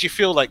 it made you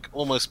feel like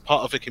almost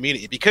part of a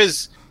community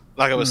because,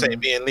 like I was saying,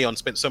 me and Leon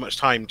spent so much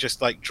time just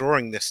like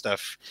drawing this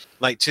stuff.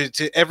 Like to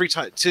every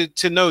time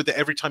to know that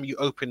every time you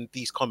opened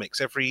these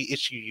comics, every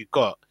issue you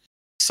got,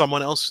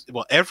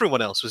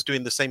 everyone else was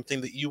doing the same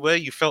thing that you were.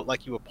 You felt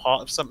like you were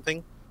part of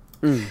something.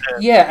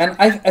 Yeah, and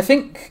I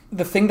think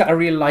the thing that I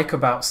really like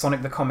about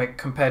Sonic the Comic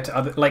compared to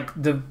other, like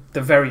the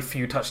very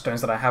few touchstones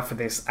that I have for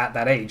this at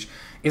that age,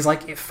 is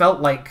like it felt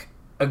like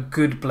a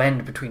good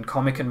blend between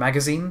comic and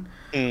magazine,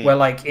 where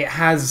like it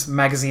has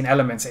magazine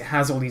elements, it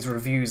has all these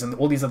reviews and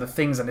all these other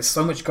things, and there's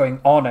so much going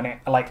on, and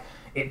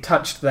it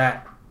touched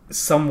that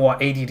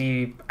somewhat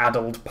ADD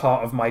addled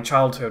part of my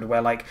childhood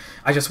where like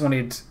I just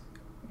wanted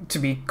to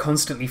be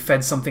constantly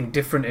fed something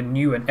different and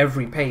new, and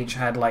every page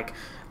had like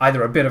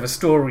either a bit of a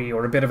story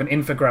or a bit of an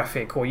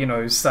infographic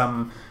or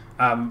some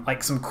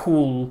like some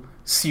cool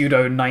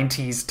pseudo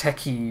 90s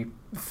techie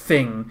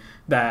thing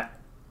that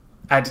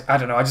I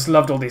don't know, I just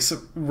loved all this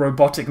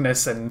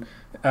roboticness and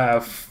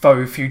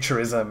faux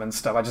futurism and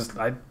stuff. I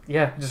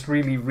just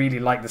really, really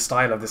like the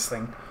style of this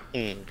thing.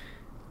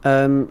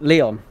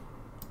 Leon,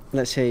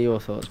 let's hear your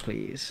thoughts,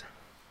 please.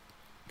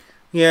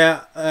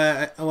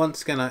 Yeah,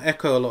 once again, I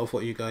echo a lot of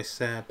what you guys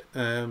said.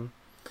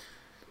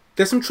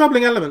 There's some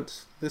troubling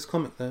elements to this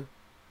comic, though.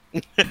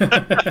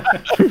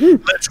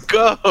 Let's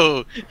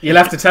go! You'll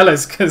have to tell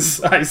us,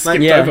 because I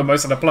skipped over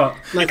most of the plot.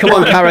 Like, come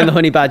on, Karen the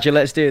Honey Badger,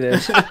 let's do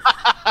this.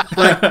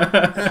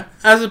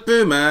 As a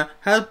boomer,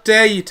 how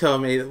dare you tell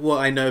me what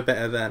I know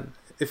better than?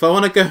 If I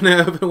want to go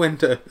now over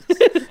Windows,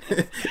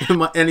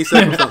 in any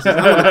circumstances,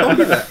 I want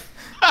to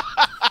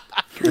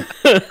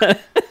copy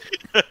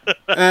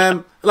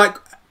that.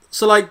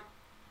 Like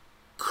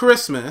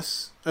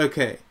Christmas,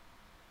 okay,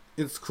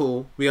 it's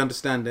cool. We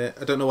understand it.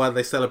 I don't know why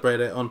they celebrate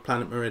it on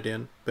Planet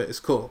Meridian, but it's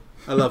cool.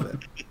 I love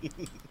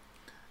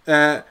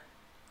it.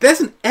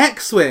 There's an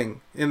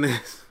X-wing in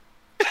this.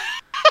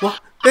 What?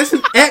 There's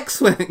an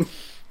X-wing.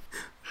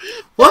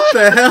 What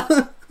the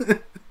hell?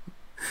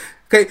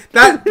 Okay,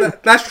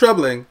 that's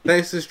troubling.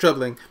 This is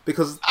troubling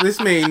because this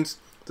means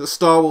that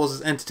Star Wars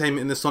is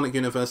entertainment in the Sonic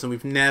universe, and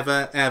we've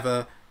never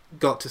ever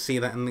got to see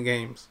that in the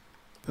games.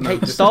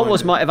 Hey, Star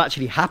Wars might have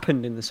actually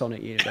happened in the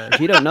Sonic universe.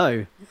 You don't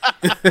know.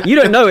 You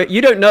don't know it.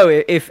 You don't know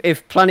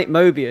if Planet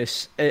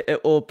Mobius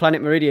or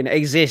Planet Meridian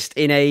exist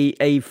in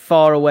a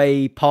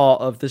faraway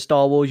part of the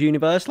Star Wars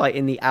universe, like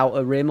in the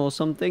Outer Rim or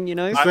something.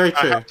 It's very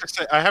true.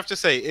 I have to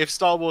say, if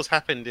Star Wars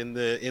happened in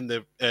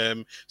the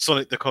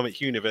Sonic the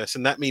Comic universe,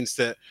 and that means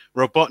that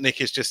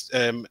Robotnik is just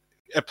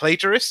a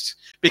plagiarist,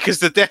 because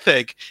the Death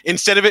Egg,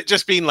 instead of it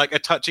just being like a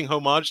touching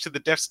homage to the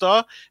Death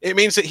Star, it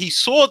means that he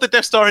saw the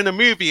Death Star in a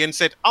movie and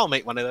said, I'll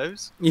make one of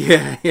those.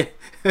 Yeah.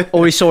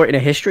 Or he saw it in a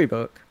history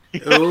book.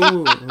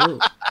 Oh.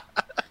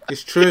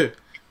 It's true.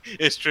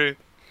 It's true.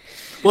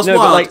 What's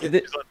wild?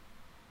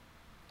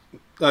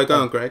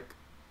 Go on, Greg.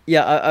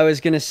 Yeah, I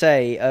was going to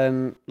say,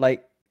 I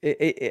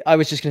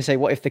was just going to say,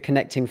 what if the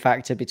connecting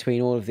factor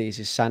between all of these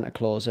is Santa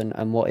Claus,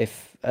 and what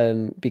if,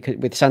 because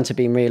with Santa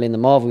being real in the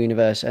Marvel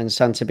universe and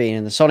Santa being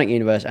in the Sonic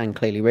universe and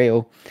clearly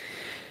real,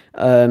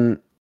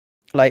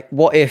 like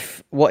what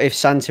if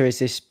Santa is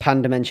this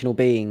pan-dimensional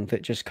being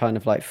that just kind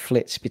of like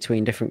flits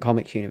between different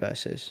comic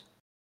universes?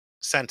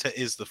 Santa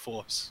is the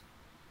Force.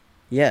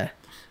 Yeah.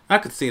 I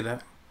could see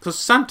that. Because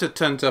Santa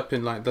turns up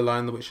in like The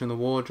Lion, the Witch, and the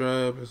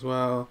Wardrobe as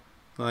well.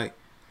 Like,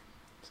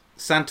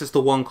 Santa's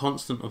the one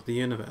constant of the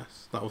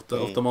universe, like of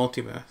the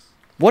multiverse.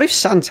 What if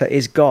Santa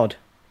is God?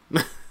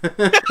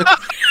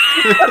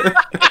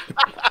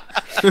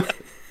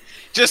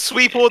 Just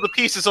sweep all the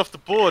pieces off the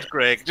board,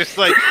 Greg. Just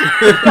like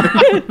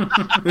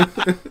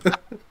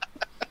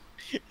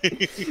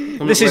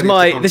This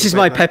is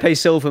my Pepe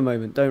Silva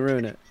moment. Don't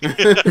ruin it.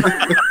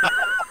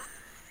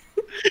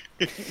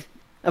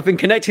 I've been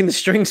connecting the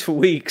strings for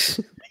weeks.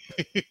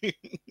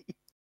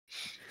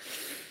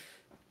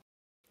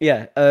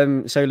 Yeah.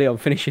 So Leon,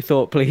 finish your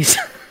thought, please.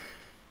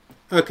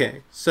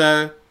 Okay,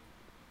 so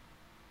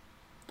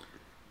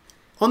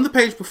on the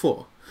page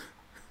before,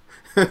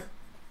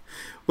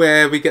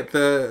 where we get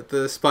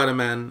the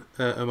Spider-Man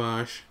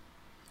homage,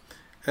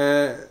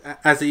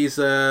 as he's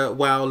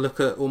wow, look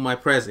at all my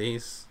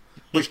prezzies,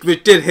 which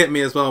did hit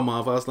me as well,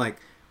 Marv. I was like,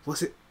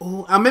 was it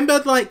all? I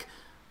remember like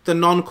the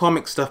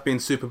non-comic stuff being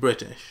super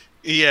British.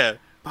 yeah.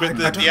 But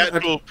the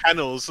actual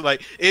panels,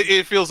 like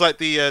it feels like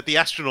the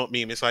astronaut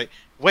meme. It's like,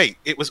 wait,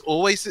 it was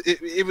always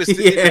it was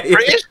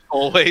British,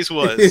 always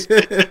was.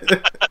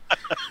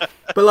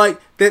 But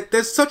like,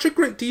 there's such a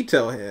great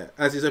detail here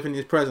as he's opening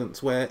his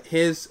presents, where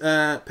his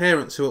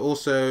parents, who are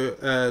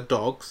also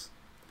dogs,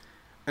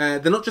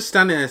 they're not just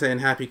standing there saying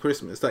Happy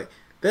Christmas. Like,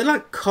 they're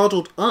like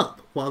cuddled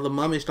up while the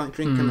mum is like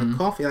drinking a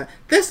coffee. Like,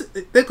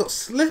 they've got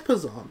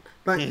slippers on.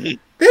 Like,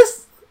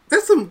 there's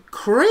some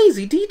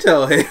crazy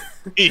detail here.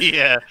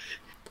 Yeah.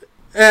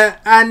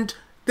 And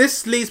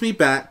this leads me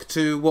back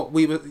to what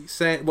we were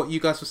saying, what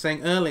you guys were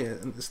saying earlier.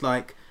 And it's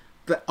like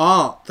the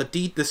art,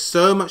 there's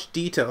so much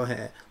detail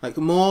here, like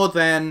more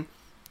than,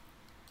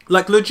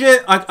 like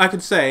legit. I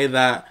could say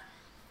that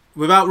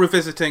without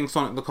revisiting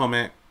Sonic the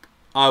Comic,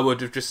 I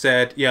would have just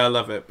said, yeah, I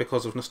love it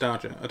because of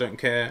nostalgia. I don't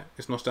care,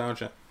 it's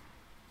nostalgia.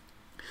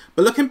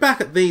 But looking back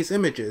at these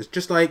images,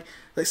 just like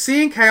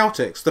seeing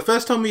Chaotix, the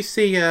first time we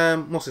see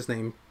what's his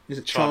name? Is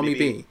it Charmy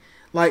B?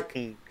 Like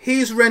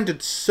he's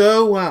rendered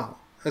so well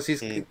as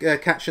he's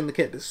catching the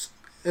kid.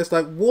 It's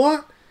like,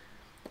 what?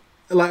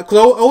 Like, cause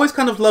I always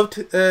kind of loved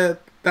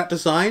that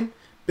design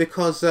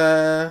because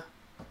I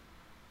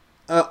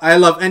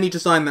love any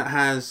design that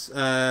has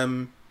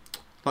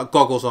like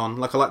goggles on.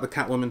 Like I like the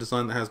Catwoman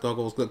design that has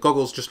goggles. The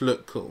goggles just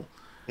look cool.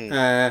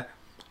 But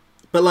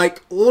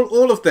like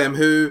all of them,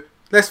 who,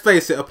 let's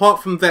face it,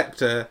 apart from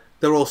Vector,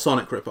 they're all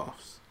Sonic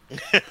ripoffs.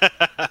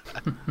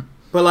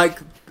 But like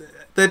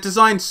they're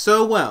designed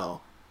so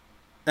well.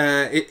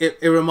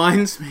 It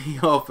reminds me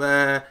of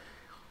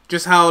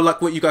just how,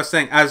 like what you guys are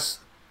saying, as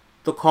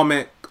the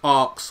comic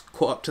arcs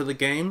caught up to the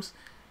games.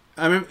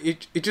 I mean,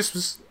 it just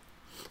was.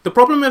 The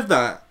problem with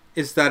that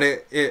is that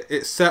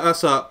it set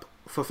us up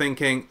for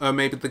thinking, oh,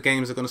 maybe the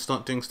games are going to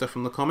start doing stuff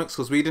from the comics,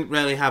 because we didn't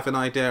really have an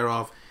idea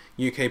of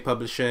UK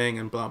publishing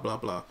and blah blah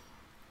blah.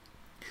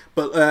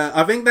 But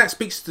I think that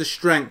speaks to the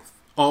strength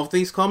of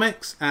these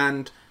comics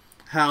and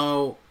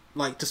how,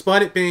 like,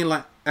 despite it being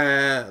like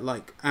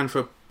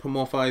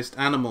anthropomorphized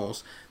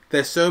animals,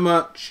 there's so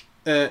much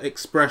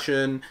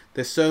expression,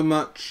 there's so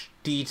much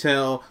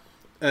detail.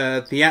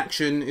 The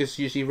action is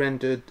usually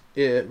rendered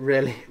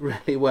really,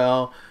 really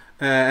well,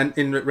 and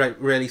in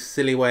really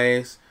silly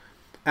ways.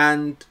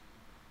 And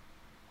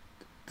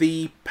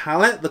the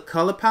palette, the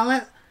color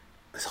palette,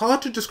 it's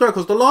hard to describe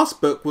because the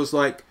last book was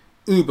like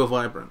uber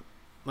vibrant,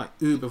 like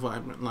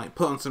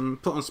put on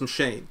some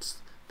shades.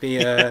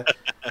 The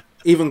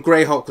even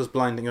Greyhawk was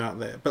blinding you out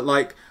there, but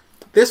like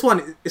this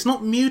one, it's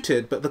not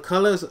muted, but the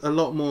colors a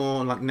lot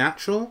more like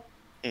natural,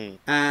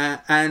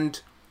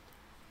 and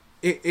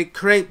it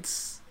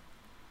creates.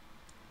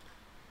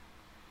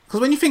 Because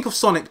when you think of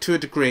Sonic to a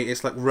degree,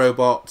 it's like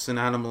robots and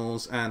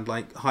animals and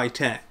like high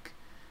tech,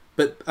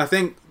 but I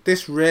think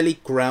this really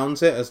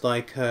grounds it as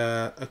like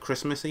a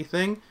Christmassy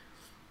thing,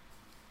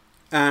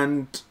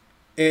 and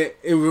it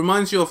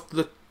reminds you of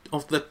the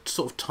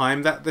sort of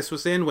time that this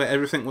was in, where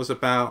everything was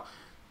about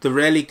the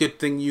really good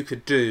thing you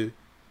could do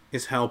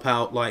is help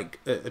out like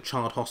a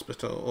child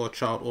hospital or a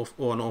child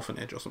or an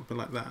orphanage or something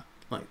like that.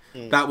 Like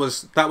that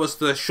was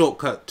the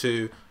shortcut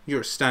to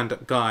you're a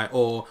stand-up guy,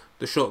 or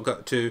the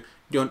shortcut to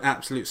you're an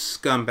absolute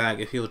scumbag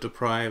if you'll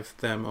deprive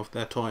them of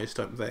their toys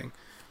type thing.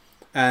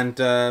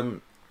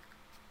 And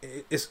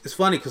it's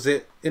funny because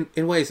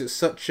in ways it's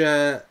such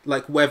a,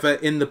 like, whether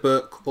in the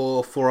book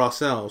or for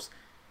ourselves,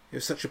 it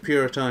was such a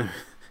pure time.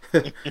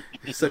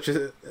 It's such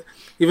a,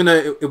 even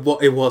though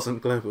it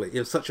wasn't globally, it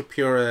was such a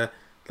purer,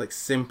 like,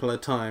 simpler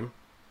time.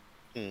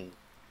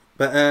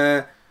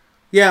 But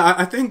yeah,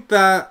 I think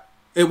that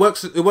it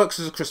works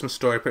as a Christmas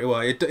story pretty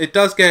well. It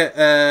does get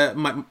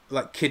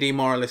like kiddie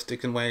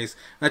moralistic in ways.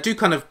 And I do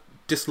kind of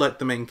dislike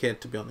the main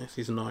kid, to be honest.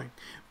 He's annoying,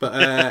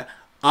 but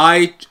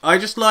I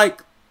just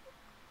like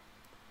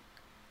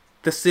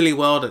the silly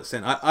world it's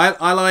in.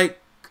 I like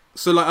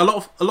so like a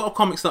lot of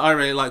comics that I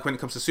really like when it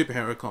comes to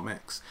superhero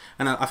comics,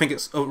 and I think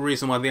it's a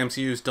reason why the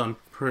MCU's done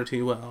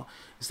pretty well,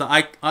 is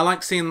that I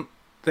like seeing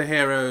the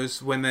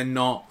heroes when they're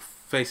not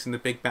facing the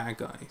big bad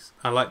guys.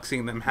 I like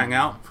seeing them hang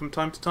out from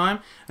time to time,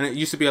 and it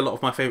used to be a lot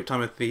of my favourite time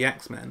with the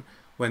X-Men,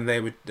 when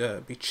they would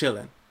be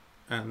chilling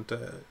and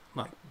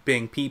like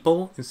being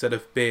people instead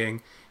of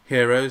being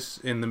heroes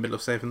in the middle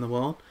of saving the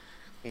world.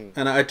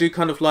 And I do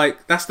kind of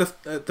like, that's the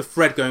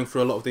thread going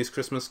through a lot of these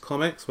Christmas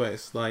comics, where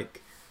it's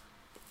like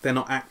they're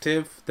not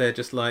active, they're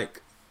just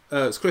like,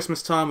 it's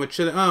Christmas time, we're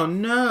chilling, oh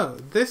no,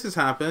 this has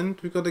happened,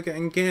 we've got to get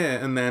in gear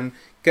and then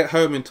get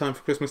home in time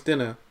for Christmas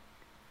dinner.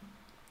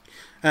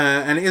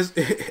 And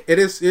it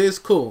is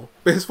cool,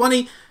 but it's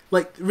funny,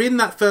 like reading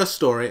that first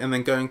story and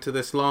then going to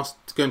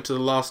the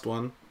last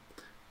one,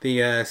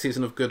 the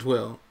Season of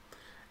Goodwill.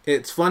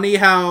 It's funny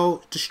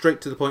how just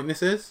straight to the point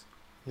this is.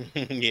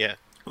 Yeah.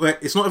 Where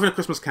it's not even a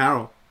Christmas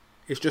Carol.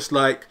 It's just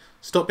like,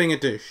 stop being a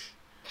douche.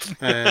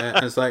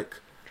 And it's like,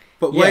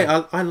 but wait,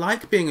 Yeah. I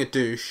like being a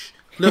douche.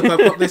 Look, I've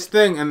got this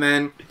thing. And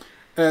then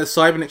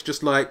Cybernik's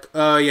just like,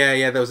 oh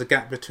yeah, there was a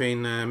gap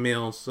between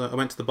meals. I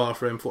went to the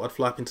bathroom, thought I'd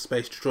fly up into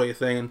space, destroy your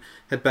thing, and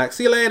head back.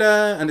 See you later.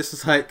 And this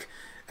is like,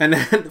 and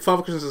then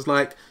Father Christmas is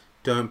like,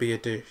 don't be a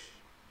douche.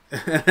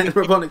 And then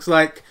Robotnik's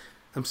like,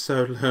 I'm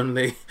so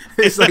lonely.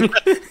 It's like,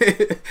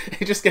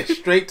 he just gets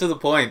straight to the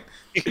point.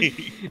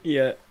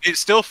 Yeah. It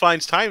still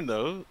finds time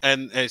though,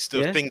 and it's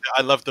the thing that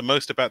I love the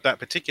most about that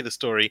particular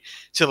story,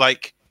 to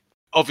like,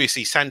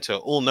 obviously Santa,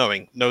 all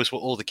knowing, knows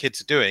what all the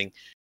kids are doing.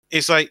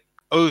 It's like,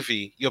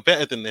 Ovi, you're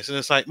better than this. And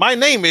it's like, my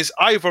name is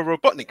Ivor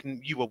Robotnik, and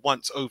you were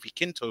once Ovi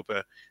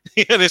Kintober.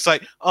 And it's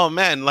like, oh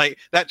man, like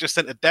that just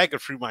sent a dagger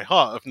through my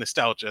heart of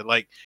nostalgia.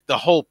 Like the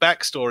whole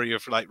backstory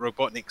of like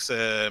Robotnik's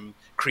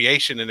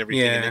creation and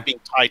everything, and it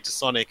being tied to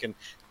Sonic and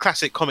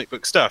classic comic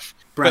book stuff.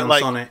 Brown but,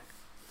 like, Sonic.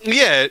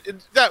 Yeah,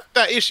 that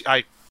issue,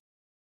 I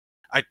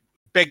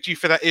begged you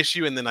for that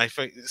issue, and then I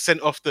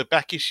sent off the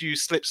back issue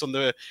slips on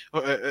the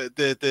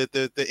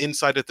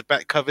inside of the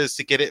back covers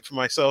to get it for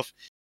myself.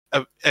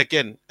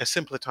 Again, a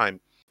simpler time,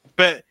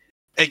 but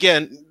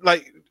again,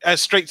 like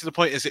as straight to the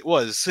point as it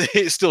was,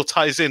 it still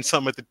ties in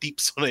some of the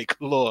deep Sonic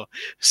lore.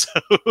 So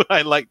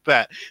I like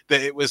that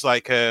it was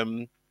like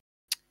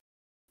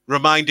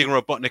reminding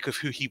Robotnik of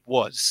who he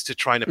was to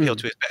try and appeal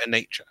to his better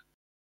nature.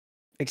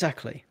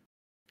 Exactly.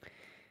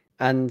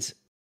 And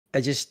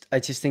I just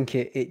think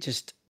it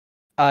just,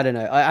 I don't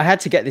know. I had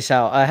to get this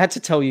out. I had to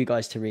tell you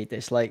guys to read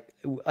this. Like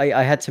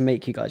I had to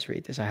make you guys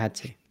read this. I had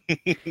to.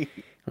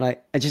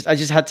 Like I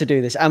just had to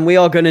do this, and we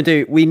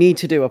need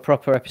to do a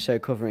proper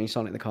episode covering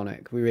Sonic the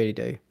Comic. We really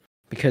do,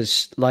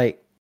 because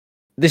like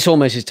this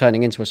almost is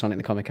turning into a Sonic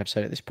the Comic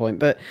episode at this point.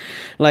 But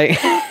like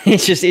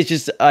it's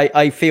just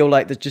I feel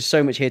like there's just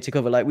so much here to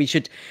cover. Like we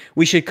should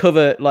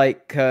cover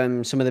like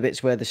some of the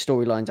bits where the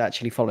storylines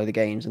actually follow the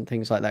games and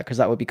things like that, because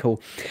that would be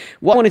cool.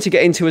 What I wanted to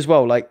get into as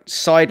well, like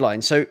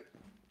sidelines. So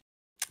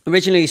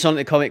originally,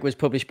 Sonic the Comic was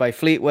published by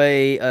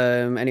Fleetway,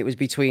 and it was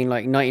between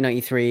like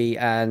 1993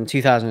 and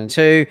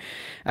 2002,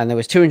 and there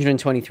was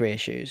 223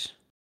 issues.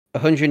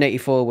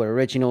 184 were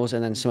originals,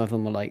 and then some of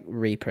them were like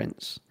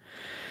reprints.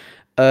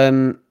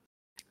 But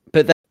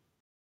then,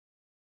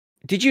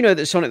 did you know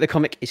that Sonic the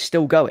Comic is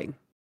still going?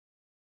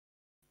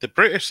 The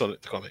British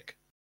Sonic the Comic?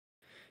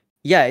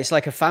 Yeah, it's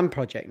like a fan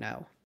project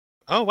now.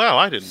 Oh wow,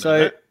 I didn't know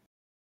that.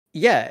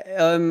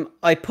 Yeah,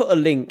 I put a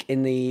link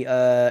in the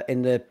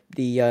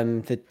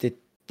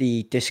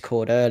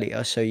Discord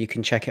earlier, so you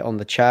can check it on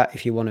the chat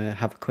if you want to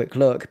have a quick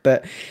look.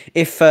 But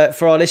if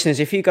for our listeners,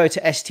 if you go to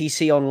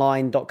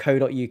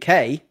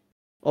stconline.co.uk,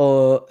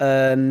 or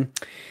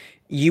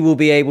you will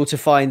be able to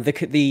find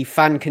the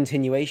fan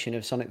continuation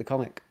of Sonic the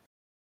Comic,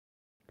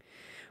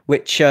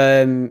 which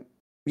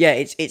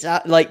it's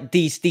like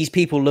these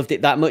people loved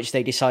it that much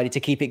they decided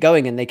to keep it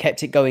going, and they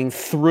kept it going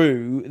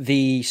through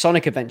the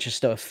Sonic Adventure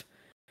stuff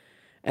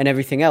and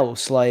everything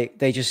else. Like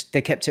they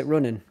kept it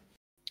running.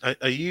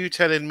 Are you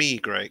telling me,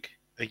 Greg?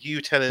 Are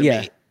you telling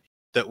me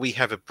that we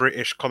have a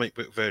British comic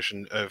book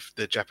version of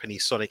the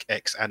Japanese Sonic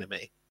X anime?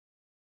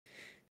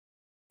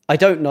 I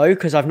don't know,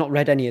 because I've not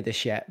read any of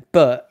this yet,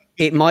 but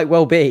it might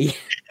well be.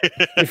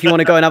 If you want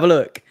to go and have a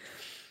look.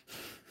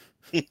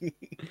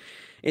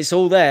 It's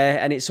all there,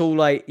 and it's all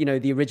like, you know,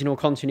 the original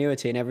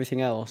continuity and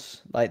everything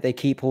else. Like they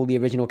keep all the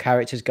original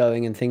characters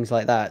going and things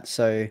like that.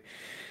 So,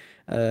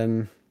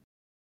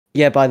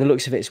 yeah, by the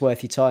looks of it, it's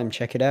worth your time.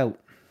 Check it out.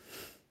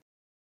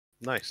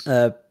 Nice.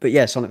 But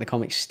yeah, Sonic the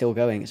Comic's still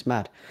going. It's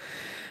mad.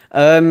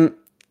 I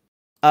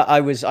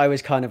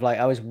was kind of like,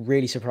 I was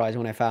really surprised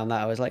when I found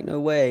that. I was like, no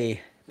way.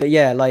 But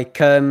yeah, like,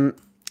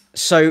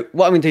 so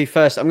what I'm going to do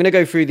first, I'm going to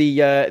go through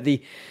the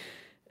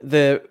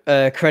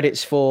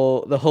credits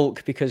for the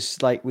Hulk,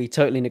 because like we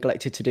totally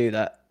neglected to do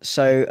that.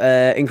 So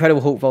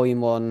Incredible Hulk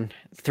Volume 1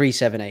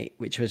 378,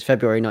 which was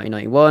February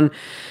 1991,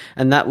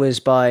 and that was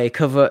by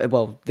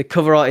the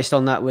cover artist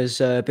on that was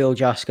Bill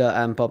Jasker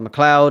and Bob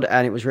McLeod,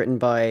 and it was written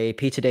by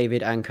Peter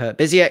David and Kurt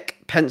Busiek,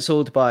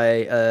 penciled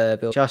by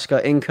Bill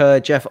Jasker,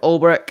 inker Jeff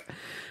Ulbrich,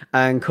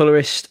 and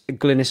colorist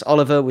Glynis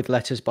Oliver with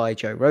letters by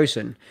Joe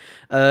Rosen.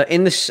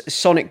 In this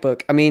Sonic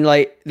book, I mean,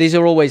 like, these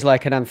are always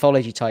like an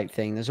anthology type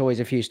thing. There's always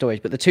a few stories,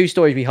 but the two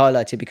stories we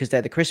highlighted because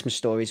they're the Christmas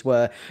stories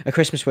were A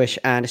Christmas Wish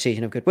and A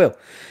Season of Goodwill.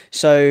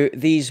 So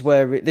these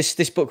were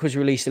this book was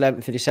released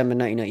 11th of December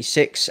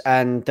 1996,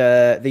 and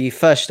the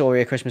first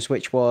story, A Christmas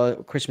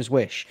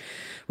Wish,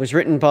 was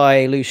written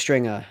by Lou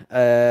Stringer.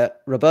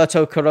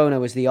 Roberto Corona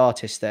was the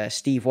artist there.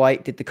 Steve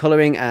White did the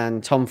coloring,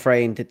 and Tom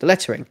Frayne did the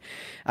lettering.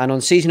 And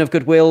on Season of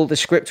Goodwill, the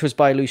script was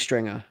by Lou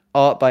Stringer,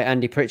 art by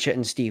Andy Pritchett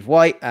and Steve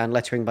White, and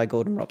lettering by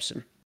Gordon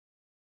Robson.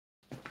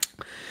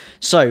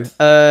 So,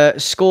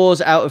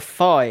 scores out of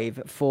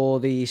 5 for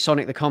the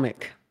Sonic the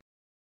Comic.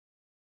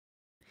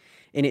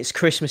 In its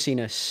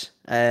Christmassiness,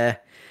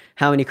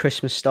 how many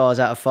Christmas stars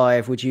out of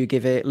 5 would you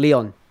give it?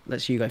 Leon,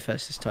 let's you go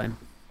first this time.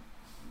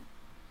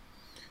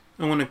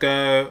 I'm going to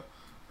go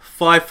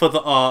 5 for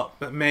the art,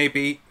 but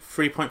maybe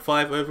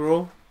 3.5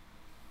 overall.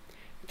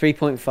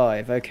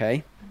 3.5,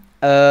 okay.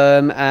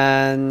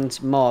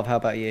 And Marv, how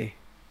about you?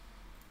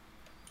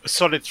 A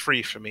solid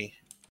 3 for me.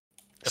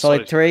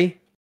 Solid 3?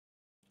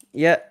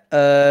 Yeah.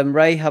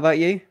 Ray, how about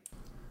you?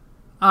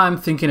 I'm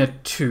thinking a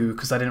 2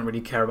 because I didn't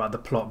really care about the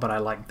plot, but I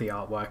liked the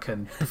artwork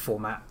and the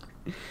format.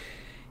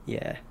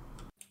 Yeah.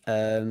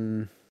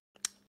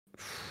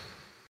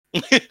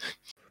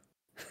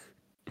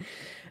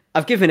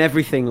 I've given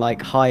everything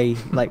like high,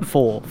 like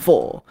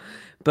 4,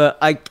 but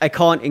I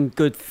can't in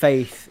good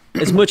faith,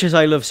 as much as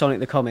I love Sonic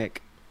the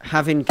Comic,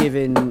 having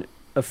given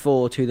a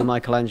 5 to the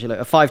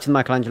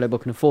Michelangelo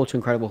book and a 4 to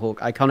Incredible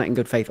Hulk, I cannot in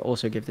good faith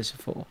also give this a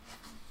 4.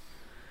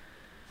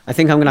 I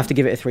think I'm going to have to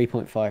give it a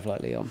 3.5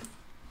 like Leon.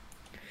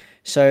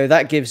 So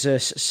that gives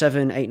us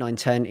 7, 8, 9,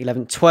 10,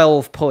 11,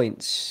 12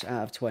 points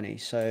out of 20.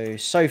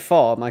 So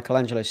far,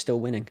 Michelangelo's still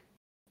winning.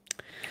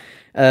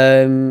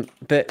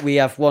 But we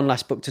have one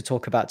last book to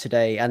talk about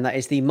today, and that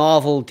is the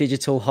Marvel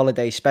Digital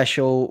Holiday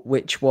Special,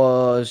 which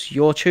was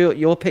your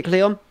pick,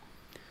 Leon?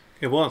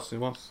 It was.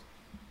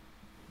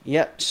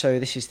 Yep, so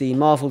this is the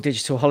Marvel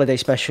Digital Holiday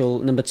Special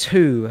number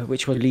 2,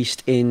 which was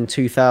released in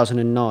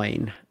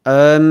 2009.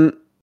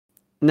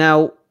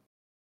 Now,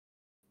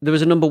 there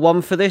was a number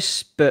 1 for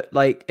this, but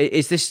like,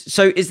 is this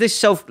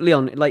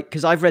Leon, like,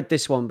 because I've read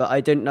this one, but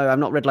I don't know, I've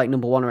not read like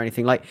number 1 or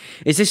anything. Like,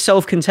 is this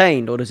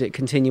self-contained, or does it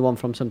continue on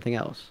from something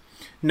else?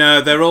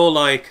 No, they're all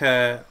like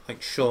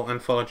short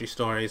anthology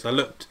stories. I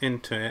looked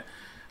into it.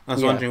 I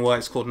was wondering why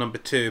it's called number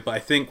 2, but I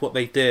think what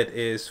they did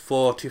is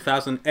for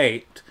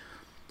 2008,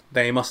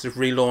 they must have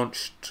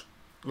relaunched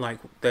like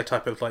their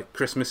type of like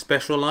Christmas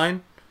special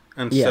line,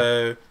 and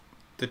so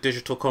the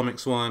digital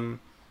comics one,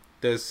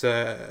 there's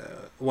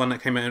one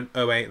that came out in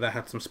 2008 that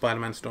had some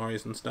Spider-Man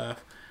stories and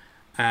stuff,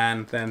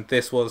 and then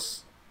this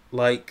was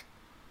like,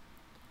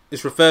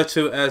 it's referred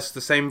to as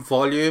the same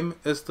volume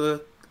as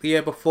the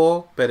year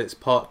before, but it's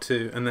part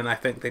 2, and then I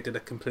think they did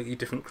a completely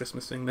different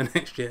Christmas thing the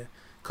next year.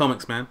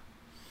 Comics, man.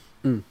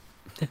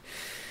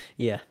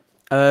 Yeah.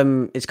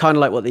 It's kind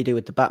of like what they do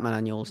with the Batman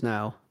annuals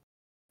now,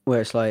 where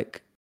it's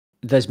like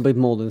there's been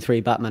more than 3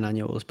 Batman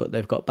annuals, but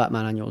they've got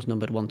Batman annuals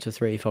numbered 1 to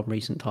 3 from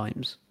recent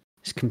times.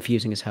 It's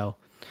confusing as hell.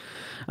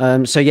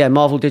 So yeah,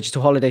 Marvel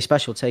Digital Holiday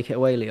Special. Take it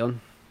away,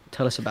 Leon.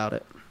 Tell us about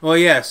it. Well,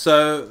 yeah.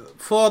 So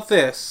for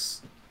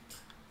this,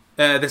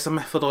 there's a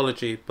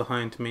methodology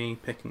behind me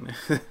picking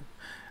this.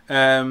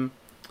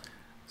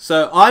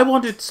 So I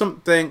wanted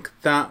something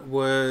that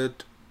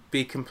would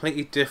be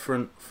completely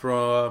different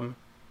from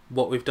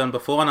what we've done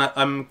before, and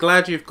I'm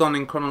glad you've gone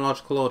in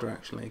chronological order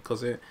actually,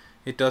 because it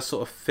does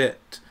sort of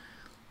fit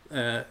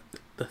the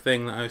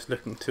thing that I was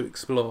looking to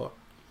explore.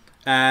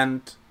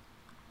 And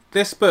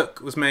this book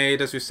was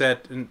made, as we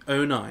said, in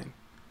 2009,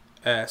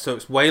 so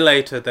it's way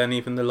later than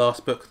even the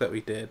last book that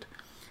we did.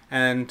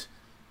 And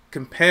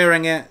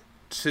comparing it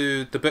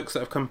to the books that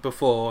have come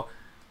before,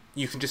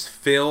 you can just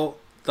feel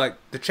like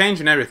the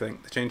change in everything,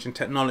 the change in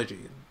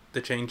technology,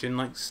 the change in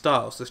like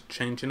styles, the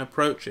change in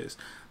approaches,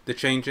 the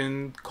change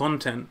in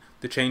content,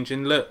 the change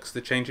in looks,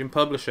 the change in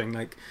publishing.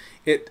 Like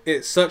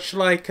it's such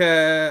like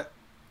a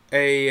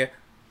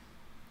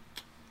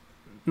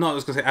not I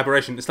was gonna say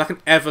aberration. It's like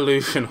an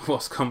evolution of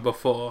what's come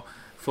before,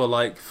 for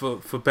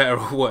better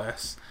or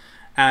worse.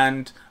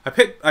 And I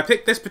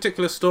picked this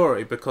particular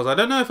story because I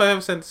don't know if I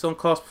ever said this on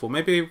cast before.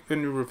 Maybe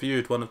when we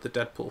reviewed one of the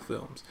Deadpool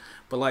films,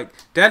 but like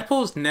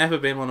Deadpool's never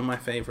been one of my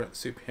favorite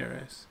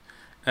superheroes,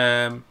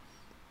 and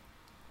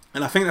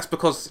I think that's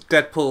because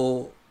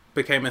Deadpool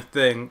became a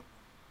thing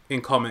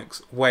in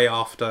comics way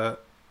after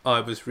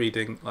I was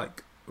reading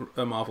like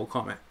Marvel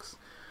comics.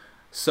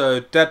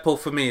 So Deadpool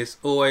for me has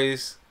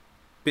always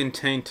been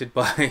tainted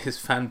by his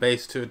fan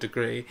base to a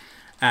degree,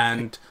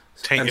 and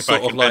Tainted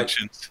sort by of like,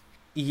 conventions.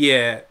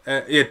 yeah,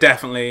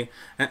 definitely,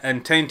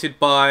 and tainted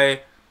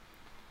by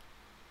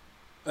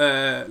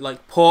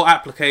like poor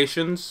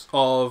applications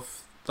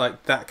of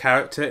like that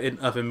character in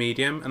other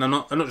medium. And I'm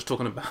not just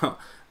talking about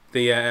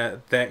the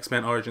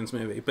X-Men Origins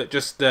movie, but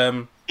just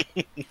in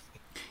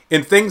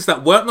things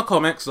that weren't the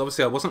comics.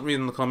 Obviously, I wasn't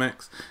reading the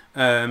comics.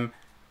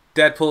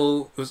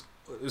 Deadpool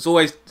was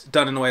always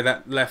done in a way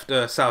that left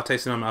a sour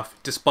taste in my mouth,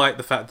 despite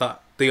the fact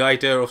that the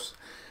idea of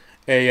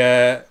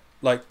a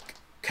like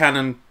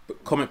canon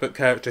comic book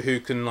character who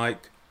can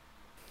like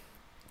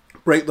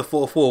break the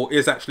fourth wall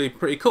is actually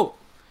pretty cool.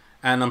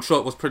 And I'm sure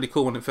it was pretty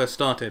cool when it first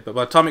started. But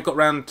by the time it got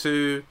round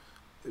to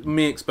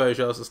me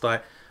exposure, I was just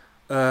like,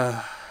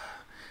 but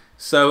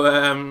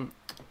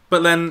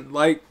then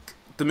like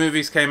the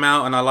movies came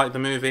out, and I liked the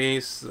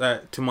movies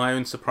to my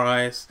own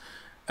surprise,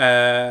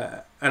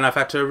 and I've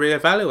had to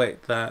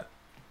reevaluate that.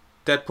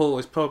 Deadpool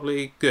is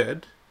probably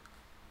good,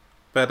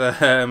 but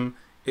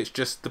it's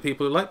just the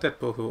people who like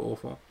Deadpool who are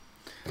awful.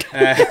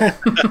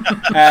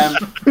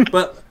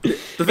 But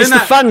it's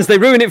the fans, they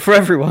ruin it for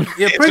everyone.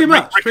 Yeah, pretty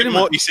much. Rick and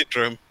Morty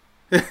syndrome.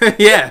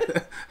 Yeah.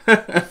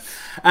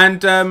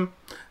 And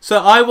so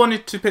I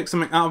wanted to pick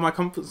something out of my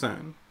comfort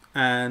zone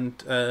and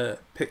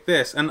pick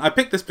this. And I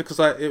picked this because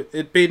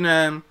it'd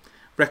been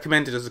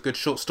recommended as a good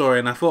short story,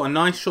 and I thought a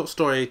nice short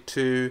story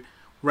to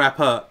wrap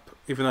up,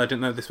 even though I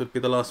didn't know this would be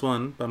the last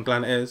one, but I'm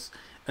glad it is,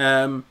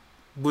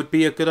 would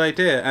be a good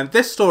idea. And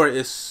this story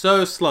is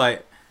so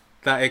slight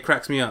that it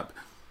cracks me up.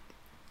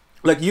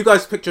 Like, you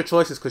guys picked your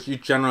choices because you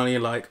generally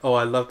like, oh,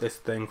 I love this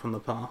thing from the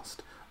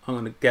past. I'm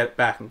going to get it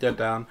back and go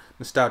down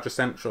Nostalgia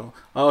Central.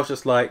 I was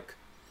just like,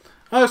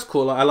 oh, it's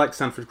cool. I like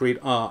Sanford Greed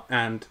art,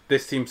 and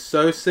this seems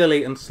so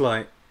silly and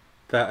slight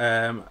that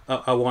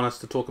I want us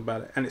to talk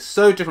about it. And it's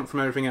so different from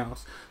everything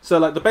else. So,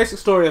 like, the basic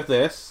story of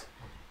this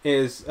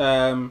is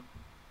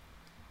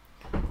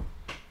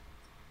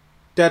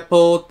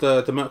Deadpool,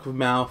 the Merc with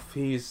Mouth,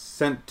 he's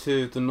sent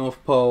to the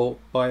North Pole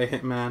by a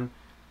hitman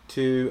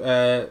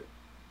to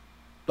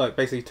like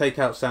basically take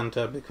out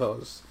Santa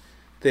because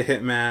the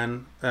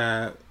hitman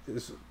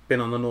has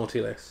been on the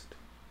naughty list.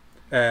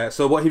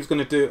 So what he was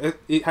going to do,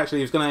 he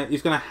was going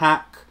to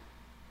hack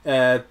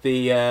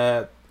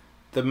the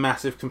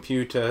massive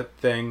computer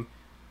thing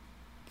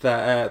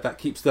that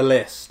keeps the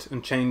list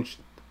and change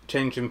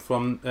him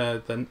from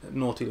the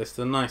naughty list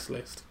to the nice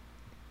list.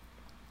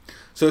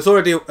 So it's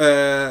already,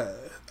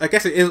 I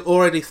guess it is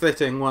already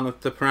fitting one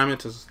of the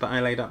parameters that I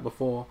laid out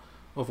before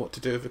of what to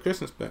do with a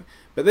Christmas book.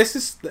 But this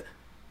is,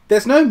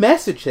 there's no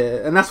message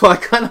here, and that's what I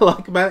kind of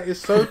like about it. It's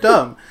so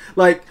dumb.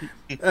 Like,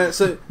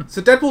 so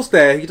Deadpool's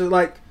there. He just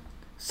like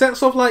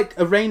sets off like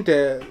a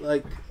reindeer,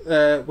 like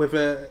with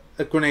a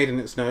grenade in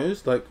its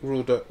nose, like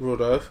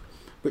Rudolph,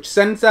 which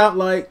sends out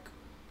like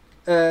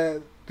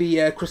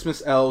the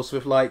Christmas elves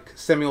with like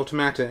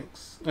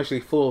semi-automatics, actually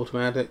full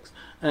automatics,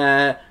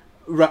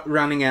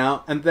 running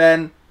out, and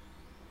then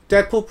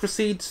Deadpool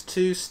proceeds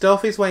to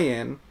stealth his way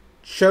in,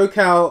 choke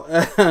out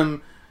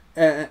an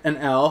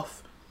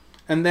elf,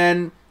 and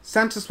then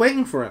Santa's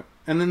waiting for him,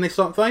 and then they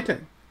start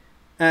fighting.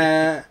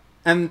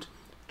 And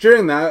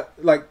during that,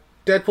 like,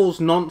 Deadpool's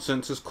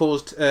nonsense has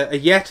caused a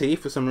Yeti,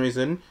 for some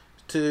reason,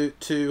 to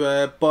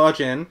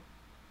barge in.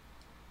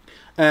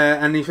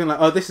 And you think, like,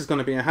 oh, this is going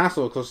to be a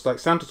hassle, because, like,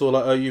 Santa's all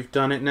like, oh, you've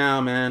done it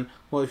now, man.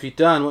 What have you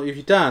done? What have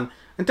you done?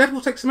 And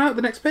Deadpool takes him out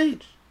the next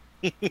page.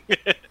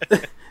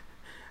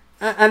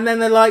 And then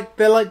they're like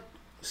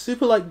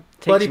super like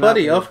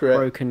buddy after it.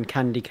 Broken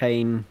candy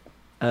cane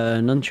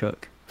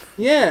nunchuck.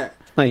 Yeah,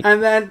 Like,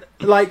 and then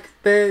like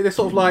they're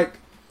sort of like,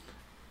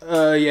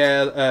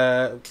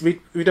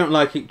 we don't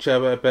like each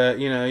other, but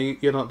you know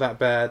you're not that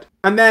bad.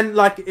 And then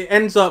like it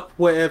ends up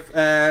with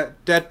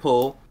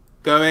Deadpool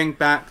going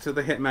back to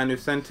the hitman who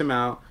sent him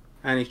out,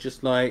 and he's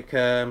just like,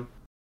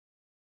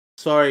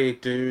 sorry,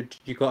 dude,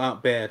 you got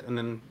outbid, and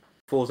then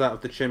falls out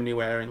of the chimney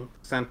wearing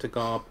Santa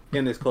garb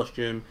in this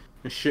costume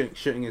and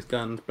shooting his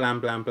guns, blam,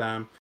 blam,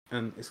 blam.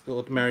 And it's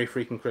called Merry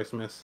Freaking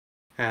Christmas.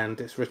 And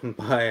it's written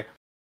by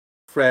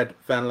Fred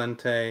Van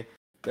Lente,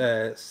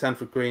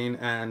 Sanford Green,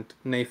 and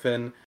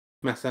Nathan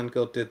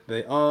Massengill did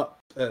the art.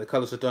 The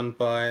colours are done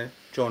by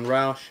John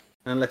Rausch,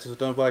 and letters are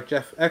done by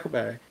Jeff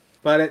Eckelberry.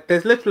 But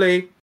there's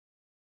literally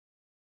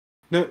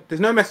there's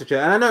no message here.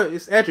 And I know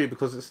it's edgy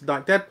because it's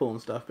like Deadpool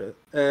and stuff, but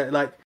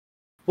like,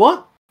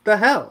 what the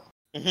hell?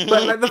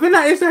 But like, the thing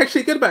that is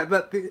actually good about it,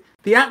 that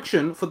the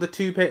action for the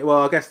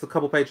I guess the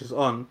couple pages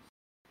on,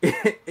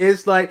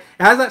 is like,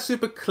 it has that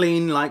super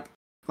clean like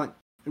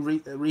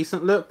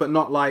recent look, but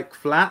not like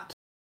flat.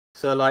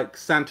 So like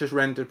Santa's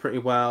rendered pretty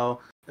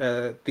well.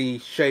 The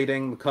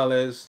shading, the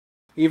colors,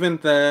 even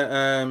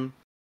the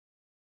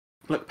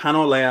like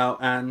panel layout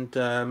and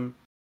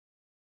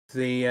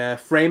the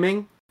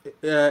framing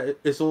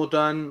is all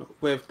done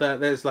with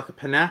there's like a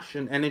panache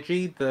and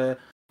energy. The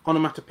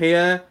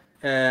onomatopoeia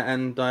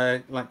and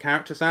like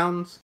character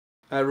sounds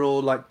are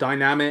all like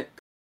dynamic,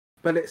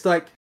 but it's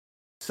like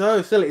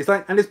so silly. It's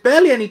like, and it's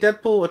barely any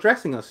Deadpool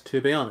addressing us,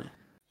 to be honest.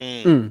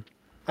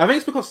 I think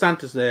it's because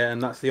Santa's there,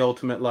 and that's the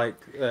ultimate like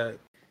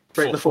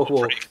break the fourth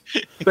wall.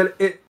 But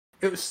it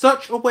was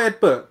such a weird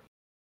book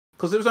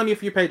because it was only a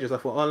few pages. I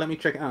thought, oh, let me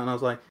check it out, and I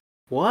was like,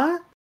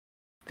 what?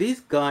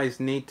 These guys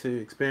need to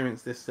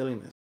experience this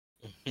silliness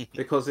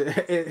because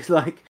it's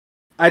like,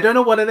 I don't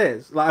know what it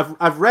is. Like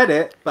I've read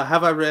it, but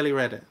have I really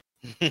read it?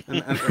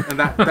 And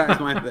that is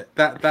my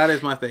that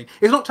is my thing.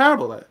 It's not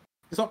terrible though.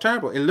 It's not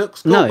terrible. It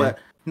looks cool, but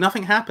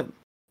nothing happened.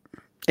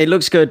 It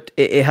looks good.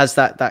 It has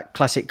that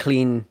classic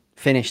clean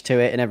finish to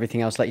it and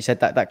everything else. Like you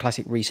said, that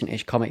classic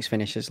recent-ish comics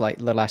finish is like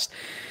the last.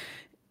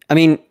 I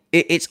mean,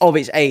 it's of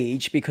its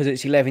age because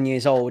it's 11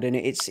 years old and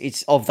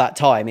it's of that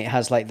time. It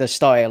has like the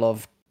style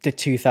of the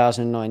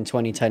 2009,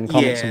 2010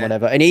 comics and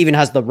whatever, and it even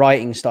has the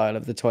writing style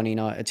of the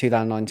 2009,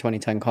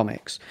 2010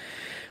 comics,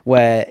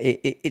 where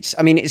it's.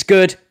 I mean, it's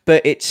good,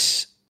 but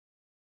it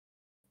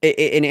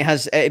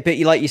has. But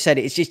like you said,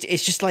 it's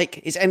just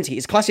like it's empty.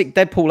 It's classic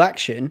Deadpool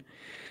action,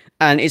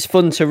 and it's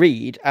fun to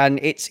read, and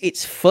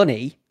it's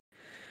funny,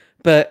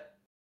 but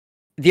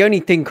the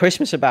only thing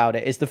Christmas about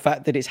it is the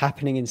fact that it's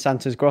happening in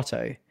Santa's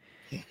grotto.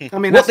 I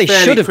mean, What that's they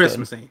fairly should have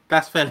Christmassy. done-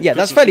 That's fairly Yeah,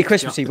 that's fairly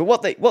Christmassy. But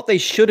what they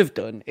should have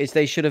done is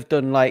they should have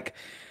done like,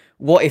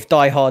 what if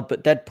Die Hard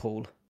but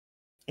Deadpool?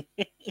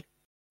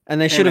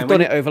 And they should have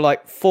done it over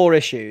like 4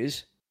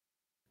 issues.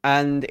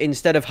 And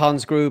instead of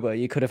Hans Gruber,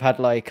 you could have had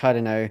like, I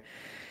don't know,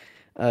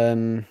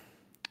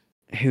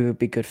 who would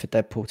be good for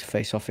Deadpool to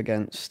face off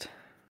against?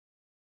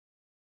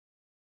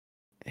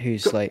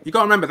 Who's like, You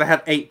got to remember they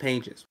had 8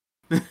 pages.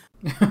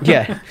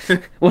 yeah.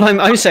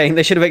 Well, I'm saying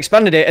they should have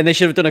expanded it and they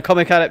should have done a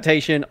comic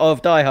adaptation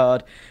of Die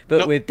Hard,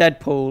 but with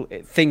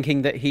Deadpool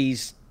thinking that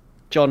he's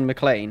John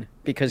McClane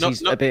because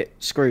he's a bit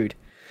screwed.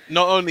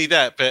 Not only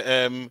that, but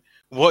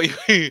what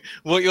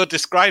you're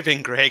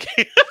describing, Greg,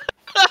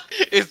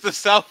 is the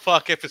South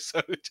Park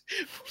episode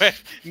where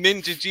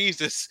Ninja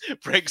Jesus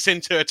breaks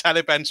into a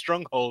Taliban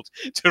stronghold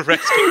to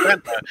rescue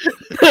Santa.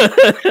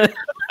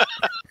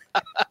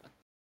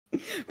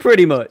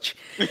 Pretty much.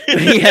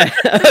 Yeah.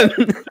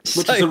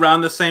 Which is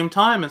around the same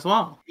time as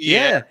well.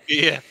 Yeah.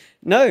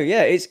 No,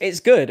 yeah,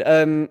 it's good.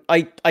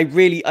 I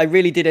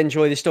really did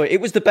enjoy the story. It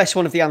was the best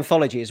one of the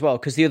anthology as well,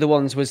 because the other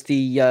ones was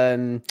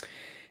there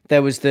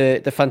was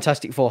the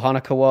Fantastic Four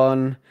Hanukkah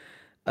one,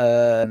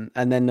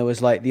 and then there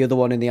was like the other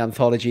one in the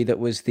anthology that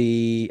was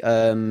the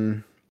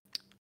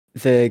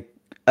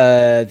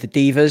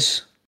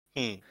Divas.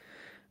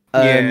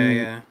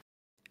 Yeah.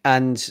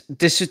 And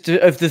this is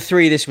of the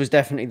 3, this was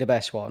definitely the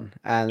best one,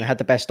 and had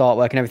the best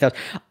artwork and everything else.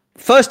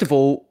 First of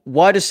all,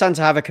 why does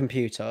Santa have a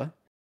computer?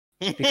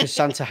 Because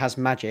Santa has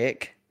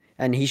magic,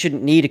 and he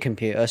shouldn't need a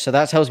computer. So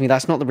that tells me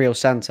that's not the real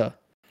Santa.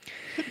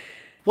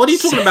 What are you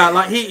talking about?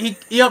 Like he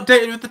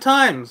updated with the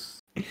times.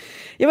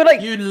 Yeah, but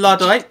like You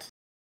Luddite.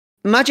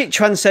 magic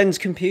transcends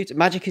computer.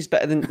 Magic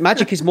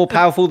is more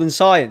powerful than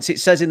science. It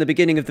says in the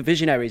beginning of the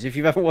Visionaries. If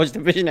you've ever watched the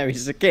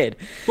Visionaries as a kid,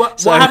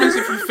 What happens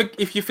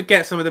if you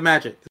forget some of the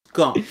magic? It's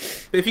gone.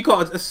 But if you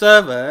got a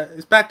server,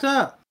 it's backed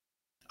up.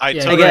 I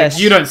guess.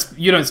 You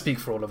don't speak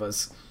for all of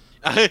us.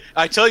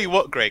 I tell you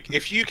what, Greg,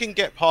 if you can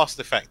get past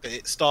the fact that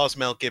it stars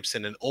Mel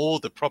Gibson and all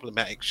the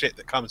problematic shit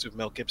that comes with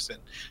Mel Gibson,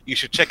 you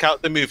should check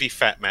out the movie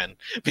Fat Man,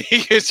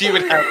 because you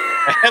would have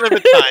a hell of a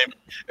time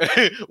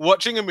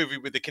watching a movie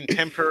with a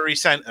contemporary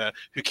Santa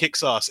who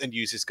kicks ass and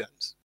uses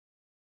guns.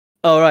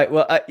 all right.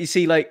 Well, you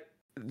see, like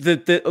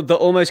the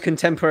almost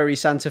contemporary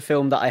Santa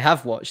film that I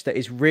have watched that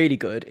is really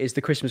good is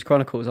the Christmas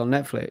Chronicles on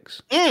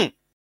Netflix.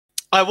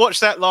 I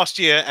watched that last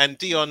year, and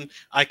Dion,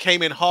 I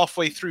came in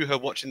halfway through her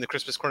watching the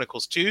Christmas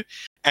Chronicles 2,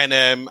 and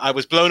I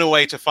was blown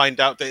away to find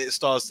out that it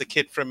stars the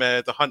kid from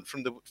The Hunt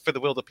for the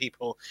Wilder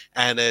People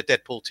and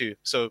Deadpool 2.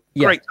 So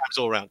great times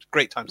all around.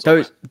 Great times.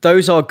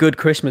 Those are good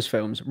Christmas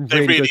films.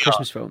 Really good are.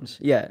 Christmas films.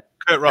 Yeah.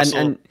 Kurt Russell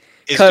and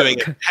is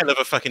doing a hell of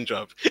a fucking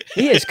job.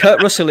 He is.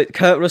 Kurt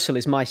Russell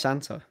is my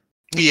Santa.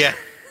 Yeah,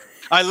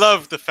 I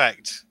love the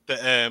fact that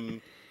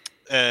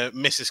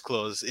Mrs.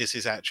 Claus is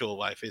his actual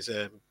wife, is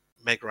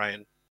Meg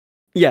Ryan.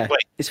 Yeah,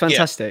 it's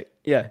fantastic.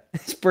 Yeah,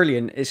 it's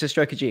brilliant. It's a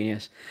stroke of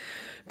genius.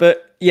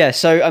 But yeah,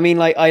 so I mean,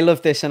 like, I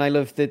love this, and I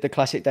love the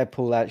classic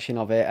Deadpool action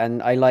of it,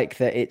 and I like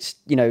that it's,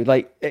 you know,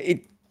 like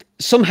it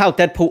somehow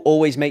Deadpool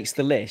always makes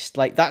the list.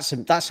 Like that's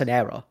an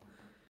error.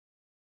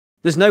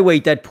 There's no way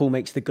Deadpool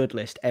makes the good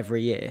list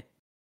every year,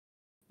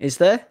 is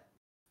there?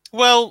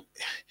 Well,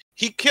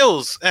 he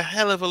kills a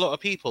hell of a lot of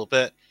people,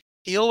 but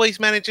he always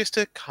manages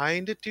to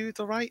kind of do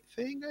the right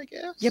thing, I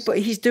guess. Yeah, but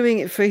he's doing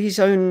it for his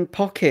own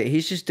pocket.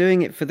 He's just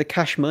doing it for the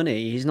cash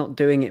money. He's not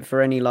doing it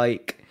for any,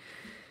 like,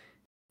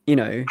 you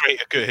know,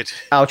 greater good,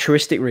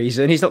 altruistic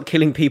reason. He's not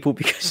killing people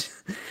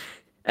because...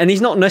 And he's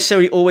not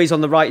necessarily always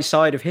on the right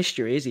side of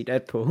history, is he,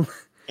 Deadpool?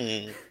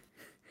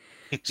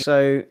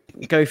 So,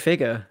 go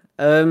figure.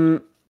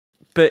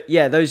 But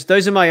yeah,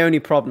 those are my only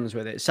problems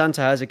with it.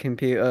 Santa has a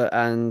computer,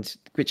 and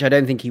which I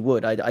don't think he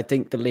would. I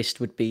think the list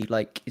would be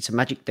like, it's a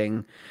magic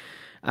thing.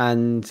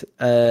 And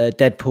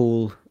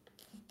Deadpool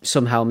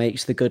somehow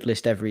makes the good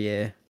list every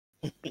year,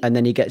 and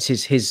then he gets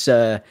his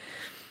Deadpool's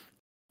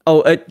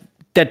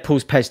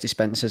Pez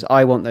dispensers.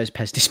 I want those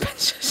Pez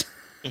dispensers.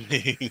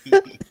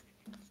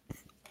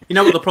 You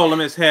know what the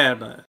problem is here,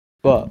 though?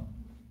 What?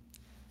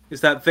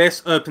 Is that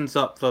this opens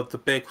up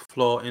the big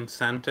flaw in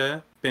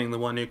Santa being the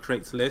one who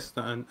creates the list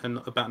and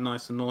about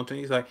nice and naughty.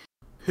 He's like,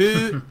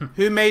 who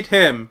made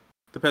him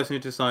the person who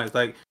decides?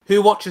 Like,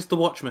 who watches The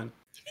Watchmen?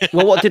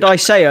 Well, what did I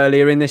say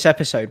earlier in this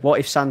episode? What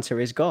if Santa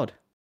is God?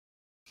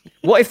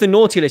 What if the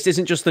naughty list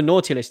isn't just the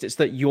naughty list, it's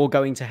that you're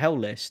going to hell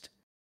list?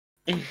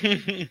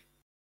 You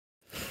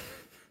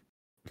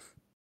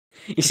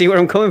see where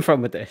I'm coming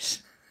from with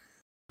this?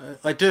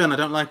 I do, and I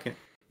don't like it.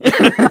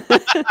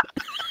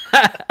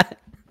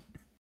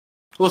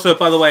 Also,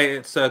 by the way,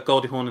 it's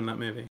Goldie Hawn in that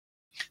movie.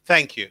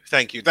 Thank you.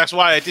 That's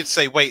why I did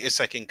say wait a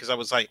second, because I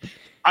was like,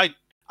 I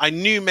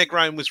knew Meg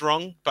Ryan was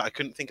wrong, but I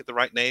couldn't think of the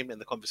right name, and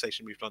the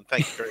conversation moved on.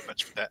 Thank you very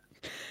much for that.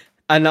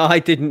 And I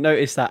didn't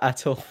notice that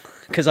at all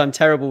because I'm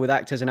terrible with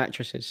actors and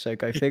actresses. So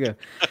go figure.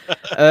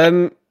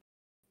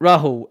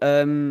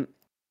 Rahul,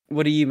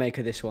 what do you make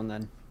of this one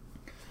then?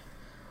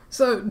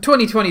 So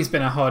 2020's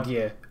been a hard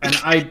year, and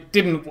I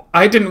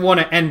didn't want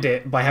to end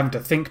it by having to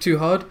think too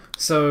hard.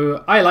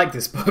 So I like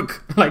this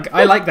book. Like,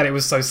 I like that it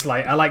was so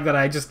slight. I like that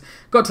I just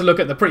got to look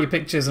at the pretty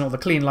pictures and all the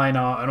clean line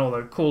art and all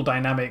the cool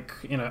dynamic,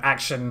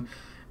 action,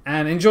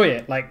 and enjoy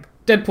it. Like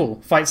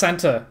Deadpool fight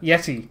Santa,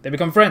 Yeti, they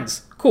become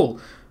friends. Cool.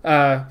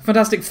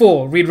 Fantastic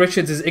Four. Reed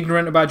Richards is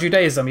ignorant about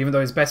Judaism, even though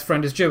his best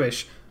friend is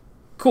Jewish.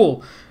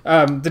 Cool.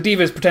 The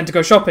Divas pretend to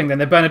go shopping, then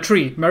they burn a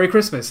tree. Merry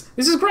Christmas.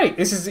 This is great.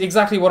 This is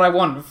exactly what I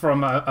want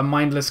from a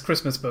mindless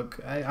Christmas book.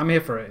 I'm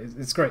here for it.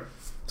 It's great.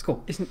 It's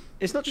cool.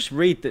 It's not just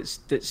Reed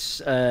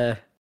that's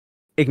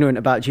ignorant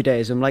about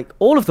Judaism. Like,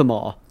 all of them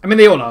are. I mean,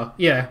 they all are.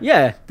 Yeah.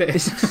 Yeah. They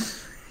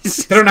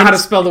don't know how to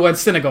spell the word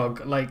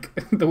synagogue. Like,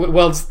 the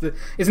world's...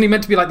 isn't he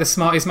meant to be like the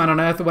smartest man on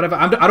earth or whatever?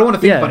 I don't want to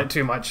think about it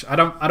too much. I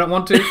don't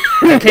want to.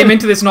 I came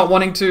into this not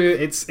wanting to.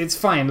 It's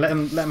fine. Let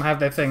them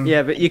have their thing.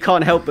 Yeah, but you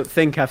can't help but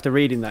think after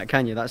reading that,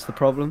 can you? That's the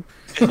problem.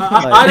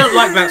 I don't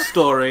like that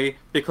story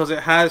because it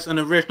has an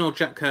original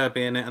Jack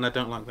Kirby in it, and I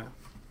don't like that.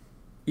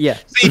 Yeah.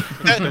 See,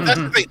 that's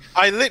the thing.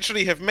 I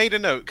literally have made a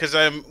note because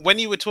when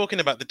you were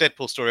talking about the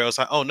Deadpool story, I was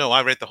like, oh no,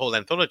 I read the whole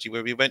anthology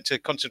where we went to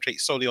concentrate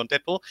solely on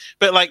Deadpool.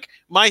 But like,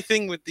 my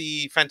thing with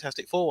the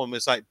Fantastic Four one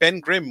was like, Ben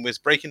Grimm was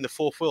breaking the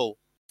fourth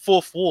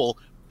wall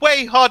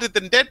way harder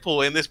than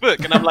Deadpool in this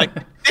book. And I'm like,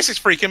 this is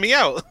freaking me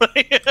out.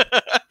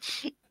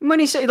 When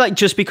you say, like,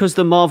 just because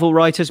the Marvel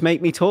writers make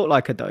me talk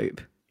like a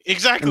dope.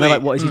 Exactly. And they're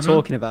like, what is he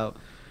talking about?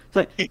 It's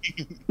like,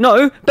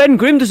 no, Ben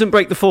Grimm doesn't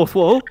break the fourth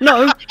wall.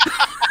 No.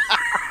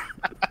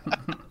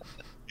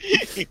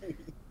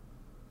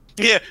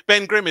 Yeah,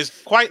 Ben Grimm is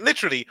quite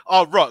literally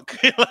our Rock.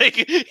 Like,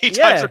 he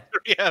types up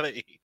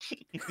reality.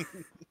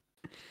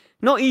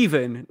 Not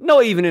even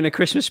in a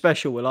Christmas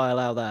special will I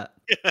allow that.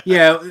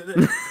 Yeah,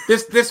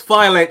 this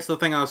violates the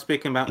thing I was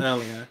speaking about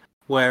earlier,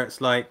 where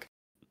it's like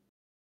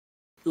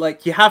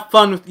you have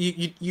fun with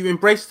you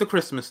embrace the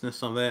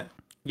Christmasness of it.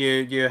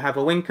 You have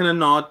a wink and a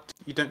nod.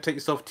 You don't take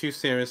yourself too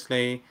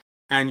seriously,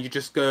 and you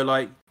just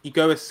go you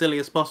go as silly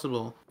as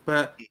possible.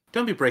 But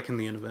don't be breaking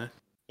the universe.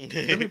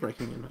 Don't be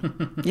breaking the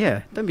universe.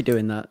 Yeah, don't be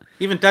doing that.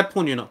 Even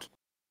Deadpool knew not.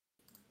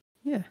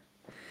 Yeah.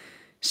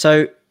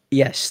 So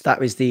yes, that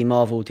was the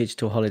Marvel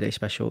Digital Holiday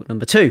Special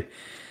number 2.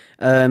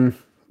 The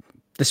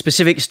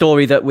specific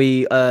story that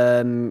we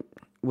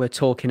were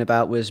talking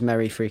about was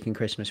Merry Freaking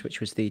Christmas, which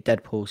was the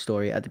Deadpool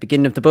story at the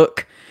beginning of the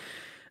book.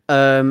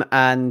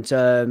 And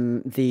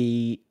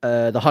the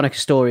Hanukkah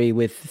story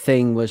with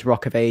Thing was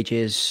Rock of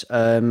Ages.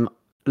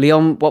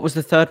 Leon, what was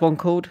the third one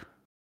called?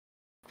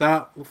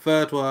 That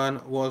third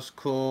one was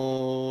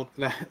called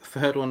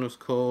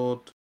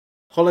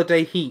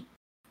Holiday Heat.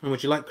 And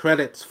would you like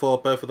credits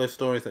for both of those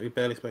stories that we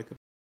barely spoke about?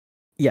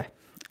 Yeah.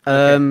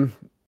 Okay.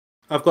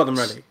 I've got them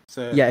ready.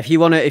 So yeah, if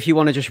you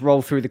wanna just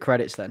roll through the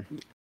credits then.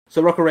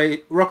 So Rock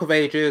of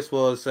Ages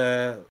was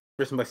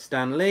written by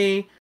Stan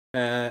Lee.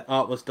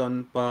 Art was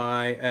done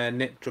by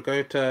Nick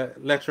Dragotta.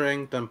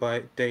 Lettering done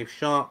by Dave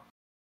Sharp.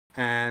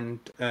 And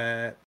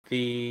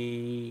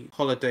the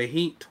Holiday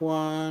Heat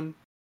one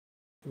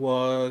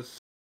was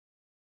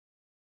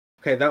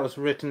that was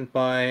written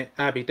by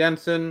Abby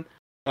Denson,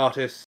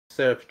 artist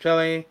Sarah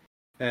Pichelli,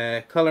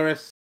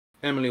 colorist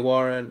Emily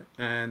Warren,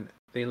 and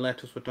the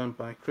letters were done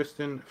by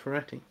Kristen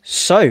Ferretti.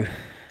 So,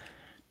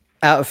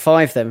 out of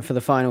 5 then for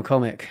the final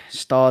comic,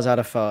 stars out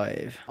of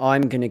 5.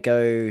 I'm gonna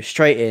go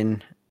straight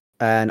in,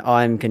 and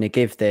I'm gonna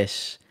give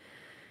this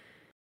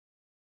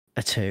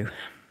a 2.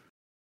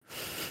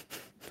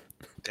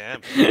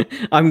 Damn.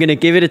 I'm gonna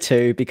give it a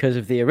 2 because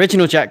of the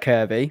original Jack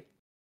Kirby.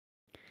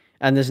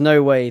 And there's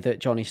no way that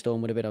Johnny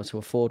Storm would have been able to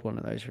afford one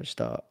of those for a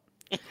start.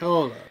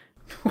 Hold up.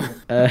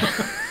 Well,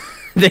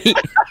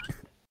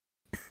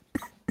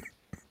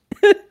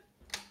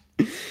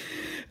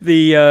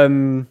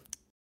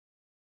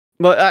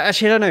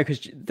 actually, I don't know,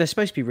 because they're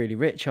supposed to be really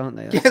rich, aren't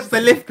they? Yes,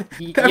 they live.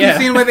 Have you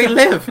seen where they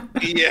live?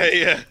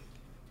 Yeah.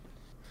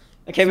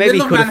 Okay, maybe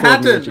he could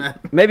Manhattan.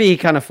 afford maybe he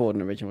can afford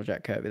an original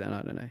Jack Kirby then,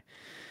 I don't know.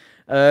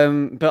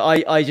 But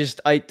I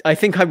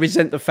think I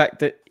resent the fact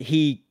that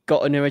he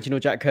got an original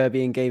Jack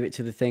Kirby and gave it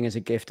to the Thing as a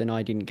gift, and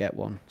I didn't get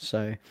one.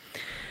 So,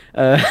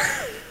 man,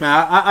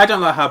 I don't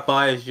like how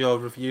biased your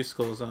review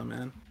scores are,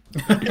 man.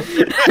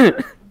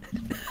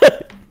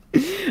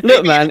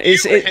 Look, man,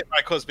 if you were hit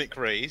by Cosmic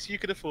Rays, you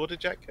could afford a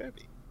Jack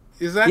Kirby.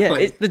 Exactly. Yeah,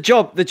 it's the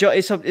job.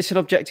 It's an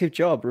objective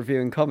job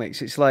reviewing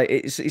comics. It's like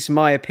it's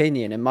my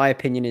opinion, and my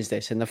opinion is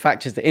this, and the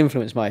factors that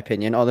influence my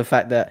opinion are the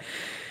fact that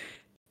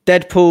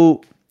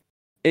Deadpool.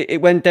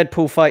 When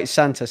Deadpool fights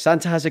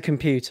Santa has a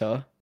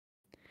computer,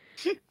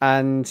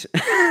 and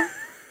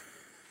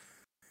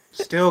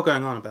Still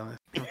going on about it.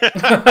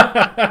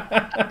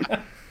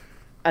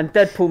 And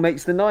Deadpool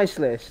makes the nice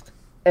list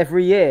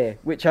every year,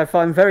 which I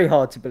find very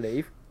hard to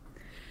believe.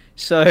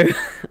 So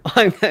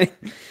I'm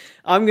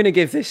going to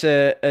give this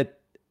a.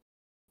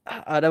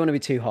 I don't want to be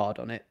too hard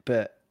on it,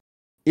 but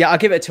yeah, I'll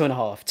give it a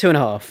 2.5.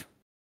 2.5.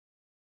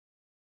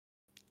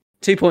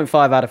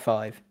 2.5 out of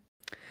 5.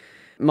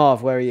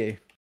 Marv, where are you?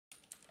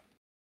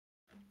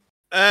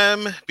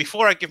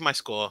 Before I give my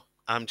score,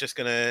 I'm just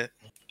gonna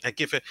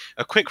give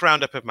a quick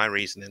roundup of my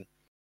reasoning.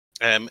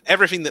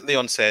 Everything that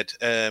Leon said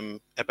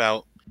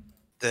about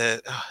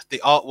the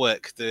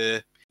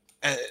artwork,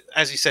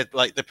 as you said,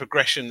 like the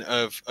progression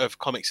of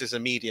comics as a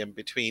medium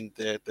between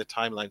the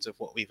timelines of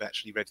what we've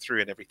actually read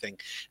through and everything,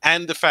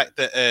 and the fact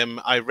that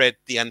I read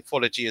the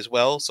anthology as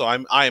well, so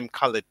I am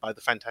coloured by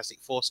the Fantastic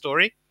Four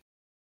story.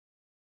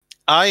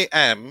 I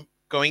am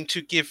going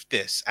to give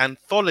this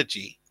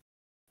anthology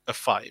a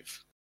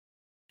 5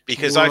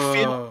 because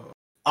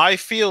I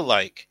feel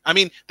like, I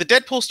mean, the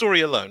Deadpool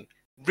story alone,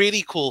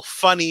 really cool,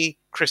 funny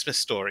Christmas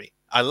story.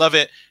 I love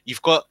it.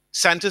 You've got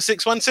Santa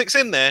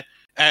 616 in there,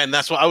 and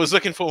that's what I was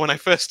looking for when I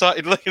first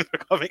started looking for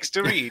comics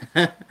to read.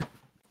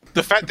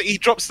 The fact that he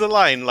drops the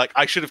line, like,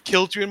 I should have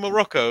killed you in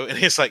Morocco, and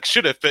he's like,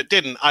 should have, but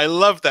didn't. I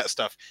love that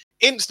stuff.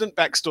 Instant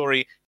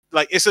backstory.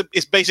 Like,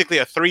 it's basically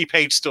a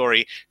 3-page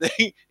story.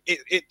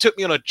 It took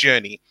me on a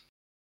journey.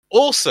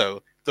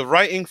 Also, the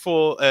writing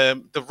for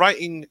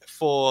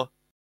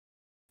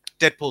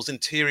Deadpool's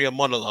interior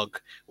monologue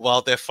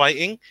while they're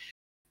fighting.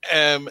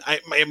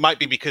 It might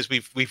be because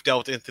we've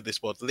delved into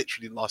this world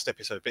literally last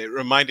episode, but it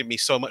reminded me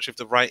so much of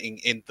the writing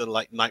in the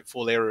like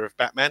Nightfall era of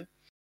Batman.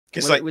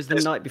 Because it was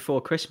the night before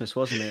Christmas,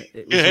 wasn't it?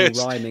 It was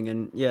all rhyming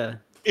and yeah.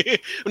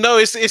 No,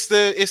 it's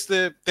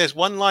the there's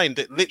one line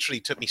that literally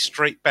took me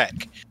straight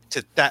back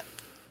to that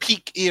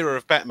peak era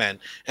of Batman,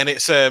 and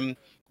it's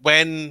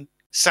when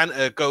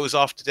Santa goes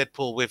after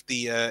Deadpool with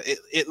the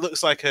it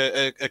looks like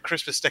a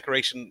Christmas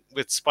decoration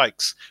with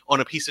spikes on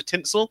a piece of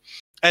tinsel,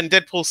 and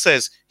Deadpool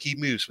says he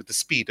moves with the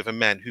speed of a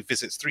man who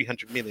visits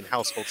 300 million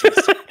households in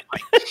a single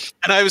night.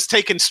 And I was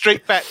taken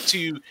straight back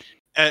to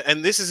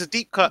and this is a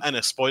deep cut and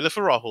a spoiler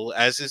for Rahul,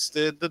 as is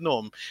the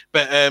norm,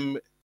 but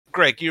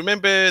Greg, you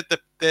remember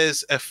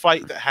there's a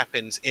fight that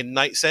happens in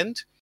Night's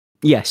End?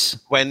 Yes.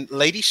 When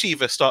Lady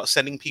Shiva starts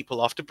sending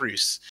people after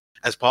Bruce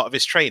as part of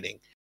his training.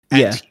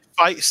 And he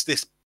fights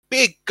this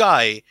big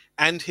guy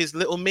and his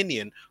little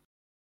minion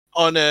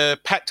on a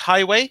packed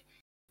highway.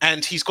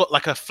 And he's got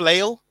like a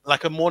flail,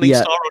 like a morning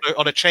star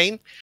on a chain.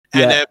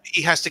 And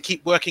he has to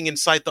keep working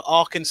inside the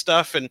ark and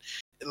stuff and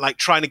like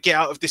trying to get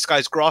out of this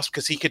guy's grasp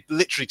because he could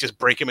literally just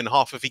break him in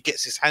half if he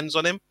gets his hands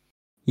on him.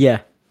 Yeah.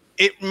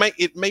 It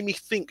made me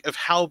think of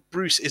how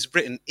Bruce is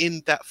written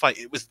in that fight.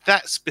 It was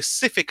that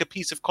specific a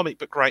piece of comic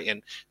book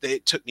writing that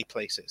it took me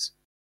places.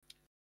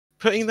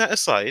 Putting that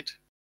aside,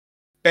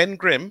 Ben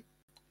Grimm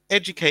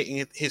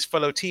educating his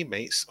fellow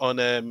teammates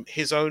on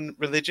his own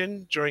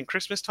religion during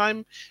Christmas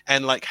time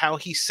and like how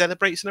he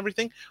celebrates and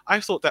everything, I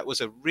thought that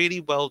was a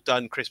really well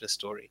done Christmas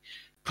story.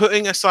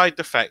 Putting aside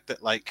the fact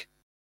that like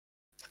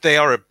they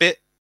are a bit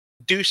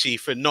douchey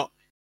for not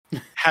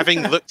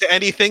having looked at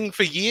anything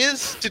for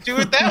years to do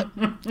with that.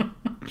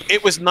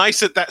 It was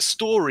nice that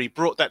story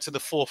brought that to the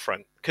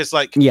forefront because,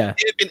 like, it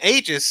had been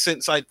ages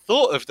since I'd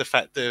thought of the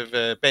fact of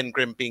Ben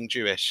Grimm being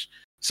Jewish.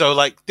 So,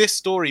 like, this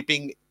story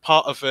being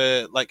part of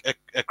a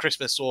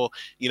Christmas or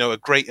a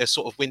greater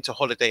sort of winter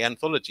holiday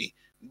anthology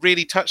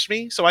really touched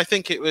me. So I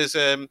think it was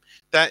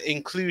that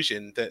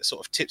inclusion that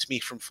sort of tipped me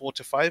from 4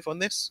 to 5 on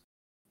this.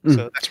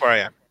 So that's where I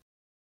am.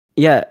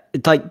 Yeah,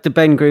 like the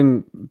Ben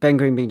Grimm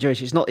being Jewish.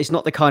 It's not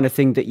the kind of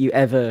thing that you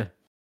ever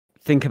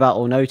think about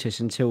or notice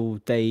until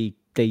they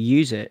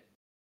use it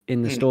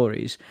in the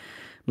stories.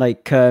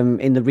 Like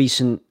in the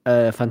recent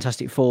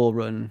Fantastic Four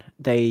run,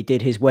 they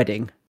did his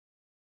wedding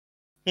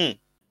to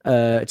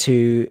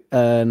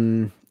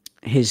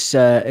his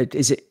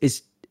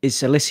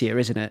is Alicia,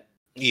 isn't it?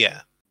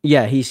 Yeah.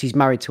 He's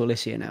married to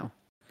Alicia now,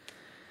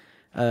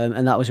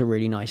 and that was a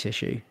really nice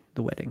issue.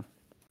 The wedding.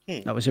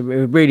 That was a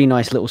really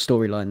nice little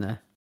storyline there.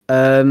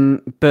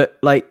 But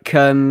like,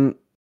 and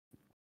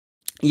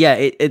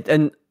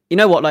you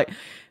know what, like,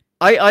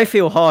 I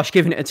feel harsh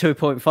giving it a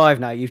 2.5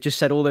 now. You've just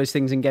said all those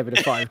things and gave it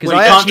a 5 because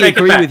I actually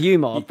agree with you,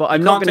 Mark. But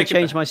I'm not going to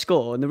change my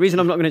score, and the reason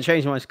I'm not going to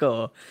change my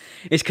score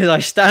is because I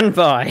stand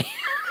by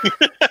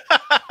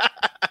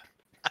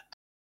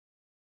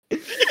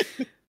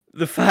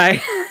the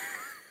fact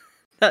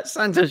that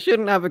Santa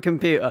shouldn't have a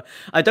computer.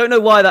 I don't know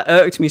why that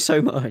irked me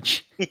so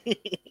much. You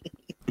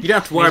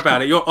don't have to worry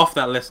about it. You're off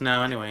that list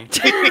now, anyway.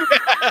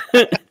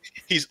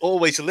 He's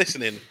always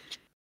listening.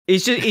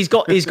 He's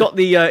got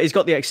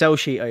the Excel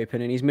sheet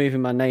open and he's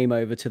moving my name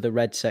over to the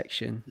red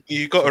section.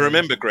 You got to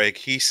remember, Greg.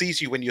 He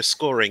sees you when you're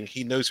scoring.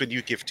 He knows when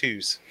you give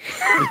 2s.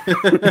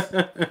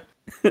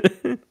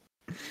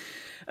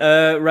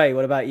 Ray,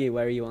 what about you?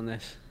 Where are you on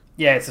this?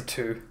 Yeah, it's a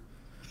 2.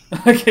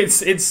 Like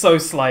it's so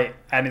slight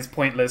and it's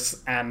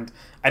pointless, and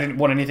I didn't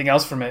want anything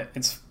else from it.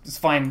 It's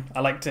fine. I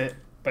liked it,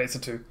 but it's a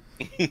 2.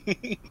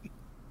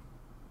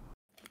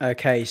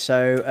 Okay,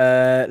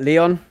 so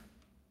Leon.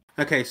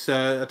 Okay,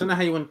 so I don't know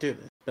how you want to do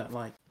this, but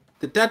like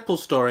the Deadpool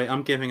story,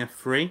 I'm giving a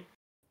 3.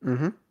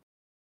 Mm-hmm.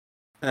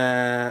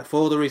 For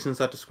all the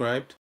reasons I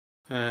described.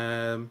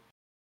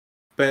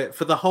 But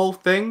for the whole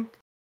thing,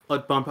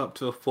 I'd bump up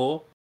to a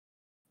 4.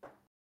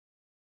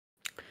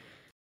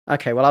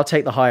 Okay, well, I'll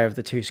take the higher of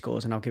the 2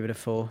 scores and I'll give it a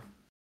 4.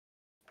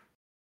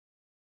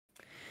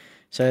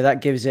 So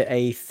that gives it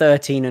a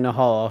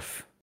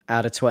 13.5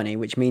 out of 20,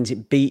 which means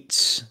it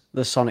beats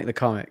the Sonic the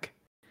Comic.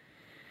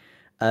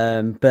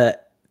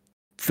 But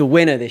the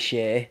winner this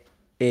year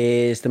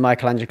is the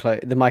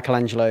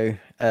Michelangelo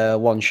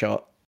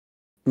one-shot.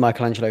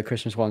 Michelangelo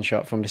Christmas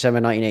one-shot from December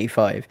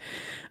 1985.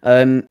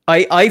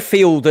 I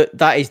feel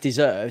that is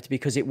deserved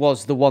because it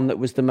was the one that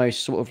was the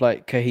most sort of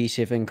like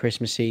cohesive and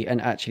Christmassy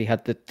and actually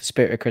had the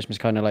spirit of Christmas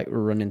kind of like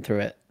running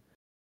through it.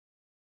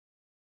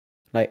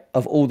 Like,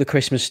 of all the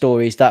Christmas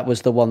stories, that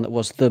was the one that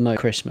was the most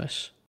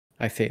Christmas,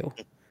 I feel.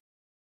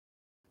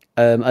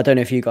 I don't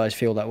know if you guys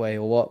feel that way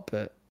or what,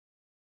 but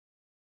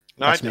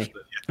No, that's I me.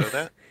 definitely echo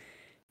that.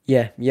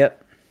 Yeah,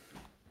 yep.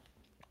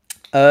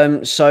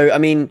 So, I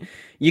mean,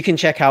 you can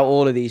check out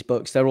all of these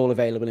books. They're all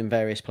available in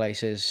various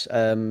places.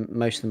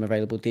 Most of them are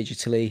available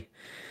digitally.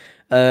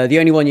 The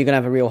only one you're going to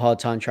have a real hard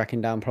time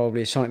tracking down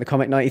probably is Sonic the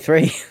Comic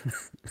 93.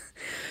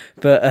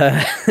 But,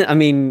 I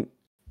mean,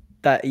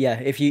 that, yeah,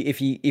 if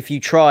you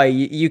try,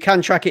 you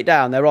can track it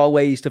down. There are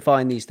ways to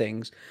find these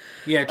things.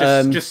 Yeah,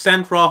 just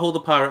send Rahul the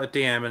Pirate a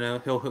DM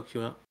and he'll hook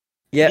you up.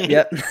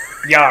 Yep.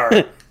 Yar.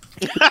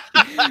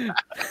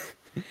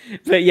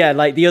 But yeah,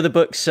 like the other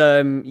books,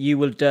 you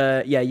would,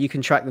 you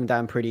can track them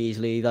down pretty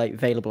easily, like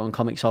available on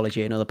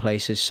Comixology and other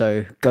places.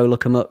 So go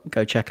look them up,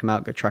 go check them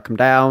out, go track them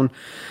down.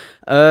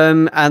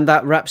 And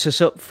that wraps us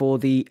up for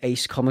the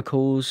Ace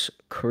Comicals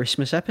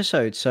Christmas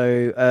episode.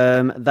 So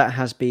that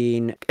has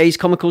been Ace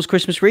Comicals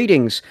Christmas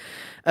Readings.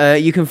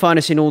 You can find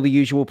us in all the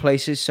usual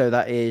places. So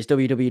that is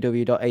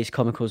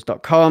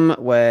www.acecomicals.com,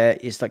 where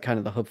is like kind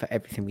of the hub for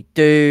everything we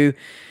do.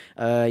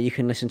 You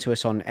can listen to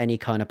us on any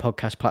kind of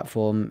podcast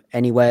platform,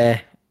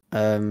 anywhere.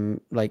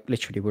 Like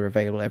literally we're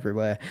available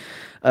everywhere.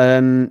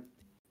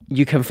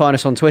 You can find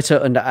us on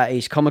Twitter under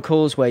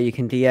 @AceComicals, where you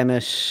can DM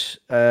us,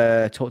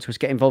 talk to us,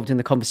 get involved in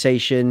the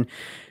conversation,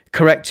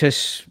 correct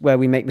us where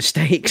we make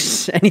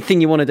mistakes,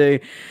 anything you want to do.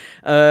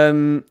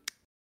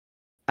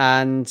 You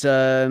can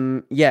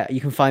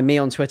find me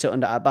on Twitter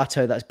under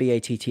 @Batto, that's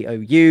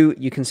BATTOU.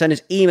 You can send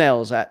us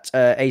emails at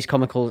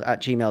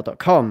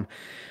acecomicals@gmail.com.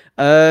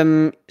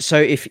 So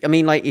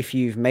if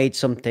you've made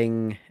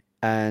something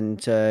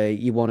and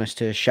you want us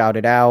to shout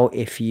it out,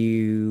 if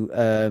you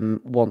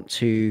want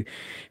to,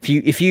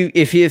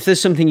 if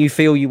there's something you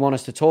feel you want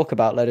us to talk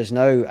about, let us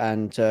know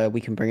and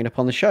we can bring it up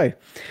on the show.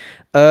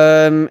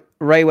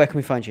 Ray, where can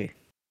we find you?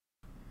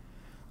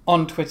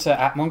 On Twitter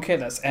 @Monkey,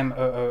 that's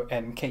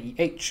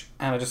MOONKEH.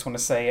 And I just want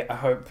to say I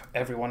hope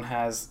everyone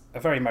has a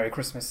very Merry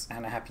Christmas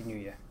and a Happy New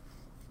Year.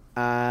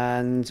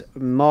 And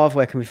Marv,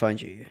 where can we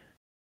find you?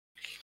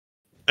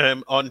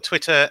 On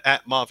Twitter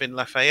 @Marvin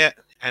Lafayette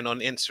and on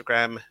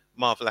Instagram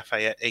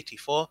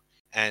MarvLafayette84.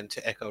 And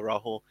to echo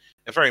Rahul,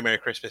 a very Merry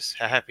Christmas,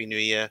 a Happy New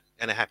Year,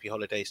 and a Happy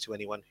Holidays to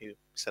anyone who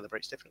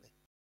celebrates differently.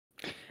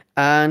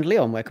 And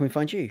Leon, where can we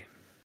find you?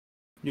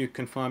 You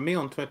can find me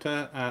on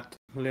Twitter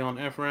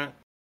 @LeonEverett.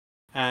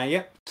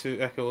 To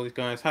echo all these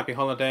guys, Happy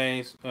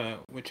Holidays,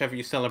 whichever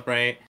you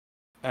celebrate.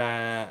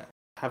 Have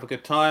a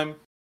good time.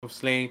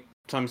 Obviously,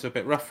 times are a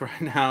bit rough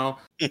right now,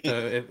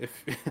 so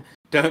if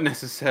don't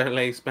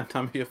necessarily spend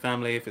time with your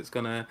family if it's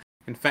going to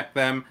infect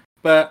them.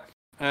 But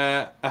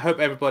I hope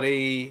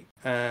everybody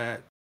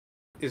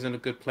is in a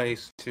good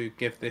place to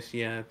give this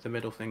year the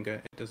middle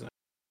finger it deserves.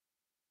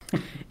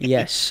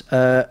 Yes,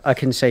 I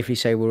can safely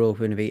say we're all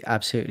going to be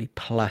absolutely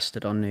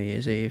plastered on New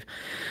Year's Eve.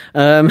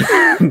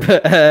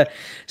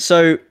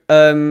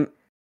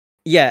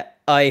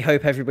 I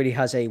hope everybody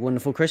has a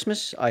wonderful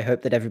Christmas. I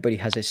hope that everybody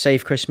has a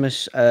safe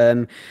Christmas.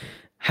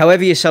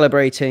 However you're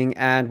celebrating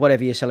and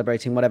whatever you're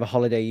celebrating, whatever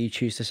holiday you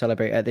choose to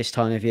celebrate at this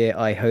time of year,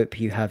 I hope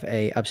you have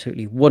a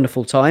absolutely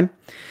wonderful time.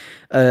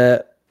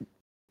 And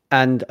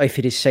if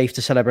it is safe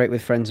to celebrate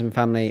with friends and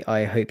family,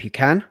 I hope you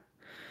can.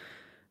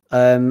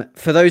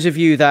 For those of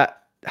you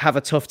that have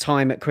a tough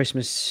time at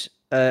Christmas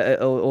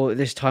or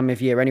this time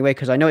of year anyway,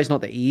 because I know it's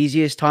not the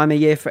easiest time of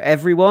year for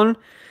everyone.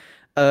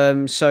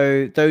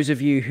 So those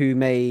of you who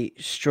may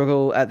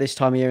struggle at this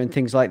time of year and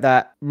things like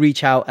that,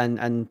 reach out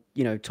and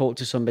talk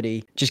to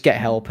somebody, just get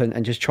help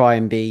and just try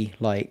and be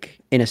like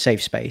in a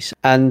safe space.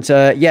 And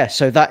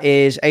so that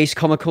is Ace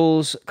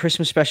Comicals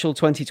Christmas Special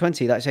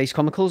 2020. That's Ace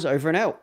Comicals, over and out.